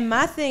 And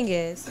my thing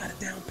is, Got it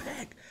down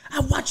pack.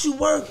 I watch you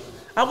work.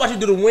 I watch you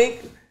do the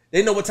wink.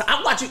 They know what time.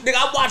 I watch you, nigga.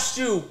 I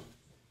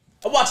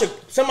watched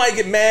somebody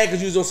get mad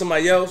because you was on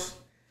somebody else.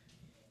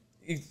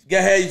 Go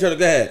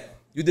ahead.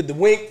 You did the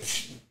wink,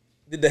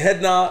 did the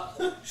head nod.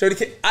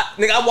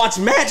 Nigga, I watched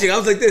magic. I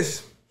was like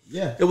this.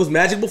 Yeah. It was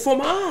magic before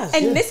my eyes.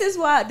 and this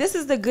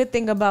is the good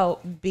thing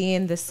about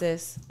being the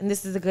sis, and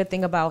this is the good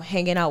thing about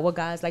hanging out with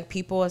guys. Like,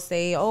 people will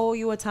say, "Oh,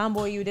 you a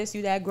tomboy, you this,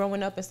 you that,"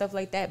 growing up and stuff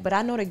like that. But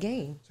I know the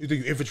game. So you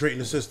think you're infiltrating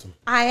the system?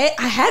 I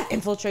have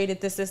infiltrated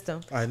the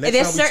system. All right, And next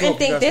there's time we certain talk, you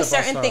things. gotta There's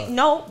step certain outside. things.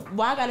 No,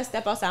 why I gotta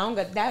step outside? I don't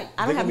got that.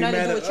 I don't They have gonna be nothing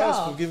to mad do with at us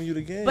y'all. for giving you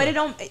the game. But it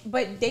don't.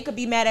 But they could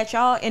be mad at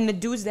y'all and the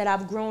dudes that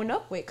I've grown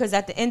up with. Because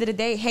at the end of the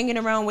day, hanging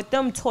around with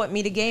them taught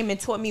me the game and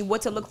taught me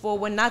what to look for,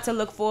 what not to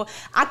look for.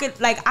 I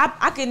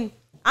can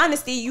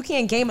honesty, you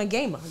can't game a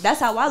gamer. That's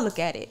how I look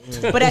at it.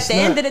 But at the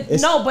end of the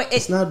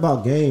it's not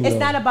about game. It's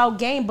not about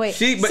game, but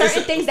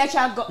certain things that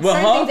y'all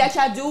things that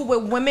y'all do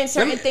with women,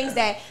 certain things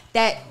that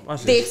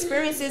the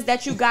experiences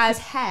that you guys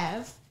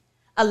have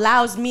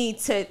allows me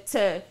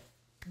to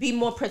be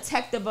more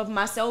protective of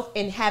myself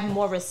and have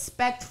more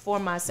respect for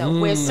myself.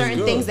 Where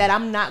certain things that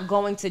I'm not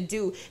going to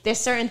do, there's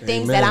certain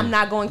things that I'm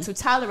not going to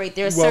tolerate.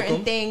 There's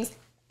certain things.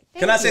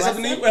 Can I say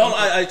something to you? Wait, hold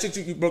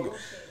on. You broke it.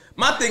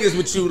 My thing is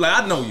with you,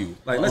 like I know you.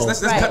 Like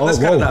let's cut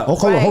it out. Oh,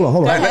 hold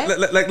on.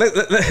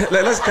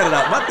 Let's cut it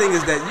out. My thing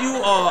is that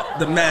you are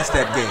the master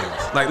at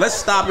games. Like let's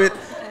stop it.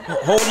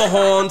 Hold the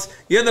horns.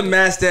 You're the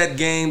master at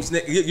games.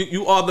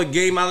 You are the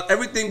game.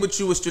 Everything with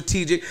you is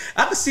strategic.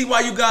 I can see why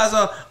you guys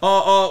are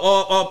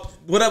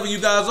whatever you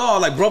guys are,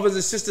 like brothers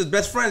and sisters,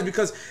 best friends,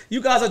 because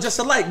you guys are just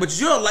alike. But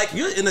you're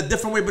in a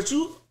different way. But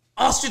you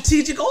are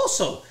strategic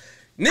also.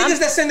 Niggas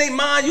that send they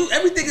mind,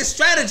 everything is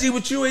strategy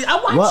with you.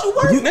 I watch you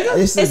work, nigga.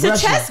 It's a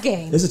chess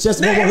game. It's a chess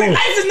game. Life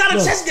is not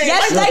a chess game.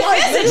 Yes, life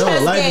is a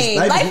chess game.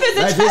 Life is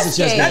a chess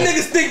game. That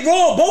niggas think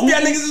wrong. Both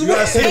y'all niggas is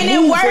working. And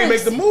it works. You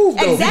make the move,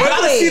 though. Exactly. You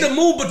gotta see the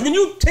move, but when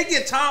you take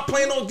your time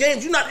playing those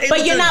games, you're not able to.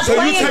 But you're not So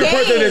playing you take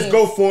games. person that's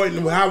go for it,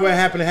 and however it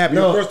happen to happen.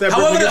 No. You cross that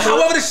bridge.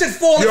 However the shit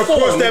falls, You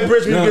cross that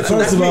bridge when you get to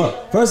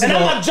First of all, and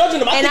I'm not judging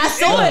them. And I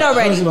saw it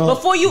already.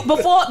 Before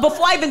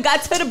I even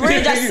got to the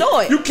bridge, I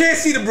saw it. You can't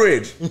see the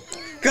bridge.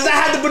 Because I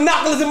had the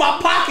binoculars in my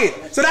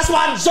pocket. So that's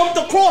why I jumped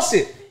across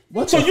it.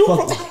 Shut the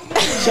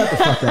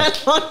fuck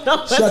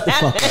up. Shut the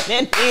fuck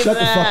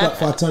up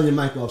before I turn your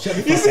mic off. Shut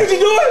the fuck up. You see what you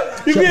doing?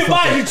 You being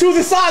biased. You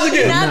choosing sides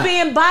again. You're not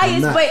being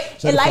biased,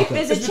 but life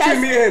is a It's chess.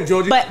 between me and him,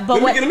 Georgie. Let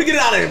me get it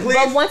out of here, please.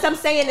 But once I'm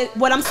saying it,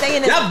 what I'm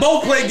saying is, y'all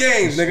both play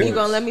games, nigga. You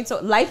gonna let me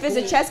talk? Life is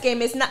a chess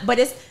game. It's not, but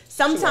it's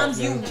sometimes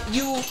you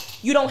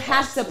don't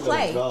have to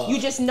play. You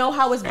just know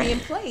how it's being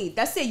played.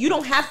 That's it. You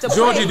don't have to play.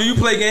 Georgie, do you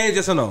play games?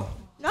 Yes or no?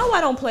 No,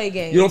 I don't play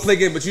games. You don't play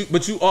games,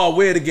 but you are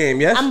aware of the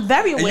game, yes? I'm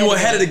very aware. And you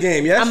ahead of the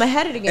game, yes? I'm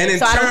ahead of the game,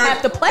 so I don't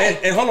have to play.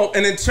 And hold on,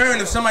 and in turn,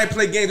 if somebody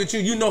play games with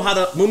you, you know how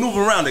to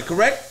maneuver around it,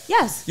 correct?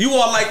 Yes. You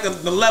are like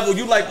the level,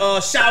 you like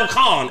Shao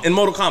Kahn in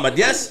Mortal Kombat,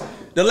 yes?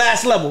 The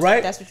last level,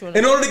 right? That's what you're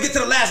In order to get to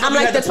the last level,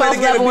 I'm like the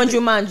 12th level in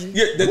Jumanji.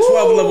 Yeah, the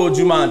 12th level of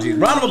Jumanji.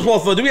 Round of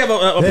applause for her. Do we have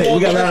a Hey, we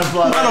got round of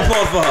applause. Round of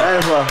applause for her. Round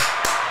of applause.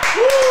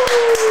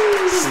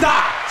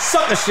 Stop.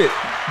 Sucker shit.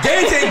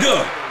 Games ain't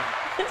good.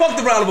 Fuck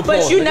the round of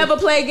applause. But you never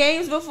played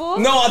games before?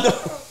 No, I don't.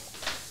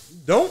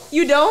 Don't?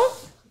 You don't?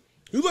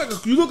 You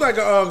look like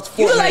a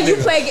You look like you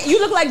nigga. play. You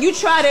look like you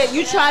try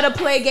to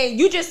play games.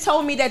 You just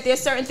told me that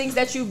there's certain things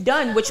that you've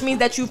done, which means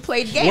that you've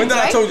played games. When did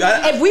I right? told you?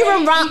 If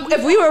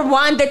we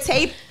rewind the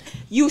tape,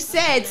 you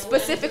said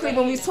specifically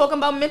when we was talking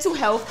about mental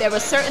health, there are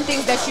certain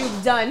things that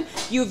you've done.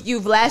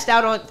 You've lashed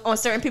out on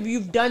certain people.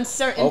 You've done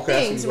certain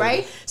things,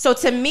 right? So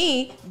to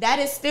me, that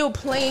is still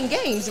playing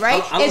games,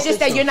 right? It's just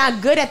that you're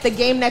not good at the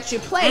game that you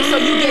play, so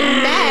you get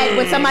mad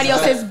when somebody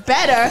else is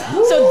better.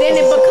 So then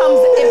it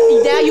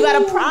becomes now you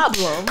got a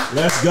problem.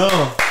 Let's go.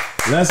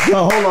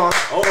 Hold on.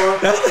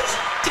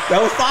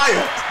 That was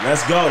fire.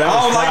 Let's go. That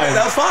was fire.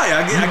 That was fire.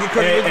 I get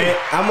credit.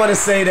 I'm gonna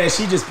say that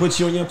she just put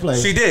you in your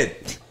place. She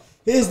did.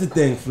 Here's the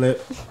thing, Flip.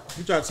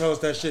 You try to tell us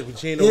that shit, but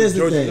she ain't know Here's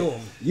what the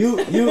Georgie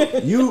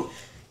thing. doing.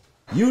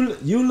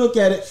 You look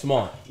at it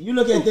Smart. You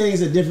look at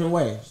things a different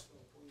way.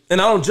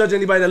 And I don't judge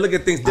anybody that look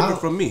at things different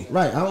from me.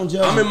 Right, I don't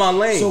judge. I'm in my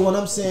lane. So what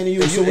I'm saying to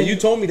you, And you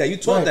told me that. You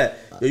taught that.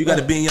 Yo, you got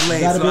to be in your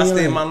lane, so I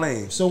stay in my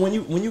lane. So when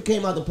you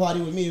came out the party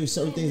with me, there was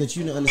certain things that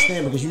you didn't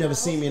understand because you never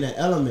seen me in that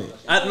element.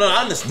 I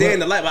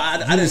understand the life,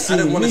 but I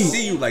didn't want to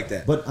see you like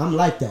that. But I'm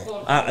like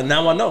that.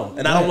 Now I know,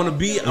 and I don't want to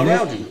be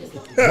around you.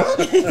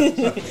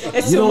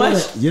 It's too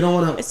much. You don't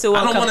want to.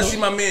 I don't want to see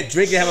my man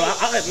drinking.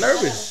 I get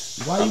nervous.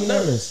 Why are you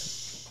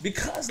nervous?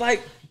 Because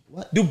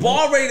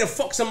Dubar ready to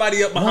fuck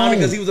somebody up behind me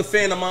because he was a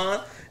fan of mine.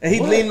 And he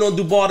leaned on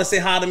Dubar to say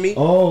hi to me.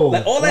 Oh,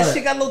 like all that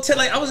shit got a little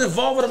like I was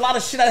involved with a lot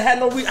of shit. I had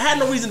no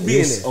reason to be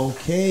in it.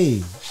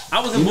 Okay.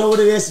 I was. You know what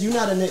it is? You're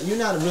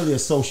not really a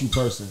social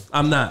person.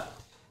 I'm not.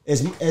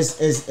 As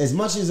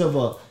much as of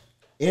a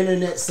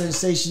internet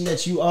sensation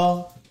that you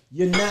are,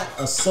 you're not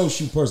a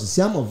social person.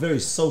 See, I'm a very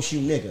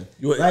social nigga.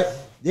 Right?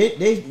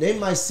 They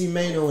might see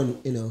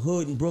Maino in a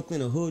hood in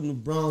Brooklyn, a hood in the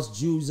Bronx,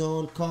 Jews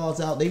on, cars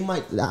out.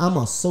 I'm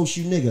a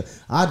social nigga.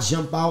 I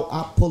jump out,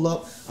 I pull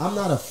up. I'm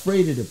not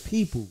afraid of the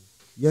people.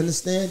 You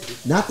understand?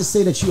 Not to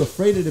say that you're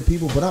afraid of the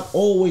people, but I've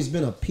always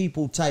been a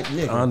people type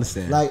nigga. I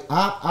understand. Like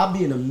I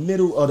be in the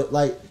middle of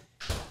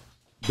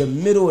the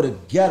middle of the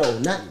ghetto,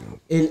 not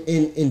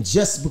in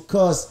just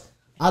because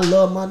I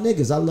love my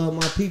niggas, I love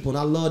my people, and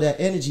I love that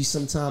energy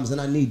sometimes, and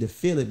I need to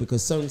feel it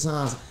because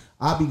sometimes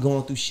I be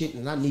going through shit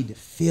and I need to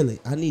feel it.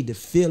 I need to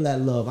feel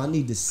that love. I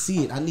need to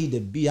see it. I need to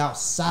be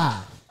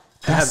outside.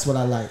 That's what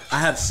I like. I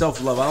have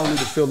self-love. I don't need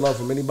to feel love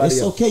from anybody it's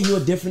else. Okay, you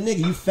a different nigga.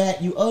 You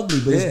fat, you ugly,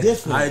 but it's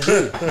different. I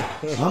agree.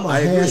 I'm a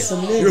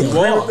handsome nigga. You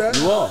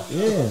are.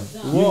 Yeah.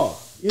 You are.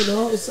 You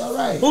know, it's all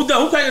right. Who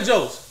cracking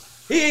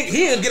jokes? He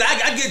ain't get.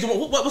 I get to him.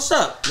 What's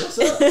up? What's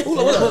up?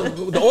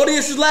 The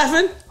audience is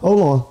laughing.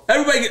 Hold on.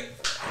 Everybody get.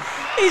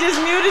 He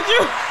just muted you.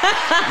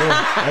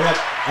 I got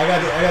I got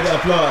to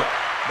applaud.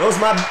 Those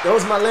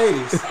my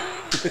ladies.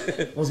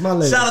 Those my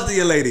ladies. Shout out to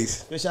your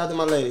ladies. Yeah, shout out to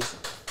my ladies.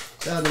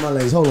 Shout out to my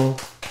ladies. Hold on.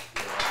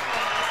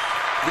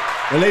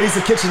 The ladies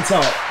of kitchen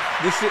talk.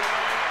 This shit.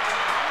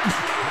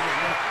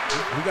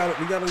 We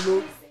got a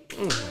little.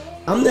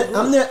 I'm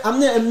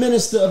the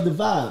minister of the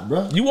vibe,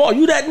 bro.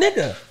 You that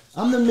nigga.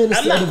 I'm the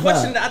minister I'm not of the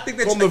questioning vibe. that. I think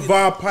that From the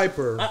vibe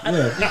piper.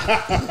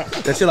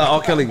 that shit like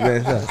R. Kelly,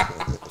 man.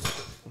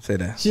 Say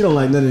that. She don't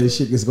like none of this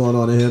shit that's going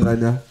on in here right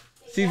now.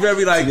 She's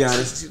very like, be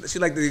honest. she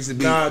like things to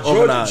be Nah,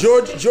 organized.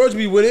 George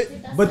be with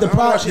it. But the I don't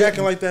know why problem, she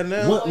acting like that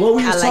now. What we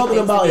was I like talking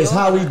things about to be is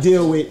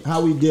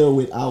how we deal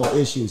with our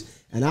issues,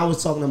 and I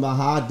was talking about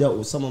how I dealt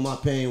with some of my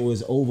pain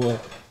was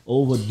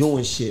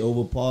overdoing shit,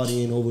 over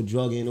partying, over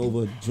drugging,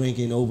 over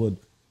drinking, over.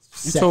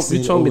 You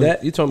told me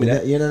that. You told me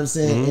that. You know what I'm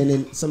saying? And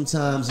then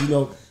sometimes, you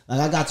know, like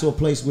I got to a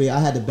place where I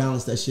had to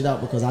balance that shit out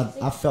because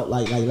I felt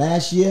like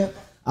last year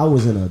I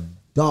was in a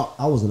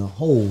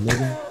hole,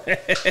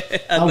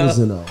 nigga. I was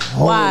in a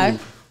hole. Why?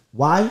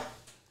 Why?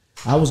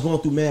 I was going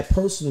through mad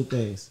personal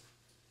things.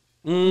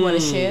 You want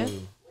to share?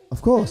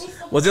 Of course.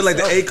 Was it like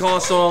the Akon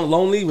song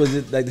 "Lonely"? Was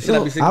it like the shit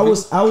I be singing? I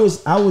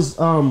was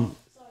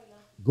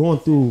going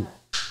through,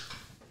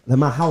 like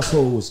my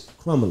household was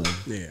crumbling.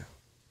 Yeah.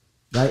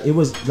 Like it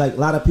was like a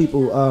lot of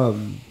people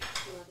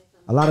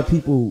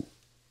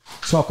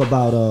talk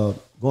about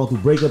going through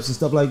breakups and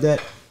stuff like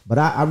that. But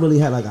I really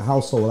had like a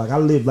household. Like I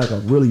lived like a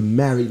really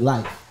married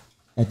life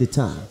at the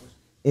time.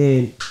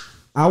 And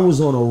I was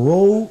on a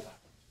road.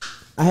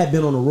 I had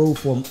been on the road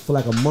for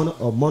like a month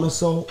or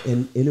so,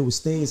 and it was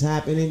things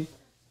happening,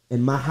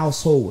 and my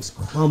household was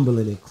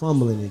crumbling and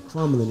crumbling and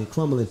crumbling and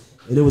crumbling,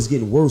 and it was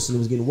getting worse and it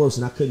was getting worse,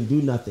 and I couldn't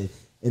do nothing.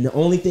 And the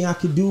only thing I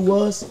could do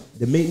was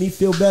to make me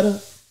feel better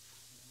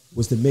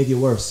was to make it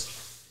worse.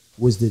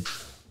 Was to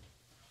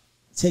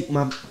take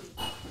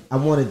I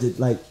wanted to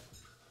like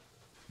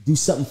do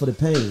something for the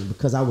pain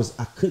because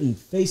I couldn't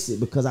face it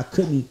because I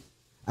couldn't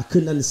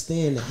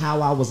understand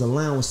how I was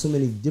allowing so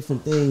many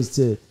different things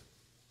to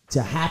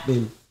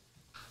happen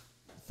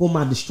for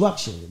my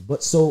destruction.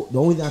 But so the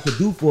only thing I could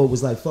do for it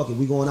was like, fuck it,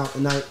 we going out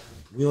tonight,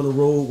 we on the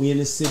road, we in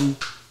the city,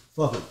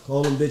 fuck it,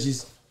 call them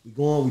bitches, we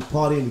going, we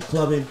partying, we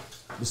clubbing.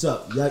 What's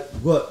up? Like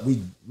what?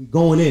 We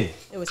going in.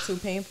 It was too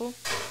painful.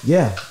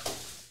 Yeah,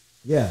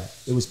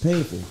 it was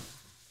painful.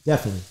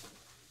 Definitely,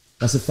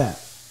 that's a fact.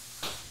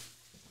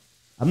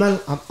 I'm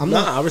not.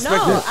 I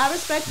respect it. I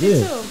respect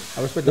it too.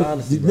 I respect the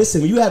honesty. Bro.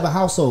 Listen, when you have a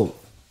household,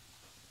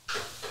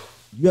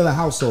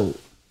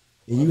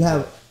 and you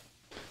have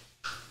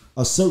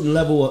a certain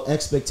level of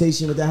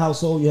expectation with that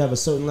household. You have a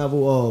certain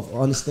level of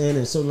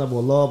understanding, a certain level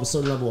of love, a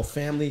certain level of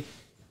family,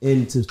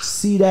 and to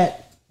see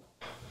that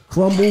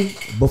crumble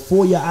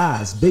before your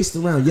eyes, based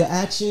around your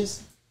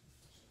actions,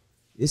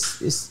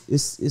 it's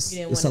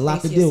a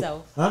lot to do.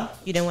 Huh?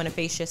 You didn't want to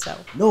face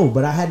yourself. No,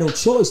 but I had no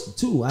choice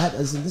too. I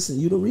said, listen,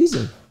 you the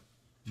reason.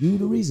 You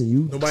the reason.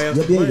 You nobody else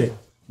to blame.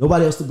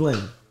 Nobody else to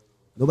blame.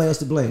 Nobody else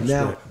to blame.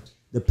 Now,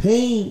 the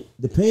pain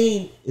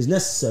is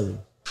necessary.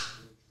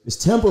 It's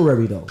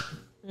temporary though.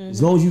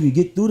 As long as you can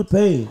get through the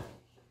pain,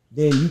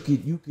 then you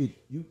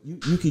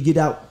could get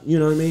out, you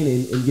know what I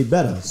mean, and get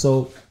better.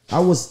 So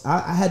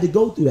I had to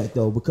go through that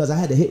though, because I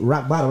had to hit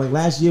rock bottom. Like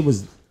last year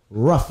was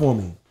rough for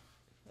me.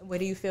 Where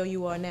do you feel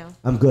you are now?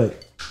 I'm good.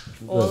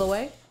 All the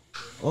way?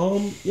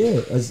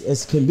 Yeah,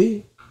 as can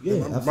be.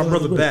 Yeah, my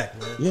brother back,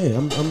 man. Yeah,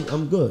 I'm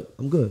good.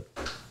 I'm good.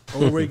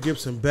 Old Ray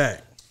Gibson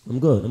back. I'm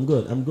good.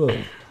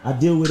 I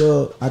deal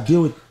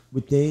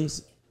with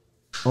things.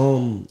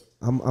 I'm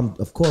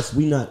of course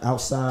we not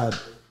outside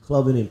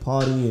clubbing and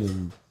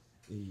partying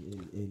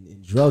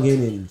and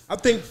drugging and I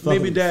think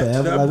maybe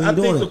that forever. I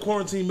think the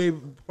quarantine may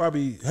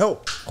probably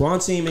help.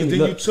 Quarantine made me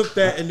then you took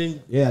that and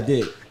then I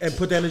did and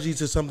put the energy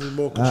to something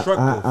more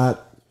constructive. I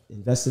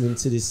invested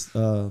into this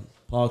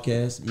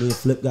podcast. Me and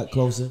Flip got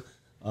closer.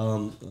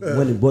 Went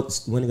and got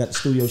the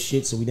studio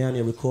shit, so we down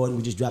there recording.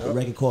 We just dropped a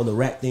record called The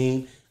Rat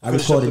Theme. I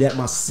recorded that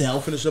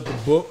myself. Finish up the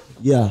book.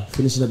 Yeah,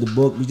 finishing up the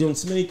book. We doing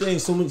so many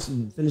things.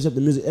 Finish up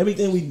the music.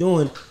 Everything we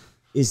doing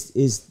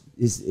is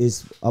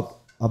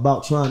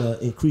about trying to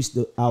increase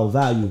our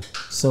value.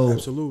 So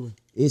absolutely,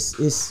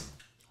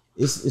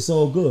 it's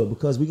all good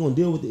because we gonna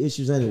deal with the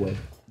issues anyway.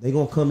 They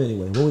gonna come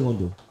anyway. What we gonna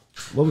do?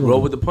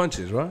 Roll with the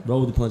punches, right? Roll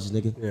with the punches,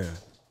 nigga. Yeah.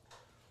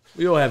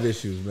 We all have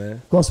issues, man.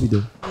 Of course we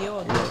do. We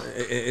all do.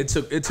 It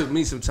took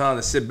me some time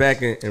to sit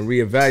back and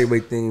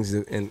reevaluate things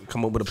and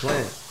come up with a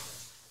plan.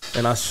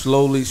 And I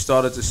slowly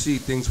started to see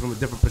things from a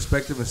different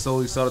perspective and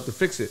slowly started to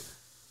fix it.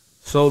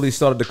 Slowly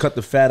started to cut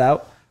the fat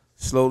out.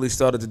 Slowly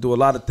started to do a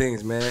lot of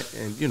things, man.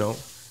 And, you know,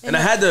 and I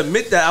had to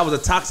admit that I was a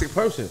toxic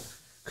person.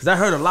 Because I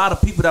heard a lot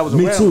of people that was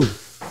around. Me too.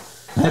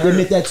 I had to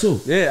admit that too.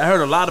 Yeah, I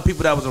heard a lot of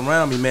people that was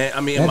around me, man.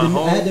 I mean, in my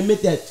home. I had to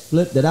admit that,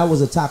 Flip, that I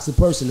was a toxic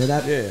person. That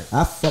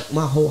I fucked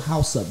my whole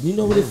house up. You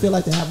know what it feel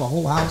like to have a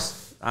whole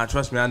house?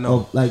 Trust me, I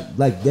know.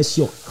 Like that's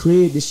your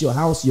crib, this your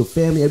house, your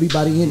family,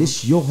 everybody in here.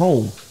 This your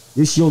home.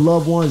 This your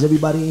loved ones,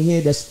 everybody in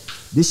here.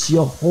 This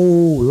your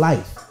whole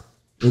life.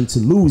 And to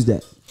lose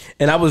that.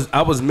 And I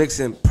was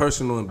mixing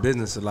personal and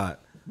business a lot.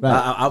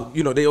 Right.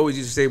 You know, they always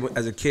used to say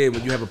as a kid,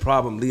 when you have a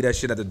problem, leave that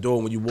shit at the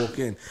door when you walk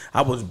in.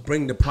 I was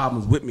bringing the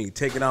problems with me,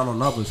 taking out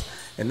on others,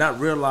 and not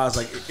realize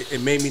like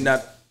it made me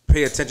not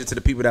pay attention to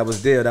the people that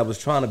was there, that was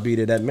trying to be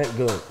there, that meant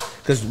good.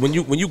 Because when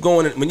you go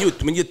in, when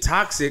you're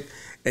toxic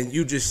and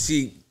you just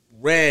see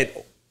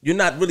red, you're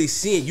not really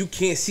seeing. You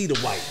can't see the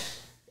white.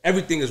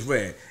 Everything is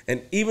red,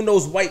 and even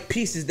those white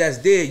pieces that's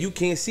there, you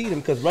can't see them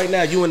because right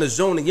now you in the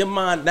zone in your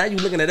mind. Now you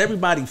looking at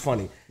everybody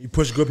funny. You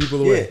push good people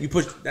away. Yeah, you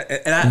push,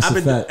 and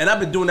I've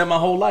been doing that my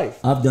whole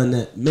life. I've done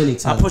that many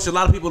times. I push a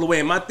lot of people away,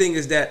 and my thing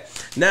is that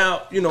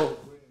now, you know,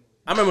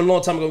 I remember a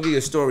long time ago. I'll give you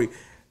a story.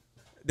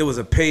 There was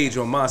a page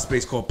on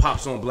MySpace called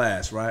Pops on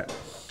Blast, right?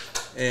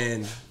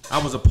 And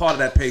I was a part of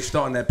that page,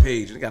 starting that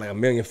page. And it got like 1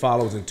 million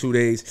followers in 2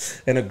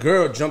 days. And a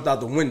girl jumped out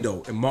the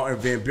window in Martin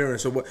Van Buren.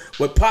 So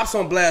what Pops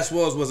on Blast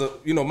was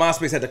you know,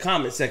 MySpace had the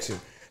comment section.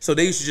 So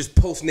they used to just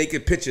post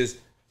naked pictures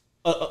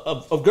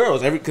of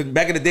girls. Cause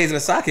back in the days in the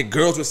socket,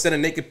 girls were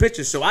sending naked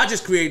pictures. So I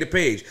just created a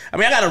page. I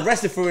mean, I got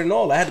arrested for it and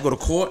all. I had to go to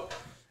court.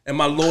 And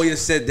my lawyer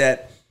said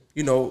that,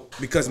 you know,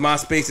 because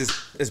MySpace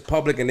is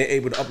public and they're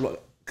able to upload.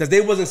 Because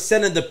they wasn't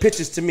sending the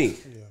pictures to me.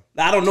 Yeah.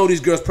 I don't know these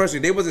girls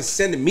personally. They wasn't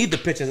sending me the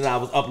pictures and I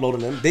was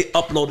uploading them. They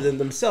uploaded them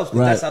themselves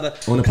because that's how the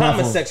comment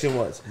platform section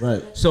was.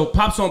 Right. So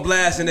Pops on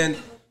Blast, and then,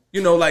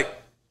 you know, like,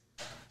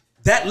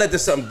 that led to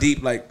something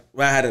deep, like,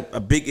 where I had a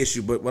big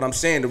issue. But what I'm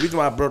saying, the reason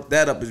why I brought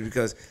that up is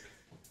because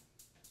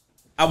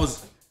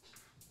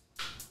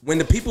when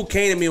the people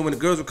came to me, and when the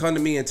girls would come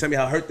to me and tell me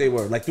how hurt they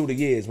were, like through the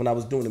years when I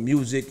was doing the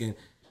music, and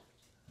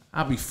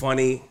I'd be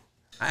funny.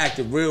 I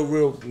acted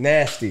real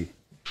nasty.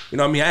 You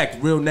know what I mean? I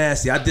act real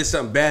nasty. I did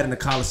something bad in the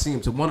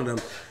Coliseum to one of them.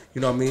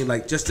 You know what I mean?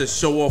 Like just to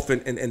show off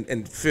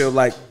and feel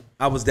like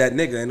I was that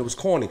nigga, and it was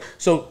corny.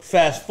 So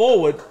fast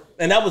forward,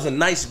 and that was a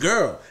nice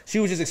girl. She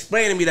was just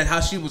explaining to me that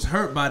how she was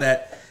hurt by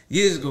that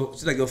years ago.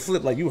 She's like, "Yo,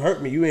 Flip, like you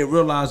hurt me. You ain't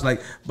realize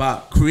like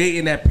by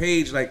creating that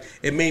page, like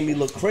it made me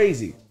look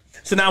crazy."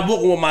 So now I'm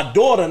walking with my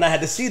daughter, and I had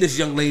to see this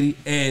young lady,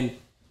 and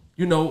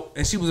you know,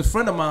 and she was a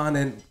friend of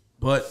mine,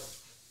 but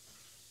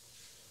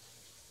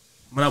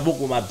when I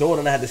walked with my daughter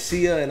and I had to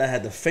see her and I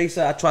had to face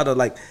her, I try to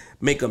like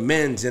make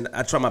amends, and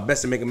I try my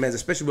best to make amends,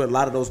 especially with a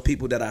lot of those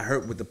people that I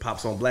hurt with the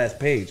Pops on Blast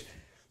page.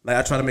 Like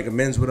I try to make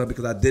amends with her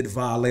because I did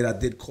violate, I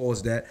did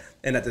cause that,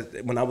 and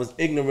when I was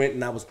ignorant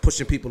and I was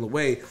pushing people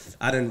away,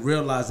 I didn't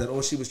realize that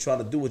all she was trying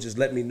to do was just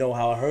let me know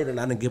how I hurt her, and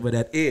I didn't give her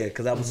that ear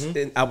because I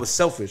was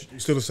selfish. You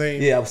still the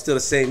same? Yeah, I was still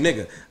the same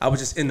nigga. I was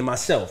just into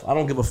myself. I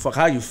don't give a fuck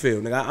how you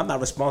feel, nigga. I'm not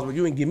responsible.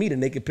 You didn't give me the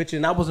naked picture,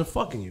 and I wasn't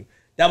fucking you.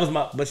 That was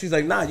but she's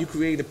like, nah, you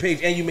created a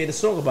page and you made a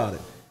song about it.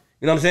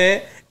 You know what I'm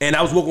saying? And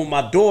I was walking with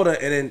my daughter,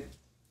 and then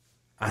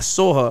I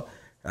saw her,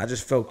 and I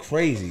just felt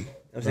crazy. You know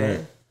what I'm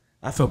saying?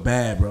 I felt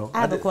bad, bro.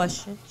 I have a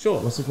question.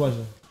 Sure. What's the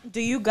question? Do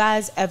you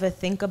guys ever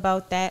think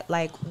about that?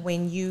 Like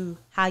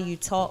how you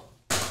talk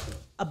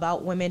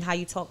about women, how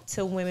you talk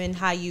to women,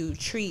 how you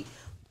treat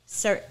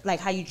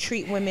how you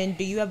treat women?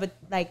 Do you ever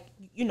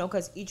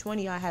because each one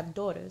of y'all have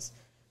daughters.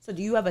 So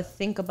do you ever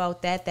think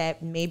about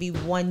that maybe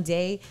one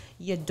day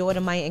your daughter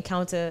might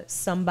encounter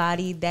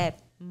somebody that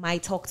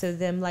might talk to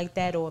them like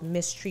that or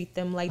mistreat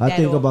them like that? I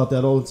think about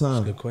that all the time.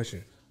 That's a good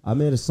question. I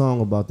made a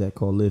song about that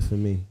called Live For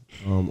Me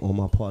on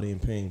my Party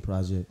and Pain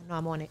project. No,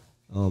 I'm on it.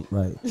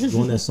 Right.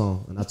 Doing that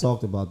song. And I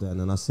talked about that. And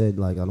then I said,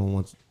 like, I don't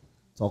want you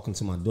talking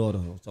to my daughter.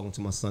 I was talking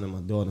to my son and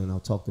my daughter. And I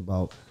talked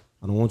about,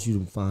 I don't want you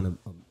to find a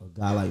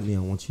guy like me. I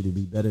want you to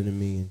be better than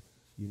me.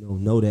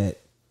 And, know that,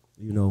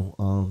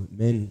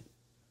 men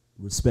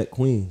respect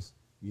queens,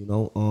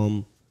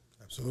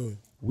 Absolutely.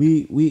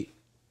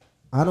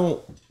 I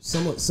don't.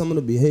 Some of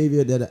the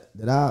behavior that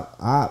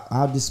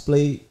I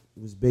displayed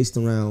was based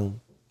around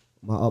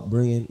my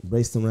upbringing,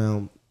 based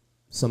around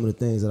some of the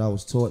things that I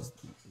was taught,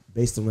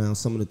 based around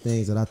some of the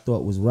things that I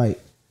thought was right.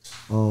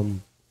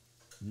 And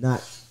then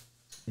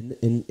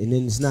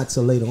it's not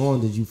till later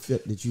on that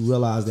you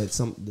realize that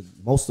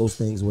most of those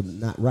things were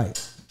not right.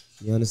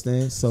 You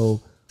understand?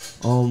 So,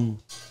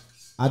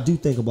 I do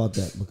think about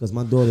that because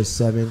my daughter's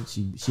 7.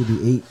 She'll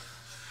be 8.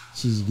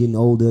 She's getting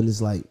older, and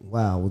it's like,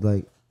 wow,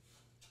 like,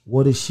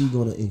 what is she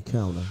gonna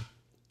encounter?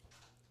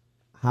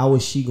 How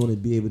is she gonna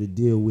be able to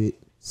deal with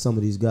some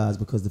of these guys?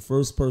 Because the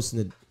first person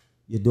that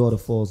your daughter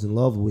falls in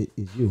love with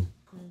is you.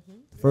 Mm-hmm.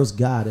 The first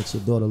guy that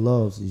your daughter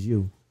loves is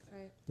you.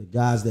 Right. The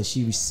guys that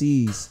she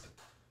receives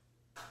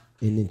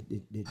and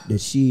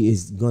that she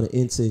is gonna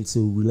enter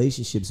into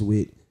relationships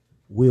with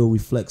will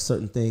reflect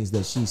certain things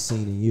that she's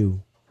seen in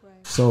you.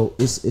 So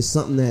it's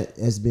something that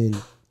has been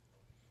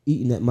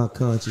eating at my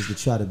conscience to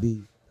try to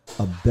be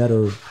a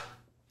better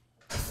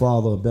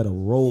father, a better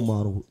role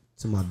model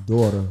to my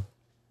daughter.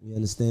 You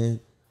understand?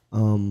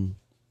 And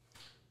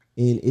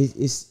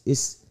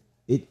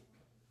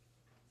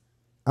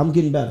I'm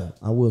getting better,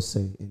 I will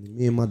say. And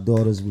me and my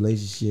daughter's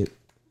relationship.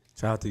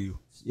 Shout out to you.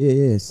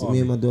 Yeah. So me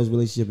and my daughter's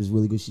relationship is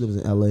really good. She lives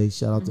in LA.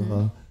 Shout out to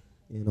her.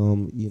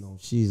 And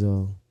she's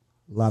a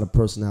lot of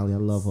personality. I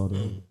love her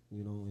though.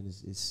 And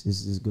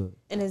it's good.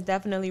 And it's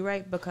definitely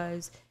right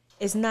because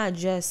it's not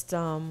just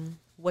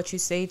what you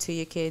say to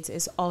your kids,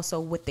 it's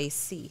also what they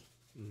see.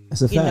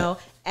 That's a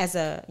fact. as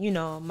a, you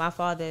know, my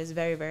father is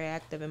very, very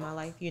active in my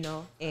life, you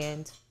know,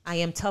 and I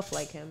am tough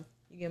like him.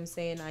 You get what I'm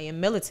saying? I am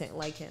militant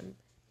like him.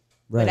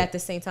 Right. But at the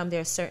same time,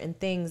 there are certain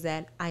things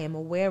that I am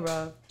aware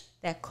of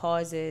that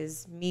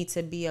causes me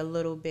to be a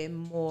little bit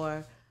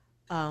more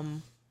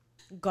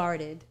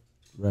guarded.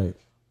 Right.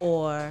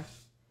 Or,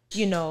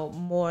 you know,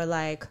 more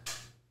like,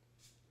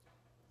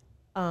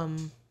 I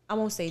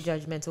won't say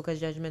judgmental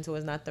because judgmental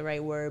is not the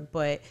right word,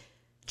 but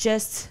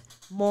just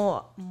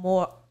more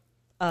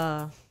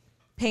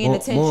paying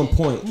attention. More on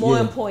point. More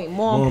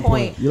on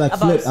point. You like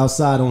Flip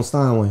outside on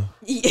Steinway.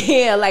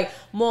 Yeah, like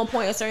more on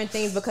point on certain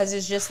things because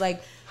it's just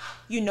like,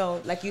 you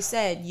know, like you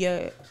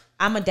said,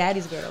 I'm a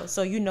daddy's girl.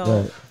 So, you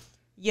know,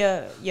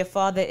 your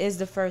father is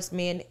the first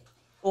man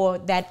or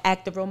that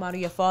active role model,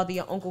 your father,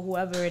 your uncle,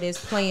 whoever it is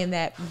playing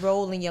that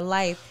role in your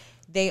life.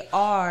 They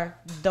are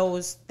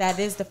that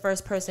is the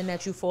first person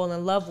that you fall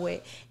in love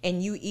with.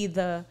 And you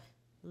either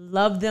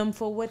love them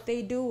for what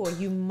they do or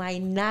you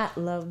might not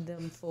love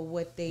them for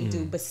what they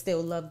do, but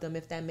still love them,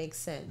 if that makes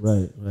sense.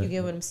 Right. You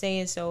get what I'm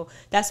saying? So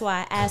that's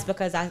why I asked,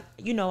 because I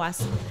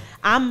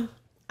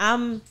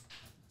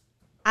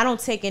don't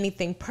take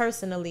anything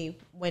personally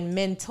when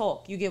men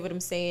talk. You get what I'm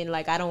saying?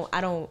 Like I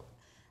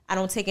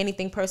don't take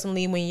anything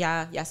personally when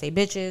y'all say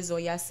bitches or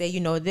y'all say, you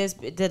know, this,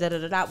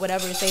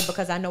 whatever you say,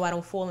 because I know I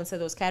don't fall into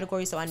those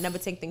categories, so I never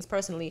take things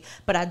personally.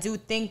 But I do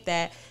think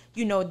that,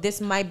 you know, this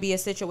might be a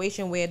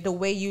situation where the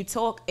way you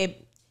talk,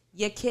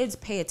 your kids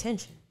pay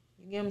attention.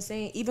 You get what I'm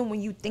saying? Even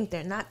when you think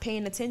they're not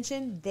paying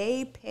attention,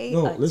 they pay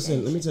attention. No,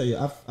 listen, let me tell you,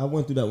 I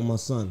went through that with my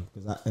son,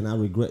 and I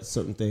regret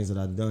certain things that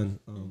I've done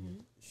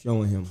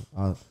showing him.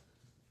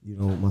 You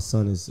know, my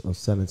son is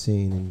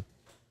 17, and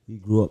he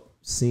grew up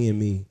seeing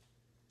me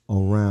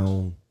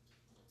around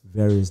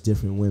various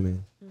different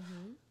women.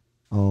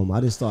 I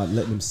just started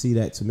letting him see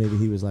that to maybe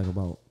he was like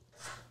about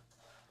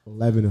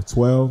 11 or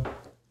 12,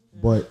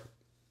 but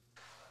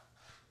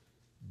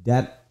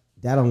that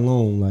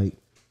alone, like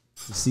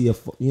to see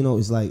you know,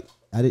 it's like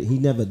he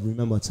never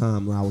remember a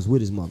time when I was with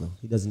his mother.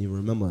 He doesn't even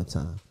remember a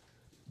time,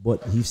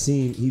 but he's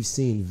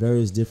seen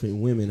various different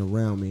women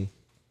around me,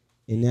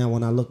 and now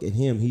when I look at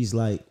him, he's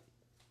like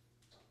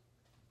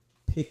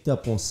picked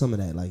up on some of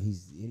that. Like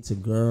he's into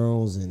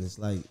girls, and it's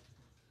like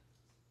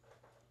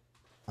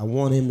I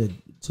want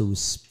him to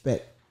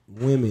respect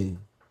women,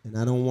 and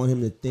I don't want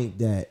him to think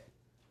that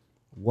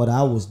what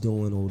I was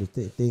doing or the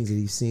things that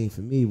he's seen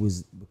for me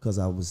was because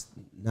I was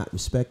not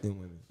respecting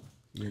women.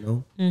 You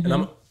know,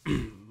 and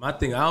my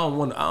thing. I don't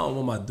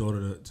want my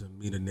daughter to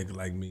meet a nigga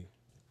like me.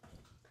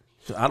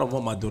 So I don't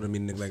want my daughter to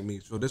meet a nigga like me.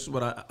 So this is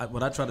what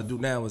I try to do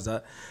now is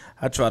I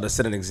try to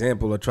set an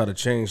example or try to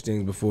change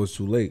things before it's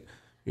too late.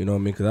 You know what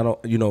I mean? Because I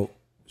don't, you know,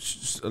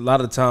 a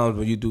lot of times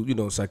when you do, you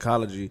know,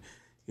 psychology,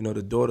 you know,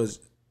 a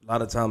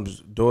lot of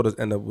times daughters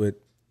end up with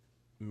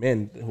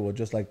men who are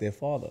just like their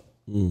father.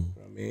 You know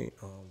what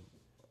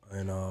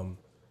I mean?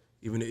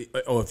 Even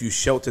or if you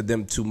shelter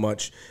them too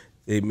much,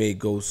 they may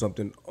go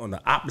something on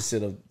the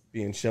opposite of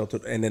being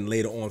sheltered, and then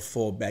later on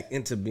fall back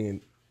into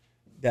being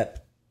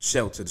that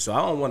sheltered. So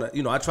I don't want to,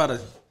 you know, I try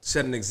to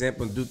set an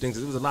example and do things.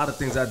 There was a lot of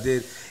things I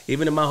did,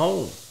 even in my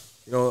home.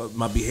 You know,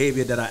 my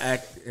behavior that I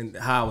act and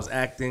how I was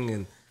acting,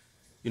 and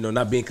you know,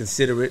 not being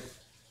considerate,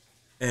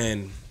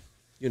 and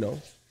you know,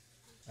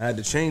 I had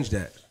to change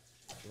that.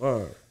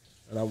 And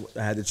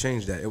I had to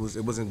change that. It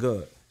wasn't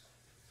good.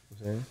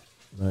 You know what I'm saying?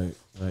 Right.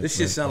 This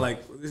shit sound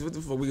like what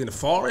the fuck? We in the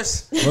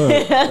forest? What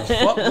the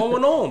fuck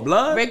going on,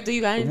 blood? Rick, do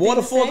you got anything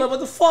Waterfall? to say? What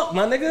the fuck,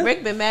 my nigga?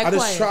 Rick been mad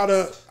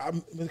quiet.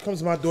 When it comes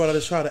to my daughter, I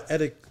just try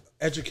to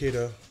educate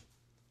her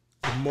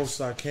the most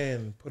I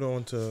can. Put her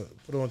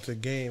onto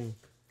game.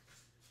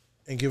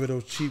 And give her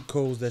those cheat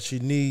codes that she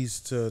needs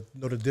to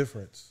know the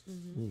difference.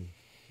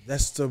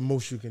 That's the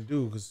most you can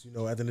do, because you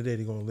know at the end of the day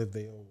they're gonna live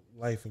their own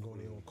life and go on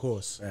their own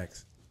course.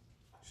 Facts.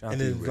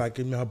 And then like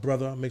her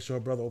brother, make sure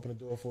her brother open the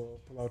door for her,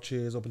 pull out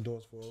chairs, open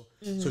doors for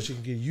her, so she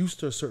can get used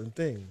to certain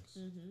things.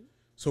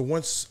 So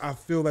once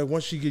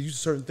she get used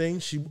to certain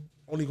things, she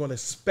only gonna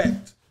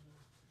expect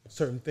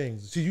certain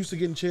things. She used to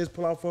getting chairs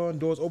pulled out for her and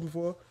doors open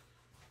for her.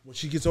 When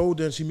she gets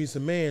older and she meets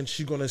a man,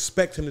 she's gonna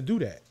expect him to do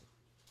that.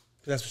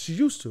 That's what she's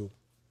used to.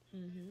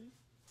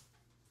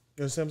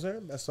 You understand what I'm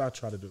saying? That's what I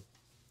try to do.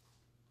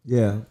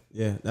 Yeah,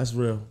 that's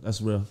real. That's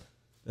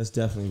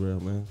definitely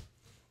real, man.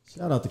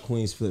 Shout out to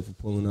QueenzFlip for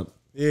pulling up.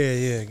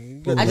 Yeah.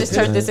 I just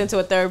turned this into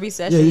a therapy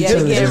session yet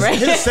again, right?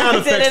 His sound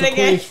effects for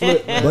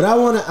QueenzFlip, man. But I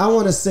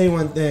wanna say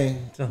one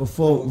thing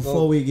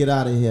before we get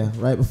out of here,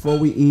 right? Before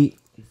we eat,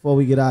 before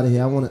we get out of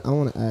here, I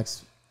wanna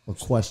ask a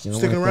question.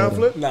 Sticking around,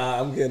 Flip?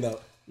 Nah, I'm getting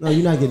up. No,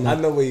 you're not getting up.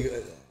 I know where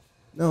you.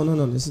 No. I'm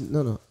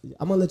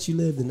gonna let you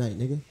live tonight,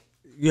 nigga.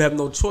 You have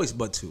no choice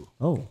but to.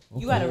 Oh, okay.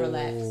 You gotta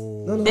relax.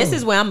 No. This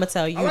is where I'm gonna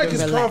tell you. I like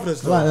his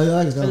confidence, though. I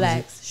like his confidence.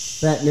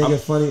 Relax. Fat nigga,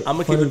 funny. I'm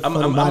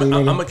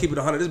gonna keep it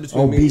 100. This is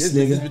between obese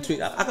me. Nigga. This is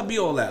between. I could be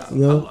all that.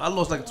 Yeah. I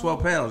lost like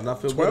 12 pounds, and I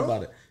feel 12? good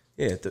about it.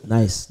 Yeah.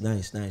 Nice.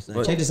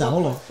 Check this out.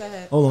 Hold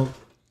on.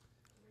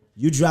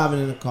 You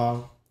driving in a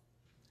car.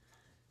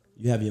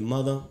 You have your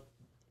mother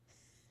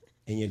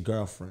and your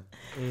girlfriend.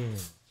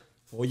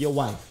 or your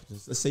wife,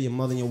 let's say your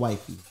mother and your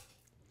wifey,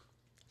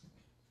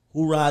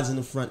 who rides in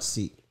the front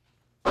seat?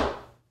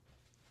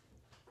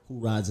 Who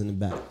rides in the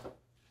back?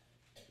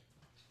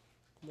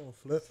 Come on,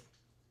 Flip.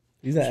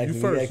 He's not You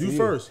asking, first. he asking You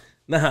first.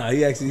 Nah,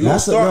 he actually. We're gonna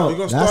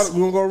start. We're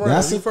gonna go around.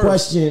 That's You a first.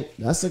 question.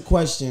 That's a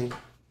question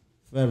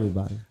for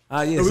everybody.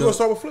 Yeah, So we're gonna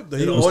start with Flip. Then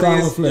The gonna start with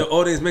audience, Flip. the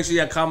audience, make sure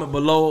you comment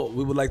below.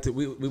 We would like to.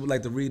 We would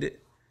like to read it.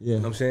 Yeah, You know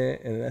what I'm saying,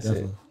 and that's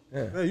Definitely.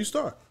 it. Yeah, you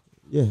start.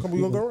 Yeah, Come on,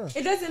 we gonna go around.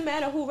 It doesn't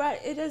matter who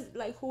rides. It does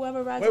like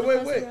whoever rides.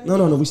 Wait.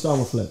 No. We start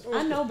with Flip.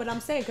 I know, but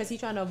I'm saying because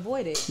he's trying to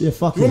avoid it. Yeah,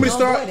 fuck You want him. me to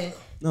start? Avoid it.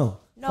 No,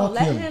 No, fuck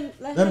let him. him-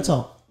 Let let him him-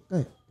 talk.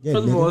 Hey, yeah,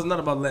 First of all, nigga. it's not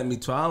about letting me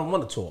talk. I don't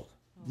want to talk.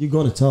 You're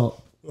gonna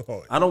talk.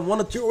 I don't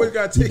want to You talk. always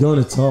gotta You're take.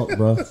 gonna talk,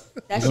 bro.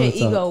 That's You're your gonna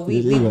ego. talk. We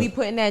Your ego. be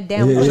putting that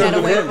down, Yeah, putting yeah. that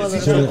away for a Is he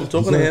little trying bit. I'm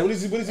talking to him. What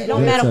is he It don't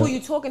doing? matter Yeah. who you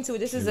talking to.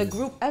 This is a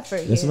group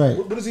effort. That's here. right.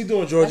 What is he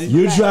doing, Georgie?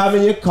 You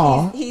driving your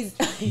car. He's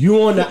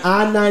You on the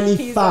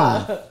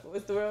I-95.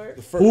 what's the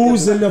word?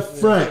 Who's in the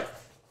front?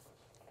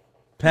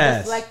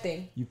 Pass.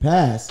 Deflecting. You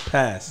pass.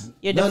 Pass.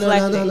 You're No.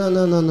 deflecting.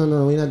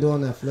 No. We're not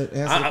doing that. Flip.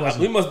 Answer the We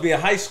question. must be in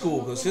high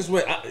school because since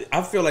when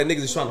I feel like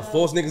niggas is trying to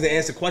force niggas to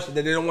answer questions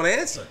that they don't want to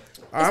answer.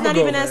 It's not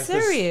even that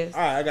serious. All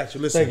right, I got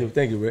you. Listen.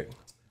 Thank you, Rick.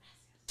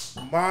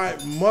 My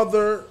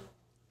mother.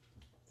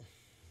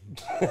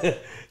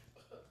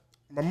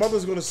 My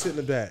mother's gonna sit in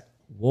the back.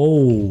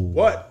 Whoa.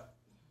 What?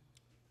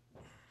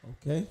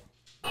 Okay.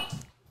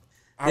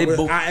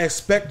 I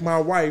expect my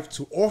wife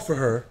to offer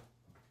her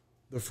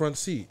the front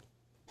seat.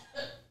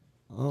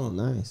 Oh,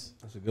 nice.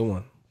 That's a good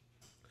one.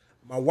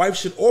 My wife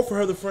should offer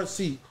her the front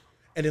seat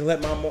and then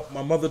let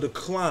my mother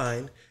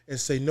decline and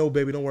say, no,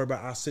 baby, don't worry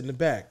about it. I'll sit in the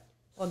back.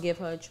 Or give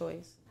her a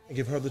choice. And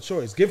give her the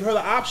choice. Give her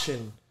the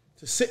option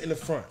to sit in the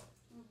front.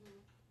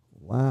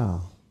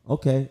 Wow.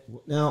 Okay.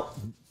 Now,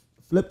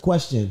 flip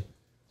question.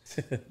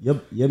 Your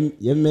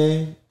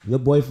man, your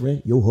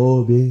boyfriend, your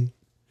hubby,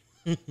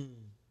 and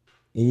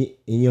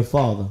your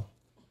father.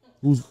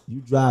 Who's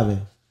you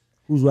driving?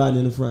 Who's riding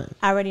in the front?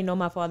 I already know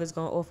my father's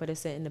gonna offer to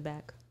sit in the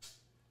back.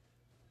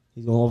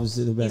 He's gonna offer to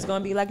sit in the back. He's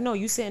gonna be like, no,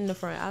 you sit in the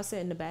front. I'll sit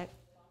in the back.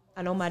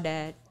 I know my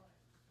dad.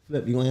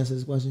 Flip, you gonna answer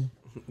this question?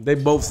 They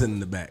both sit in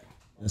the back.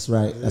 That's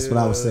right. That's what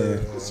I was saying.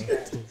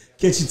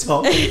 Kitchen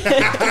talk.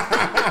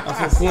 I'm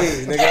from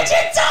Queens, nigga.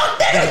 Kitchen talk,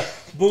 nigga.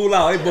 Bull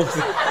out. They both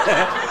sit.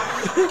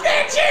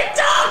 Kitchen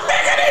talk,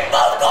 nigga. They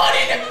both going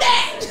in the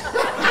back.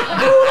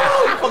 Bull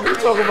out. What you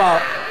talking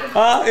about?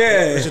 Huh?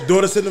 Yeah. Is your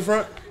daughter sit in the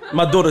front?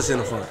 My daughter's in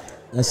the front.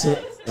 That's a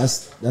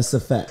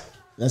fact.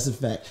 That's a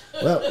fact.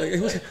 Well,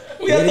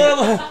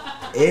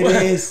 It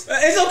is.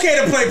 It's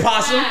okay to play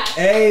possum.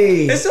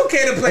 Hey. It's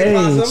okay to play Hey,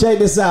 possum. check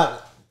this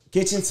out.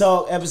 Kitchen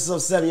Talk, episode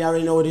 7. Y'all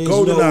already know what it is.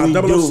 Golden you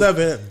know what we do.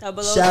 007.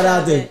 Shout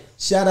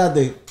out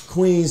to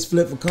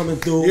QueenzFlip for coming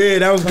through. Yeah,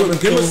 that was good.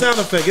 Give him a through. sound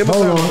effect. Give him a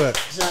Hold sound on. effect.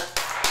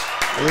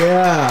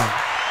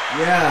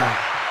 Yeah.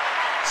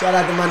 Shout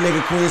out to my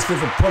nigga QueenzFlip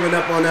for pulling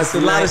up on us A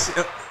lot tonight. of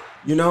shit.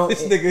 You know,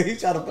 This nigga, he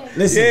trying to.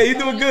 Listen. Yeah, you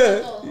doing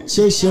good.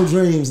 chase your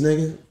dreams,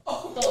 nigga.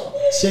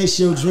 Chase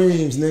your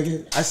dreams,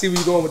 nigga. I see where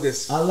you going with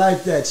this. I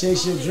like that.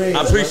 Chase your dreams.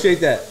 I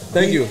appreciate that.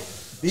 Thank you.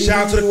 Be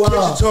Shout out to who the you Kitchen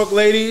are. Talk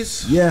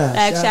ladies. Yeah.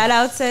 Like, shout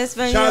out to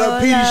Espaniola. Shout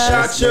out Petey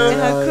Shotcha.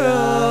 and her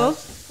crew.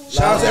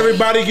 Shout out to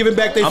everybody giving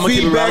back their I'm gonna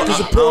keep it real. feedback I and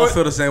don't support.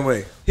 feel the same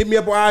way. Hit me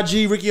up on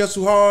IG, Ricky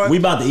Hustle Hard. We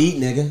about to eat,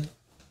 nigga. Your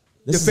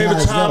This is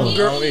favorite how time it's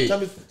girl. Don't eat. Tell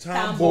me, Tom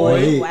Tomboy.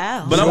 Boy.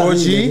 Wow. But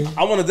Georgie.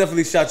 I want to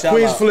definitely shout y'all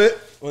out. QueenzFlip.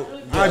 IG,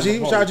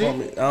 IG, what's IG?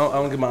 I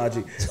don't get my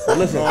IG. But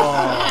listen,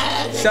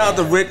 shout out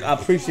to Rick. I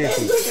appreciate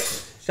you.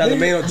 Shout out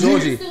to Maino,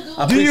 Georgie.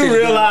 I Do you appreciate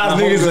realize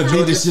My niggas homegirl, will beat the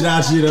Georgie. shit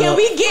out you though? Can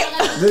we get?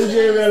 Did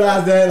you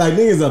realize that? Like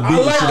niggas will I beat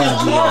the like shit his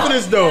out you.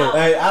 confidence though.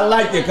 Hey, I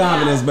like your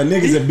confidence, but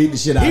niggas will beat the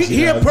shit out you.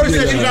 He a though. person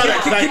that you Yeah.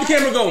 gotta Keep the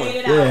camera going.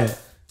 Yeah.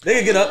 They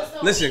can get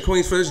up. Listen,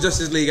 Queens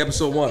Justice League,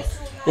 episode 1.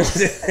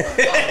 Justice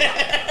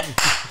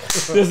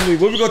League.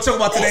 What we gonna talk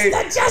about today?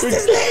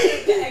 Justice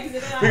League.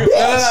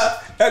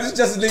 This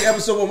Justice League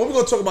episode 1. What we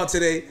gonna talk about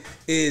today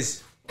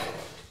is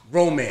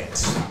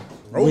romance.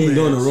 We ain't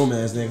doing the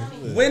romance,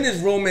 nigga. When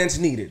is romance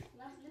needed?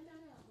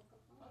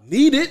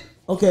 Need it.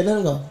 Okay, let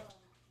him go.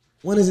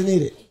 When is it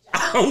needed?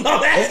 I'm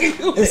not asking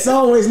you. It's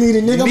always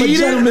needed, nigga. I'm a Need it.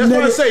 gentleman,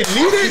 That's what I nigga.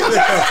 say. Need it.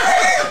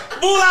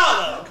 Pull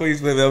out. Queens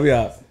Flip, help me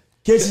out.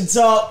 Kitchen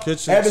Talk,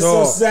 Kitchen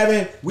episode Talk.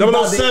 7. We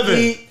about to 007.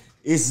 eat.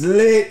 It's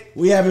lit.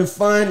 We having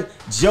fun.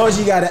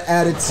 Georgie got an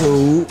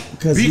attitude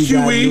because he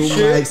got BQE new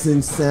shit. mics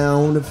and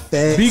sound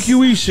effects.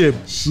 BQE shit.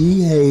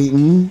 She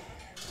hating,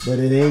 but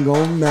it ain't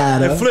gonna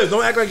matter. And Flip,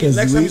 don't act like Cause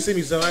next time we- you see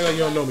me, son, act like you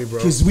don't know me, bro.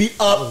 Cause we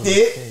upped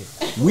it.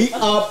 We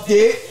upped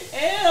it.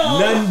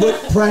 Nothing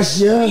but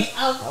pressure. We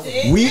upped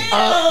it. We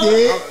upped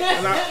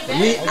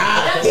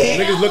it.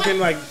 Niggas looking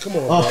like, come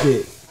on, Up bro.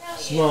 it.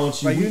 What's wrong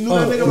with you? Like you We knew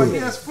that upped nigga like, it. yeah,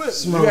 that's Flip.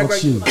 What's You wrong act with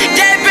like you?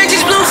 Dead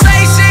bitches, blue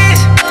faces.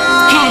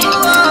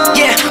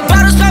 Yeah,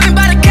 bottles popping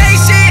by the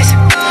cases.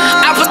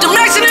 I put them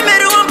racks in the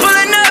middle, I'm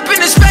pulling up in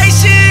the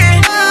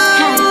spaceship.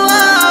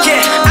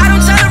 Yeah, I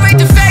don't tolerate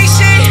the fake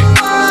shit.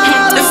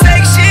 The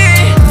fake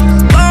shit.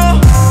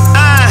 Oh,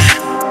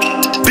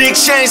 big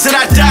chains that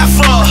I die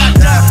for.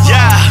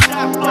 Yeah,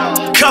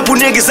 couple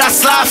couple niggas I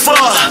slide for.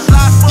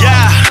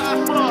 Yeah.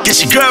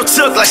 Get your girl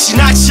took like she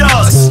not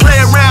yours. Play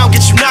around,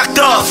 get you knocked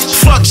off.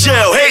 Fuck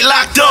jail, hate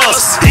locked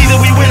doors. Either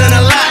we winning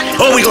a lot,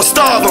 or we gon'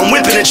 starve. I'm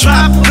whipping and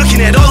drop.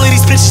 Looking at all of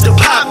these bitches to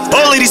pop.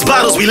 All of these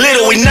bottles, we lit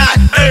or we not.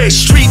 Hey,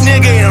 street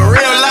nigga in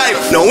real life.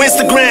 No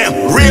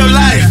Instagram, real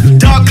life.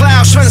 Dark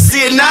clouds trying to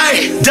see at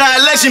night. Die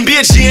legend, be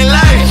a G in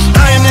life.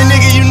 I am the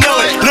nigga, you know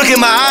it. Look in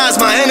my eyes,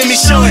 my enemy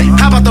showing.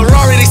 How about the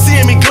Rari, they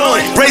seeing me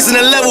glowing. Raising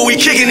the level, we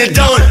kicking it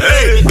doing.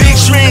 Hey, big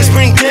dreams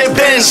bring dead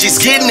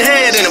Benjis. Getting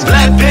head in a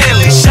black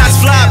Bentley.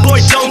 Shots fly, boy,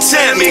 don't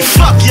tempt me.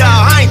 Fuck y'all,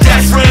 I ain't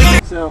that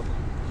friendly. So,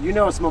 you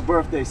know it's my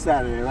birthday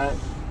Saturday, right?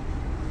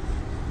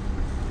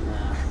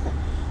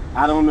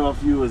 I don't know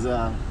if you was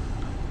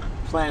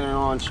planning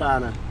on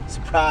trying to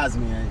surprise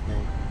me or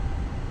anything.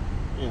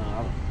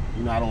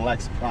 I don't like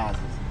surprises.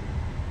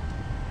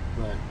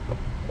 But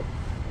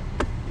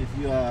if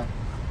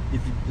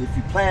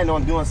you plan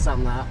on doing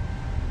something,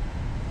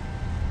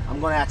 I'm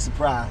gonna act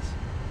surprised.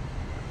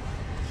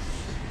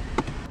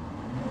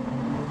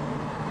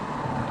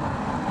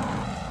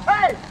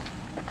 Hey!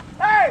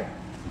 Hey!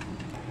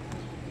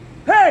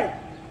 Hey!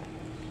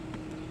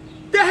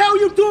 The hell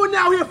you doing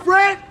out here,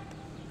 Fred?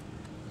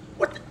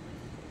 What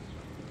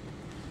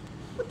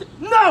the?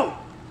 No!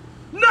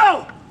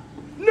 No!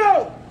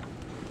 No!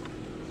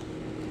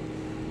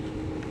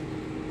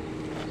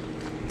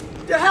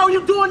 The hell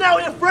you doing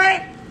out here,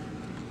 Fred?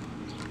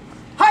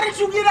 How did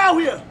you get out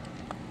here?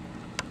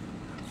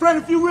 Fred,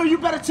 if you real, you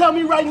better tell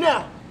me right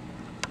now.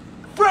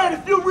 Fred,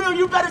 if you real,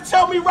 you better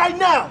tell me right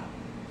now.